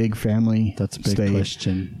a big family. That's a big state.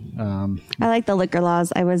 question. I like the liquor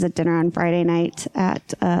laws. I was at dinner on Friday night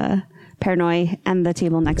at Paranoy, and the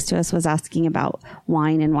table next to us was asking about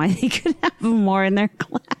wine and why they could have more in their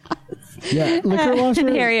glass. Yeah, liquor laws. And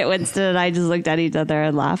Harriet Winston and I just looked at each other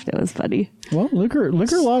and laughed. It was funny. Well, liquor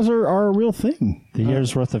laws are a real thing. The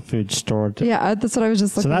year's worth of food stored. Yeah, that's what I was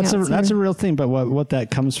just looking at. So that's a real thing. But what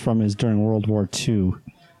that comes from is during World War II,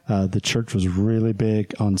 the church was really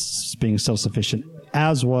big on being self-sufficient,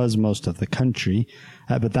 as was most of the country.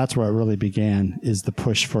 But that's where it really began, is the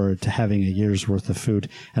push to having a year's worth of food.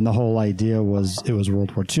 And the whole idea was, it was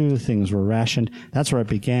World War II, things were rationed. That's where it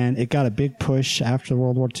began. It got a big push after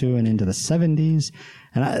World War II and into the 70s.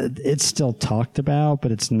 And it's still talked about,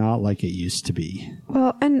 but it's not like it used to be.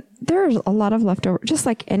 Well, and there's a lot of leftover, just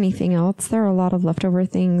like anything else, there are a lot of leftover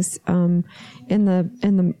things in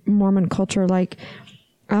the Mormon culture. Like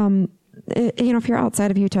if you're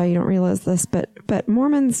outside of Utah, you don't realize this, but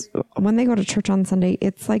Mormons, when they go to church on Sunday,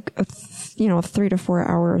 it's like a 3 to 4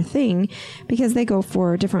 hour thing, because they go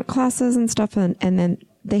for different classes and stuff, and then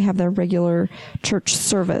they have their regular church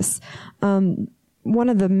service. One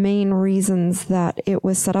of the main reasons that it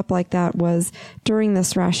was set up like that was during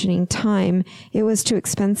this rationing time, it was too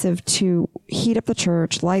expensive to heat up the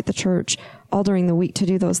church, light the church all during the week to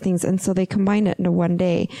do those things. And so they combined it into one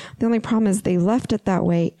day. The only problem is they left it that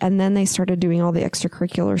way, and then they started doing all the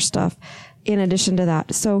extracurricular stuff in addition to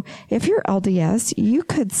that. So if you're LDS, you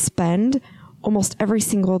could spend almost every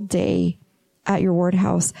single day at your ward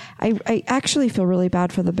house. I actually feel really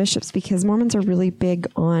bad for the bishops, because Mormons are really big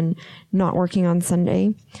on not working on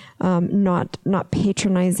Sunday, not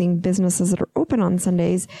patronizing businesses that are open on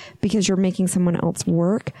Sundays because you're making someone else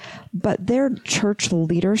work. But their church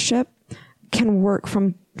leadership can work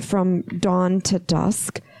from dawn to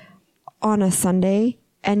dusk on a Sunday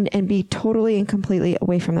and be totally and completely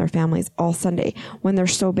away from their families all Sunday, when they're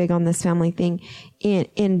so big on this family thing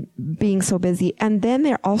in being so busy. And then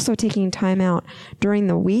they're also taking time out during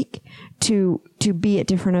the week to be at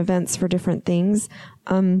different events for different things.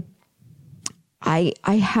 I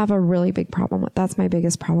have a really big problem with, that's my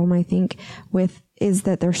biggest problem, I think, is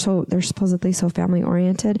that they're supposedly so family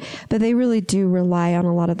oriented, but they really do rely on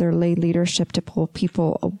a lot of their lay leadership to pull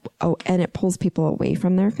people, and it pulls people away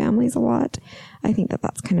from their families a lot. I think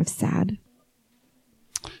that's kind of sad.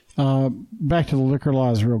 Back to the liquor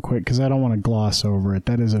laws real quick, because I don't want to gloss over it.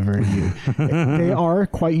 That is a very they are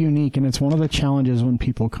quite unique, and it's one of the challenges when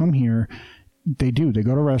people come here. They go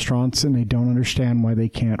to restaurants and they don't understand why they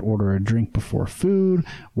can't order a drink before food,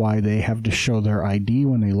 why they have to show their ID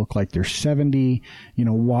when they look like they're 70,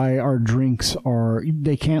 why our drinks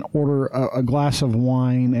they can't order a glass of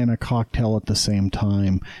wine and a cocktail at the same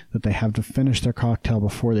time, that they have to finish their cocktail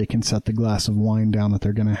before they can set the glass of wine down that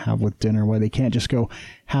they're going to have with dinner, why they can't just go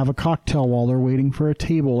have a cocktail while they're waiting for a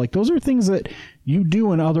table. Like, those are things that you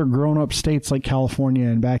do in other grown-up states like California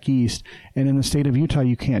and back east, and in the state of Utah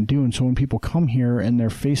you can't do. And so when people come here and they're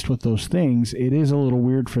faced with those things, it is a little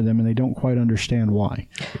weird for them, and they don't quite understand why.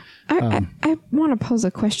 I want to pose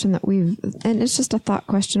a question and it's just a thought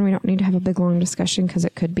question. We don't need to have a big, long discussion, because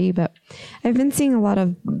it could be, but I've been seeing a lot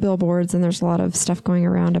of billboards, and there's a lot of stuff going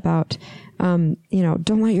around about, don't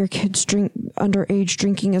let your kids drink. Underage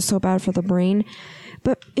drinking is so bad for the brain.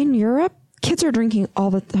 But in Europe, kids are drinking all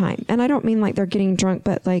the time. And I don't mean like they're getting drunk,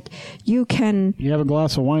 but like you have a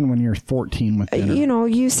glass of wine when you're 14 with dinner.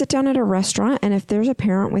 You sit down at a restaurant, and if there's a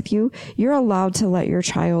parent with you, you're allowed to let your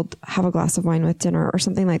child have a glass of wine with dinner or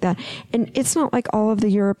something like that. And it's not like all of the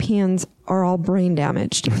Europeans are all brain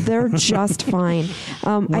damaged. They're just fine.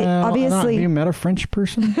 Have you met a French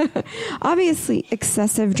person? Obviously,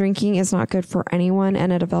 excessive drinking is not good for anyone,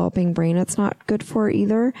 and a developing brain it's not good for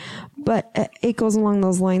either. But it goes along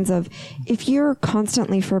those lines of, if you're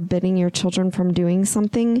constantly forbidding your children from doing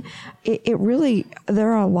something, it really,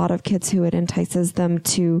 there are a lot of kids who it entices them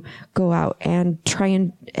to go out and try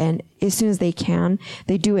and as soon as they can,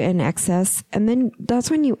 they do it in excess. And then that's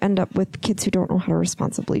when you end up with kids who don't know how to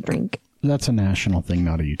responsibly drink. That's a national thing,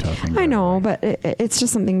 not a Utah thing. I know, but it's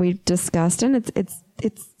just something we've discussed, and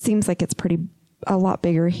it seems like it's a lot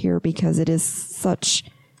bigger here, because it is such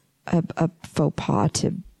a faux pas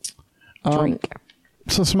to drink.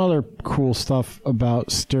 So some other cool stuff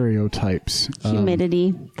about stereotypes.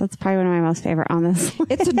 Humidity. That's probably one of my most favorite on this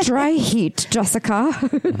list. It's a dry heat, Jessica.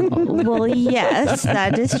 Well, yes,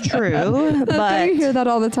 that is true. But do you hear that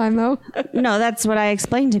all the time, though? No, that's what I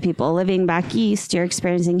explain to people. Living back east, you're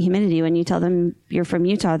experiencing humidity. When you tell them you're from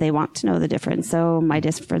Utah, they want to know the difference. So my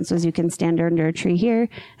difference was you can stand under a tree here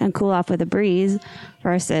and cool off with a breeze,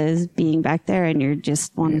 versus being back there and you're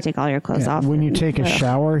just wanting to take all your clothes off. When you take a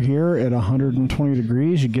shower here at 120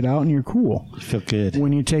 degrees, you get out and you're cool. You feel good.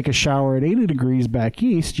 When you take a shower at 80 degrees back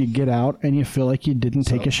east, you get out and you feel like you didn't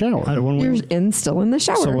take a shower. You're still in the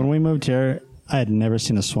shower. So when we moved here, I had never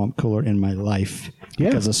seen a swamp cooler in my life. Yeah.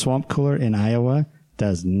 Because a swamp cooler in Iowa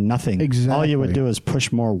does nothing. Exactly. All you would do is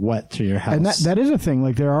push more wet through your house. And that is a thing.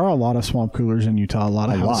 Like, there are a lot of swamp coolers in Utah. A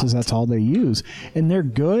lot of houses, that's all they use. And they're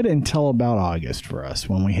good until about August for us,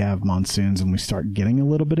 when we have monsoons and we start getting a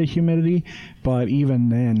little bit of humidity. But even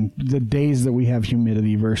then, the days that we have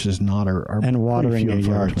humidity versus not are and watering your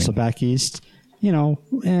yard. between. So back east,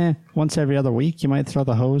 once every other week you might throw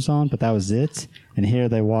the hose on, but that was it. And here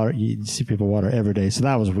they water. You see people water every day. So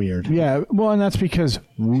that was weird. Yeah, well, and that's because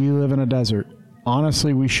we live in a desert.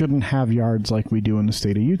 Honestly, we shouldn't have yards like we do in the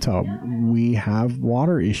state of Utah. We have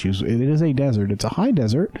water issues. It is a desert. It's a high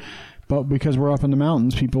desert, but because we're up in the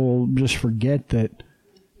mountains, people just forget that,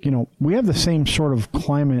 we have the same sort of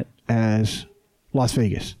climate as Las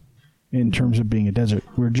Vegas. in terms of being a desert.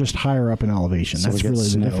 We're just higher up in elevation. So That's really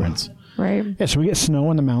the difference. Right. Yeah, so we get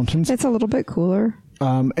snow in the mountains. It's a little bit cooler.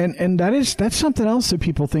 And that's something else that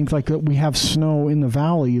people think, like, that we have snow in the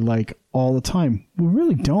valley like all the time. We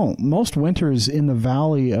really don't. Most winters in the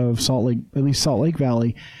valley of Salt Lake, at least Salt Lake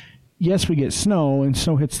Valley, yes, we get snow and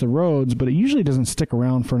snow hits the roads, but it usually doesn't stick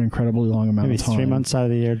around for an incredibly long amount of time. 3 months out of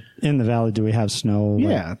the year in the valley do we have snow?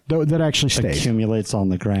 Yeah, that actually stays. Accumulates on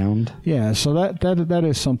the ground. Yeah, so that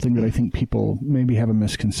is something that I think people maybe have a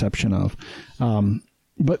misconception of.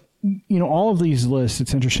 But all of these lists,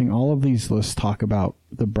 it's interesting, all of these lists talk about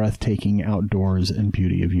the breathtaking outdoors and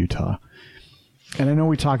beauty of Utah. And I know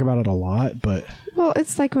we talk about it a lot, but... Well,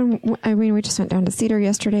 it's like we just went down to Cedar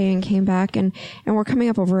yesterday and came back, and we're coming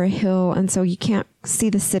up over a hill, and so you can't see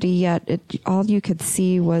the city yet. All you could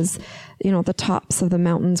see was, the tops of the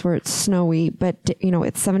mountains where it's snowy, but,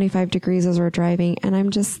 it's 75 degrees as we're driving, and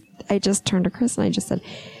I just turned to Chris and I just said...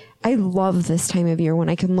 I love this time of year when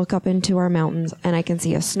I can look up into our mountains and I can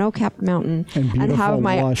see a snow-capped mountain and have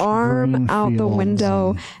my arm out the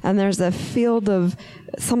window and there's a field of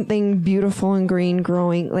something beautiful and green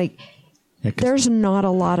growing. Like, there's not a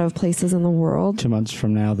lot of places in the world. 2 months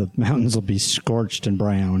from now, the mountains will be scorched and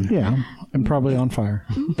brown. Yeah, and probably on fire.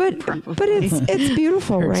 But it's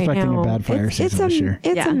beautiful right now. Expecting a bad fire season this year.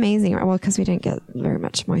 It's amazing. Well, because we didn't get very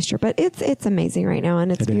much moisture, but it's amazing right now,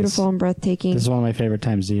 and it's beautiful and breathtaking. This is one of my favorite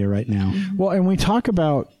times of the year right now. Well, and we talk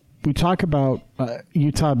about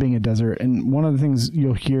Utah being a desert, and one of the things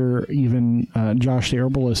you'll hear even Josh the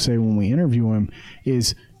herbalist say when we interview him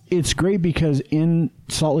is, it's great because in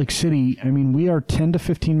Salt Lake City, I mean, we are 10 to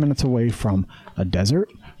 15 minutes away from a desert,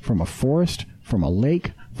 from a forest, from a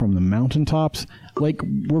lake, from the mountaintops. Like,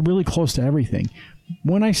 we're really close to everything.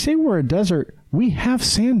 When I say we're a desert, we have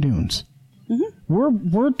sand dunes.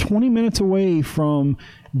 Mm-hmm. We're 20 minutes away from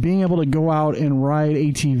being able to go out and ride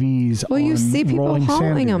ATVs. Well, you see people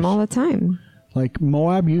hauling them all the time. Like,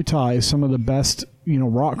 Moab, Utah is some of the best,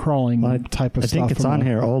 rock crawling type of stuff. I think it's on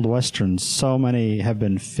here, Old Westerns. So many have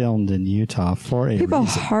been filmed in Utah for a People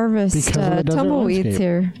reason. harvest tumbleweeds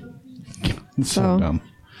here. It's so dumb.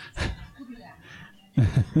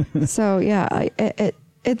 So, yeah,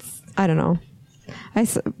 it's, I don't know.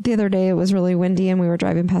 The other day it was really windy and we were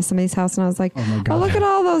driving past somebody's house and I was like, oh, look at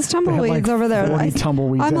all those tumbleweeds over there.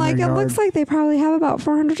 Tumbleweeds I'm like, it yard. Looks like they probably have about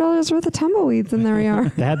 $400 worth of tumbleweeds in their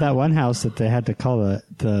yard. They had that one house that they had to call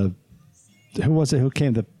the who was it who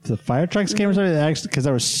came? The fire trucks came or something? Because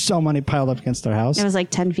there were so many piled up against their house. It was like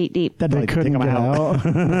 10 feet deep. They couldn't get out.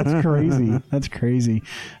 That's crazy. That's crazy.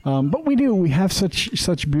 But we have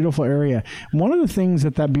such beautiful area. One of the things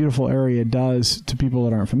that beautiful area does to people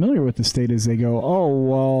that aren't familiar with the state is they go,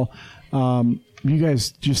 oh, well, you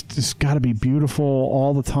guys just got to be beautiful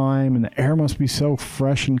all the time, and the air must be so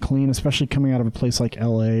fresh and clean, especially coming out of a place like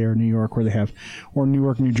LA or New York or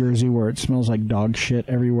Newark, New Jersey, where it smells like dog shit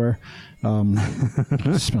everywhere.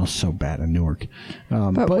 It smells so bad in Newark.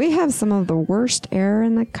 But we have some of the worst air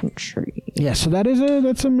in the country. Yeah, so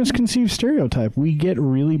that's a misconceived stereotype. We get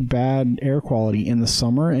really bad air quality in the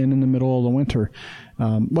summer and in the middle of the winter.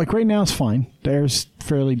 Like right now it's fine. The air's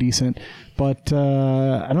fairly decent. But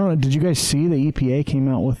I don't know, did you guys see the EPA came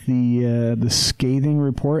out with the scathing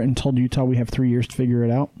report and told Utah we have 3 years to figure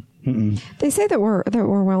it out? Mm-mm. They say that we're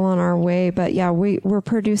well on our way, but yeah, we're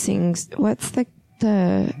producing, what's the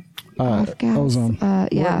gas? Ozone.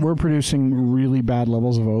 Yeah. We're producing really bad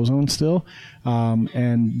levels of ozone still,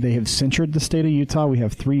 and they have censured the state of Utah. We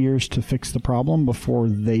have 3 years to fix the problem before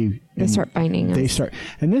they start finding us.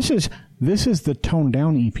 And this is the toned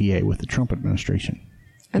down EPA with the Trump administration.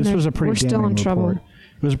 And this was a pretty we're still in trouble.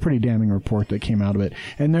 It was a pretty damning report that came out of it.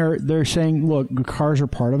 And they're saying, look, cars are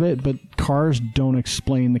part of it, but cars don't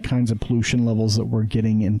explain the kinds of pollution levels that we're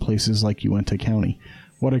getting in places like Uinta County.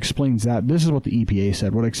 What explains that? This is what the EPA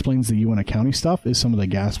said. What explains the Uinta County stuff is some of the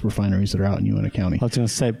gas refineries that are out in Uinta County. I was going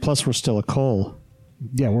to say, plus we're still a coal.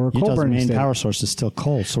 Yeah, we're a coal Utah's burning main state. power source is still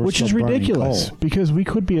coal. So which is ridiculous because we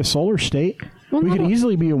could be a solar state. Well, we could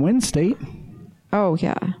easily be a wind state. Oh,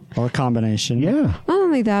 yeah. Or a combination. Yeah. Not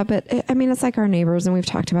only that, but it's like our neighbors, and we've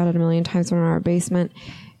talked about it a million times when we're in our basement.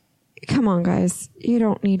 Come on, guys. You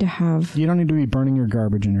don't need to be burning your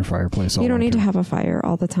garbage in your fireplace all You don't winter. need to have a fire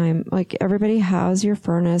all the time. Like, everybody has your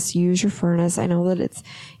furnace. Use your furnace. I know that it's,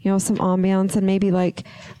 some ambiance and maybe like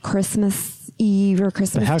Christmas Eve or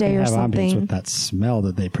Christmas Day or something. How can you have ambience with that smell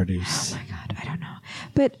that they produce? Oh, my God. I don't know.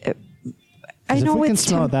 But I know know if we can it's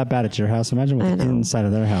smell it that bad at your house, imagine what the inside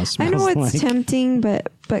of their house smells like. I know it's tempting, but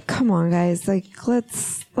come on, guys. Like,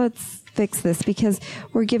 let's fix this because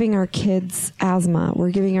we're giving our kids asthma.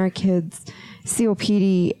 We're giving our kids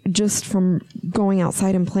COPD just from going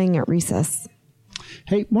outside and playing at recess.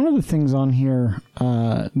 Hey, one of the things on here,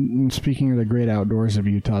 speaking of the great outdoors of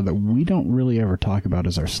Utah, that we don't really ever talk about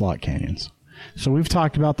is our slot canyons. So we've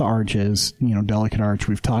talked about the arches, Delicate Arch.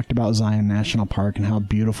 We've talked about Zion National Park and how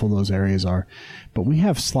beautiful those areas are. But we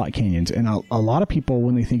have slot canyons. And a lot of people,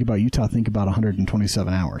 when they think about Utah, think about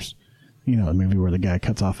 127 hours. The movie where the guy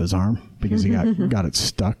cuts off his arm because he got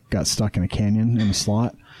stuck in a canyon in a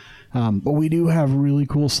slot. But we do have really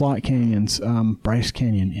cool slot canyons. Bryce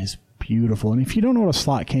Canyon is beautiful. And if you don't know what a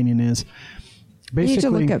slot canyon is, basically, you need to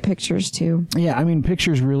look at pictures too. Yeah, I mean,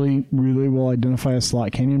 pictures really, really will identify a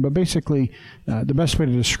slot canyon. But basically, the best way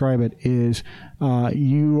to describe it is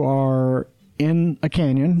you are in a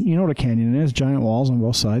canyon. You know what a canyon is, giant walls on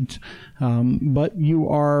both sides. But you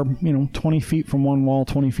are, 20 feet from one wall,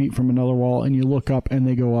 20 feet from another wall, and you look up and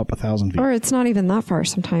they go up 1,000 feet. Or it's not even that far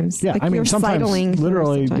sometimes. Yeah, you're sometimes,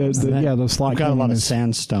 literally, the slot We've got canyon a lot of is,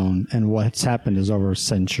 sandstone, and what's happened is over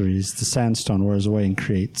centuries, the sandstone wears away and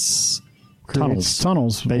creates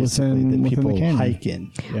tunnels basically that people the canyon. hike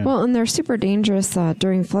in. Yeah. Well, and they're super dangerous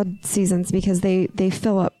during flood seasons because they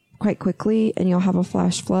fill up quite quickly, and you'll have a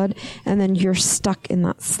flash flood, and then you're stuck in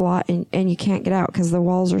that slot, and you can't get out because the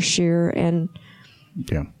walls are sheer, and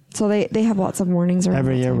so they have lots of warnings.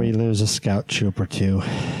 Every year we lose a scout troop or two.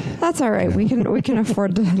 That's all right. We can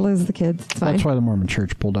afford to lose the kids. It's fine. That's why the Mormon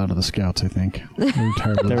Church pulled out of the Scouts, I think.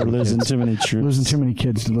 They were losing too many troops. Losing too many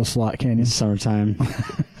kids to the slot canyons. Summertime.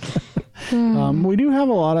 We do have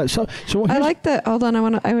a lot of I like the hold on. I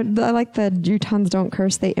like the Utahns don't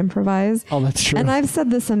curse, they improvise. Oh, that's true. And I've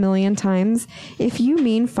said this a million times. If you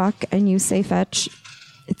mean fuck and you say fetch,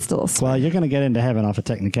 it's still a swear. Well, you're going to get into heaven off a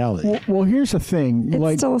technicality. Well, here's the thing.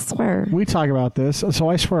 It's still a swear. We talk about this, so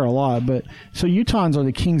I swear a lot. But so Utahns are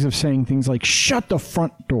the kings of saying things like "shut the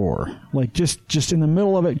front door," like just in the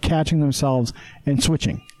middle of it, catching themselves and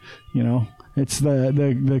switching. It's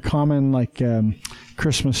the common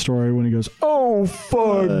Christmas story when he goes, "Oh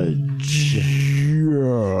fudge!"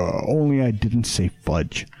 Yeah. Only I didn't say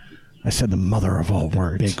fudge. I said the mother of all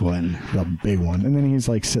words. Big one. The big one. And then he's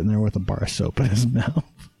sitting there with a bar of soap in his mouth.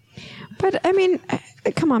 But I mean,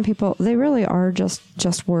 come on, people. They really are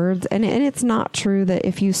just words, and it's not true that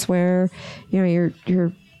if you swear,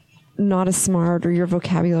 you're not as smart or your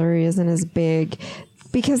vocabulary isn't as big,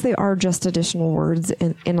 because they are just additional words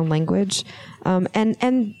in a language,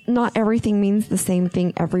 and not everything means the same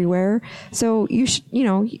thing everywhere. So you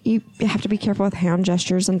have to be careful with hand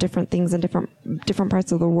gestures and different things in different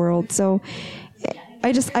parts of the world. So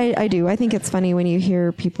I think it's funny when you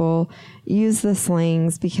hear people use the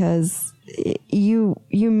slangs because you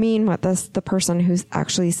mean what the person who's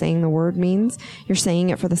actually saying the word means. You're saying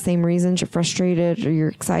it for the same reasons. You're frustrated or you're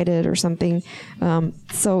excited or something.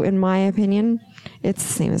 So in my opinion, it's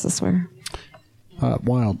the same as a swear.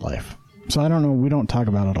 Wildlife. So I don't know. We don't talk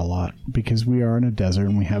about it a lot because we are in a desert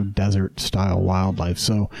and we have desert style wildlife.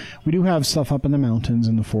 So we do have stuff up in the mountains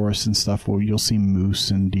and the forests and stuff where you'll see moose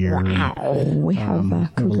and deer. Wow. We have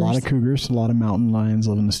cougars. A lot of cougars. A lot of mountain lions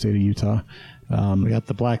live in the state of Utah. We got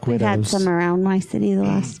the black We've widows. had some around my city the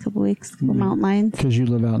last couple weeks, couple mountain lions. Because you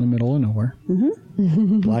live out in the middle of nowhere.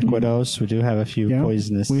 Black widows. We do have a few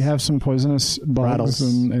poisonous. We have some poisonous bugs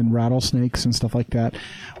and rattlesnakes and stuff like that.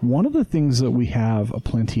 One of the things that we have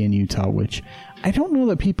aplenty in Utah, which I don't know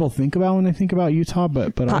that people think about when they think about Utah,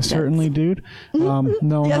 but I certainly do.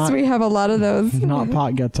 No, yes, we have a lot of those. Not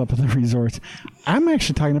pot guts up at the resorts. I'm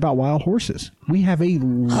actually talking about wild horses. We have a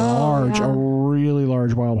really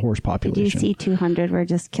large wild horse population. DC 200 were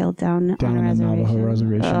just killed down on a in the Navajo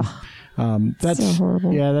reservation. That's so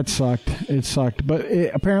horrible. Yeah, that sucked. It sucked, but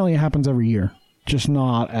apparently it happens every year. Just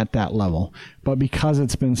not at that level. But because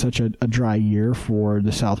it's been such a dry year for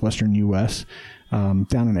the southwestern U.S., down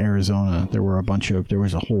in Arizona, there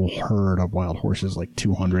was a whole herd of wild horses, like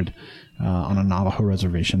 200, on a Navajo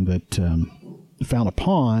reservation that found a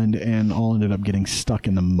pond and all ended up getting stuck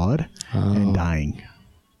in the mud and dying.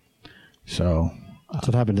 So that's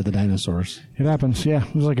what happened to the dinosaurs. It happens, yeah.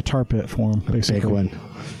 It was like a tar pit for them, basically. Big one.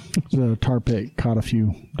 The tar pit caught a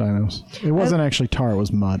few dinos. It wasn't actually tar, it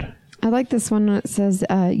was mud. I like this one. It says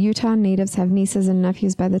Utah natives have nieces and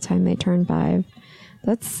nephews by the time they turn 5.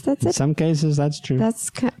 That's it. In some cases, that's true. That's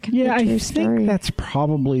kind of I a true think story. that's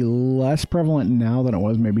probably less prevalent now than it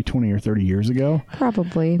was maybe 20 or 30 years ago.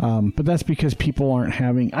 Probably. But that's because people aren't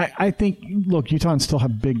having... I think, look, Utahns still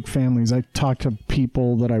have big families. I talk to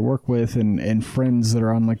people that I work with and friends that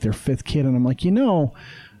are on their 5th kid, and I'm like,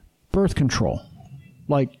 birth control.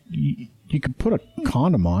 You could put a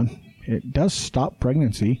condom on. It does stop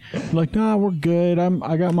pregnancy. Nah, we're good.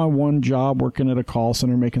 I got my one job working at a call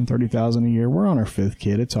center making $30,000 a year. We're on our 5th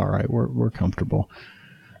kid. It's all right. We're comfortable.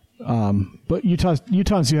 But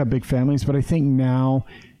Utahns do have big families, but I think now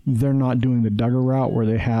they're not doing the Duggar route where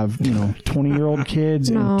they have 20-year-old kids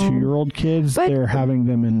and 2-year-old kids. But they're having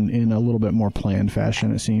them in a little bit more planned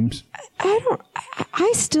fashion, it seems.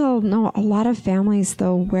 I still know a lot of families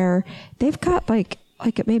though where they've got like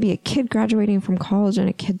maybe a kid graduating from college and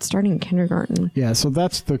a kid starting kindergarten. Yeah, so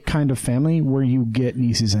that's the kind of family where you get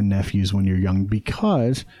nieces and nephews when you're young,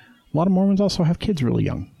 because a lot of Mormons also have kids really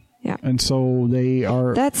young. Yeah. And so they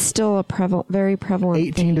are... That's still a very prevalent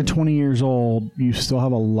 18 to thing. 20 years old, you still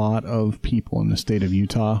have a lot of people in the state of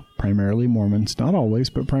Utah, primarily Mormons, not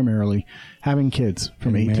always, but primarily, having kids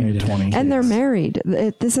from 18 to 20. And they're married.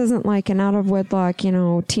 This isn't like an out of wedlock,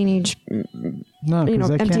 teenage, No,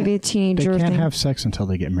 MTV teenager they can't thing. have sex until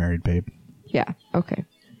they get married, babe. Yeah, okay.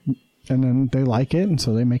 And then they like it, and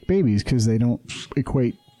so they make babies because they don't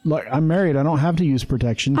equate... Like, I'm married. I don't have to use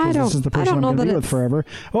protection because this is the person I'm going to be with forever.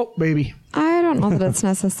 Oh, baby. I don't know that it's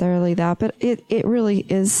necessarily that, but it really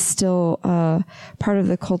is still part of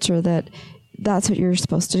the culture that's what you're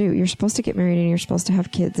supposed to do. You're supposed to get married and you're supposed to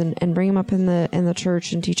have kids and bring them up in the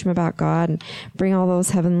church and teach them about God and bring all those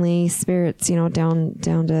heavenly spirits, down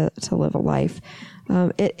to live a life.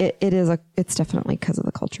 It's definitely because of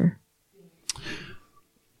the culture.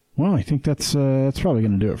 Well, I think that's probably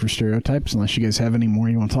going to do it for stereotypes, unless you guys have any more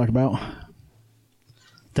you want to talk about.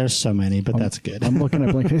 There's so many, but that's good. I'm looking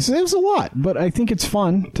at blank faces. It was a lot, but I think it's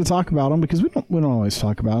fun to talk about them because we don't always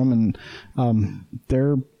talk about them, and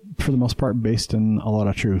they're for the most part based in a lot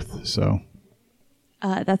of truth. So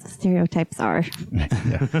that's what stereotypes are.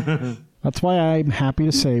 Yeah. That's why I'm happy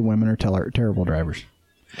to say women are terrible drivers.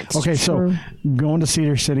 Okay, so going to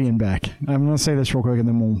Cedar City and back. I'm going to say this real quick, and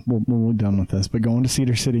then we'll be done with this. But going to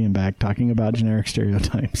Cedar City and back, talking about generic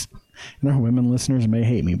stereotypes. And our women listeners may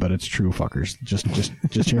hate me, but it's true, fuckers.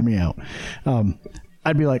 Just hear me out.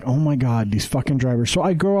 I'd be like, oh my God, these fucking drivers. So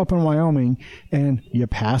I grow up in Wyoming, and you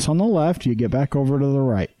pass on the left, you get back over to the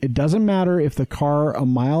right. It doesn't matter if the car a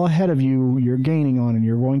mile ahead of you, you're gaining on and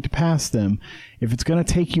you're going to pass them. If it's going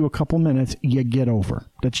to take you a couple minutes, you get over.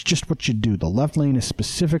 That's just what you do. The left lane is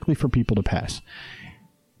specifically for people to pass.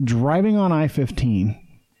 Driving on I-15,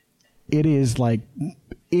 it is like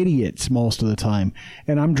idiots most of the time.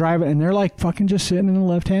 And I'm driving, and they're like fucking just sitting in the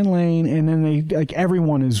left-hand lane, and then they, like,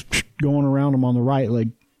 everyone is going around them on the right, like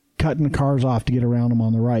cutting the cars off to get around them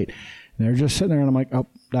on the right. And they're just sitting there, and I'm like, oh,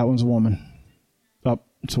 that one's a woman. Oh,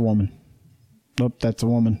 it's a woman. Oh, that's a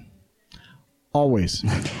woman. Always.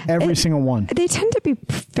 Every single one. They tend to be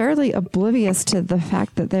fairly oblivious to the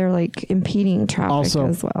fact that they're like impeding traffic also,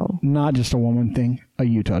 as well. Not just a woman thing, a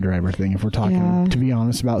Utah driver thing. If we're talking, to be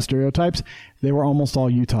honest, about stereotypes, they were almost all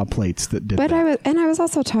Utah plates that did that. I was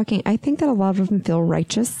also talking, I think that a lot of them feel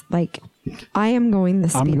righteous. Like, I am going the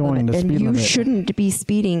speed limit, and you shouldn't be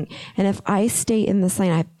speeding. And if I stay in this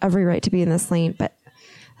lane, I have every right to be in this lane. But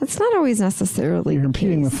that's not always necessarily You're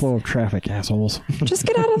impeding the the flow of traffic, assholes. Just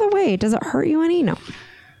get out of the way. Does it hurt you any? No.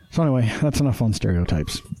 So anyway, that's enough on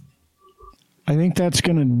stereotypes. I think that's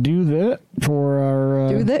going to do that for our...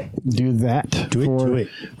 do it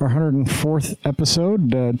our 104th episode,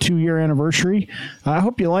 2-year anniversary. I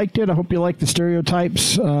hope you liked it. I hope you liked the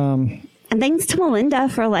stereotypes. And thanks to Melinda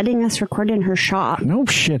for letting us record in her shop. No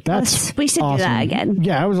shit, that's we should awesome. do that again.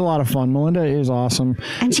 Yeah, it was a lot of fun. Melinda is awesome.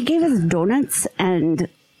 And she gave us donuts and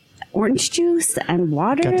orange juice and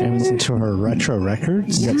water. Got to listen to her retro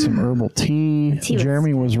records. Got some herbal tea.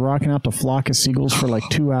 Jeremy was rocking out the Flock of Seagulls for like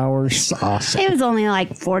 2 hours. That's awesome. It was only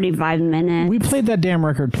like 45 minutes. We played that damn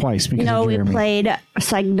record twice because of Jeremy. We played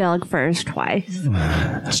Psychedelic First twice.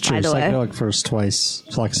 That's true. Psychedelic First twice.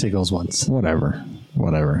 Flock of Seagulls once. Whatever.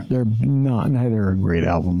 They're neither are great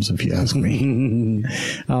albums, if you ask me.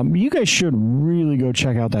 You guys should really go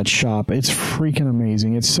check out that shop. It's freaking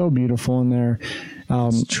amazing. It's so beautiful in there.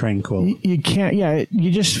 It's tranquil. You can't, you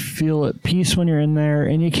just feel at peace when you're in there,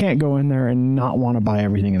 and you can't go in there and not want to buy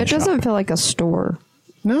everything in the shop. It doesn't feel like a store.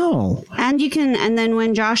 No. And then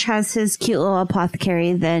when Josh has his cute little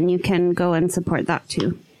apothecary, then you can go and support that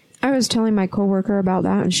too. I was telling my coworker about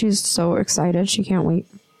that, and she's so excited. She can't wait.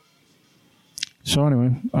 So anyway,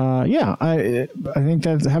 I think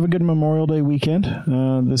that have a good Memorial Day weekend.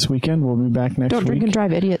 This weekend we'll be back next week. Don't drink and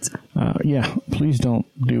drive, idiots. Please don't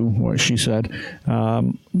do what she said.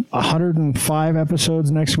 105 episodes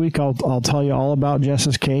next week. I'll tell you all about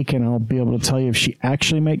Jess's cake, and I'll be able to tell you if she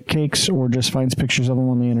actually makes cakes or just finds pictures of them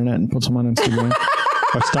on the internet and puts them on Instagram.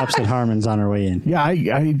 Or stops at Harmon's on her way in. Yeah,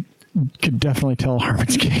 I could definitely tell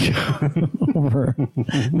Harmon's cake over.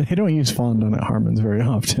 They don't use fondant at Harmon's very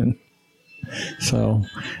often. So,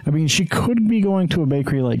 I mean, she could be going to a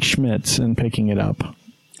bakery like Schmidt's and picking it up.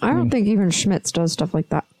 I don't think even Schmidt's does stuff like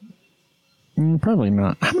that. Probably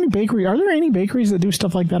not. How many bakeries? Are there any bakeries that do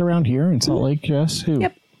stuff like that around here in Salt Lake, Jess? Who?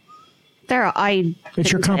 Yep.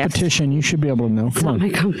 It's your competition. You should be able to know. Come on.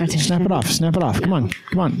 Not my competition. Snap it off. Snap it off. Yeah.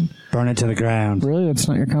 Come on. Burn it to the ground. Really? That's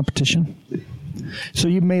not your competition? So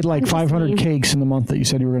you made like 500 cakes in the month that you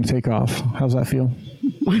said you were going to take off. How's that feel?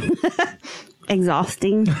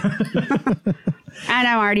 Exhausting. And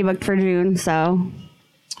I'm already booked for June, so.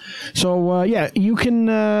 So, you can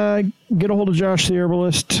get a hold of Josh the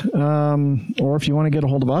Herbalist, or if you want to get a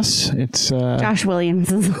hold of us, it's... Josh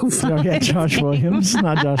Williams is also. Okay, Josh Williams,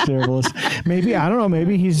 not Josh the Herbalist. Maybe, I don't know,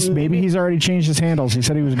 maybe he's already changed his handles. He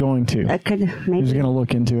said he was going to. Maybe. He was going to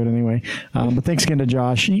look into it anyway. But thanks again to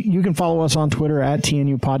Josh. You can follow us on Twitter at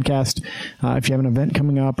TNU Podcast. If you have an event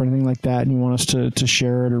coming up or anything like that and you want us to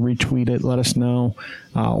share it or retweet it, let us know.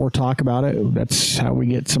 Or talk about it. That's how we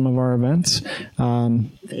get some of our events.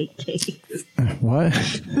 Fake cakes.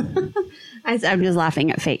 What? I'm just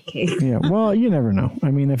laughing at fake cakes. Yeah, well, you never know.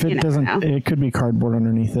 I mean, if it doesn't, it could be cardboard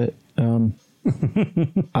underneath it. I'm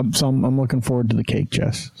looking forward to the cake,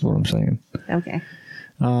 Jess, is what I'm saying. Okay.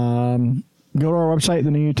 Go to our website,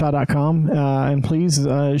 thenewutah.com, and please,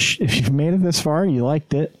 if you've made it this far, you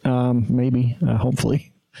liked it, hopefully.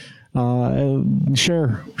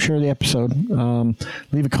 Share the episode.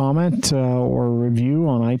 Leave a comment or a review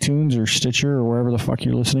on iTunes or Stitcher or wherever the fuck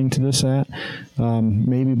you're listening to this at.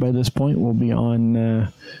 Maybe by this point we'll be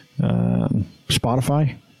on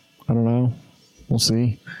Spotify. I don't know. We'll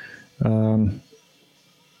see. Yeah,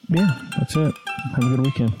 that's it. Have a good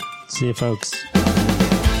weekend. See you, folks.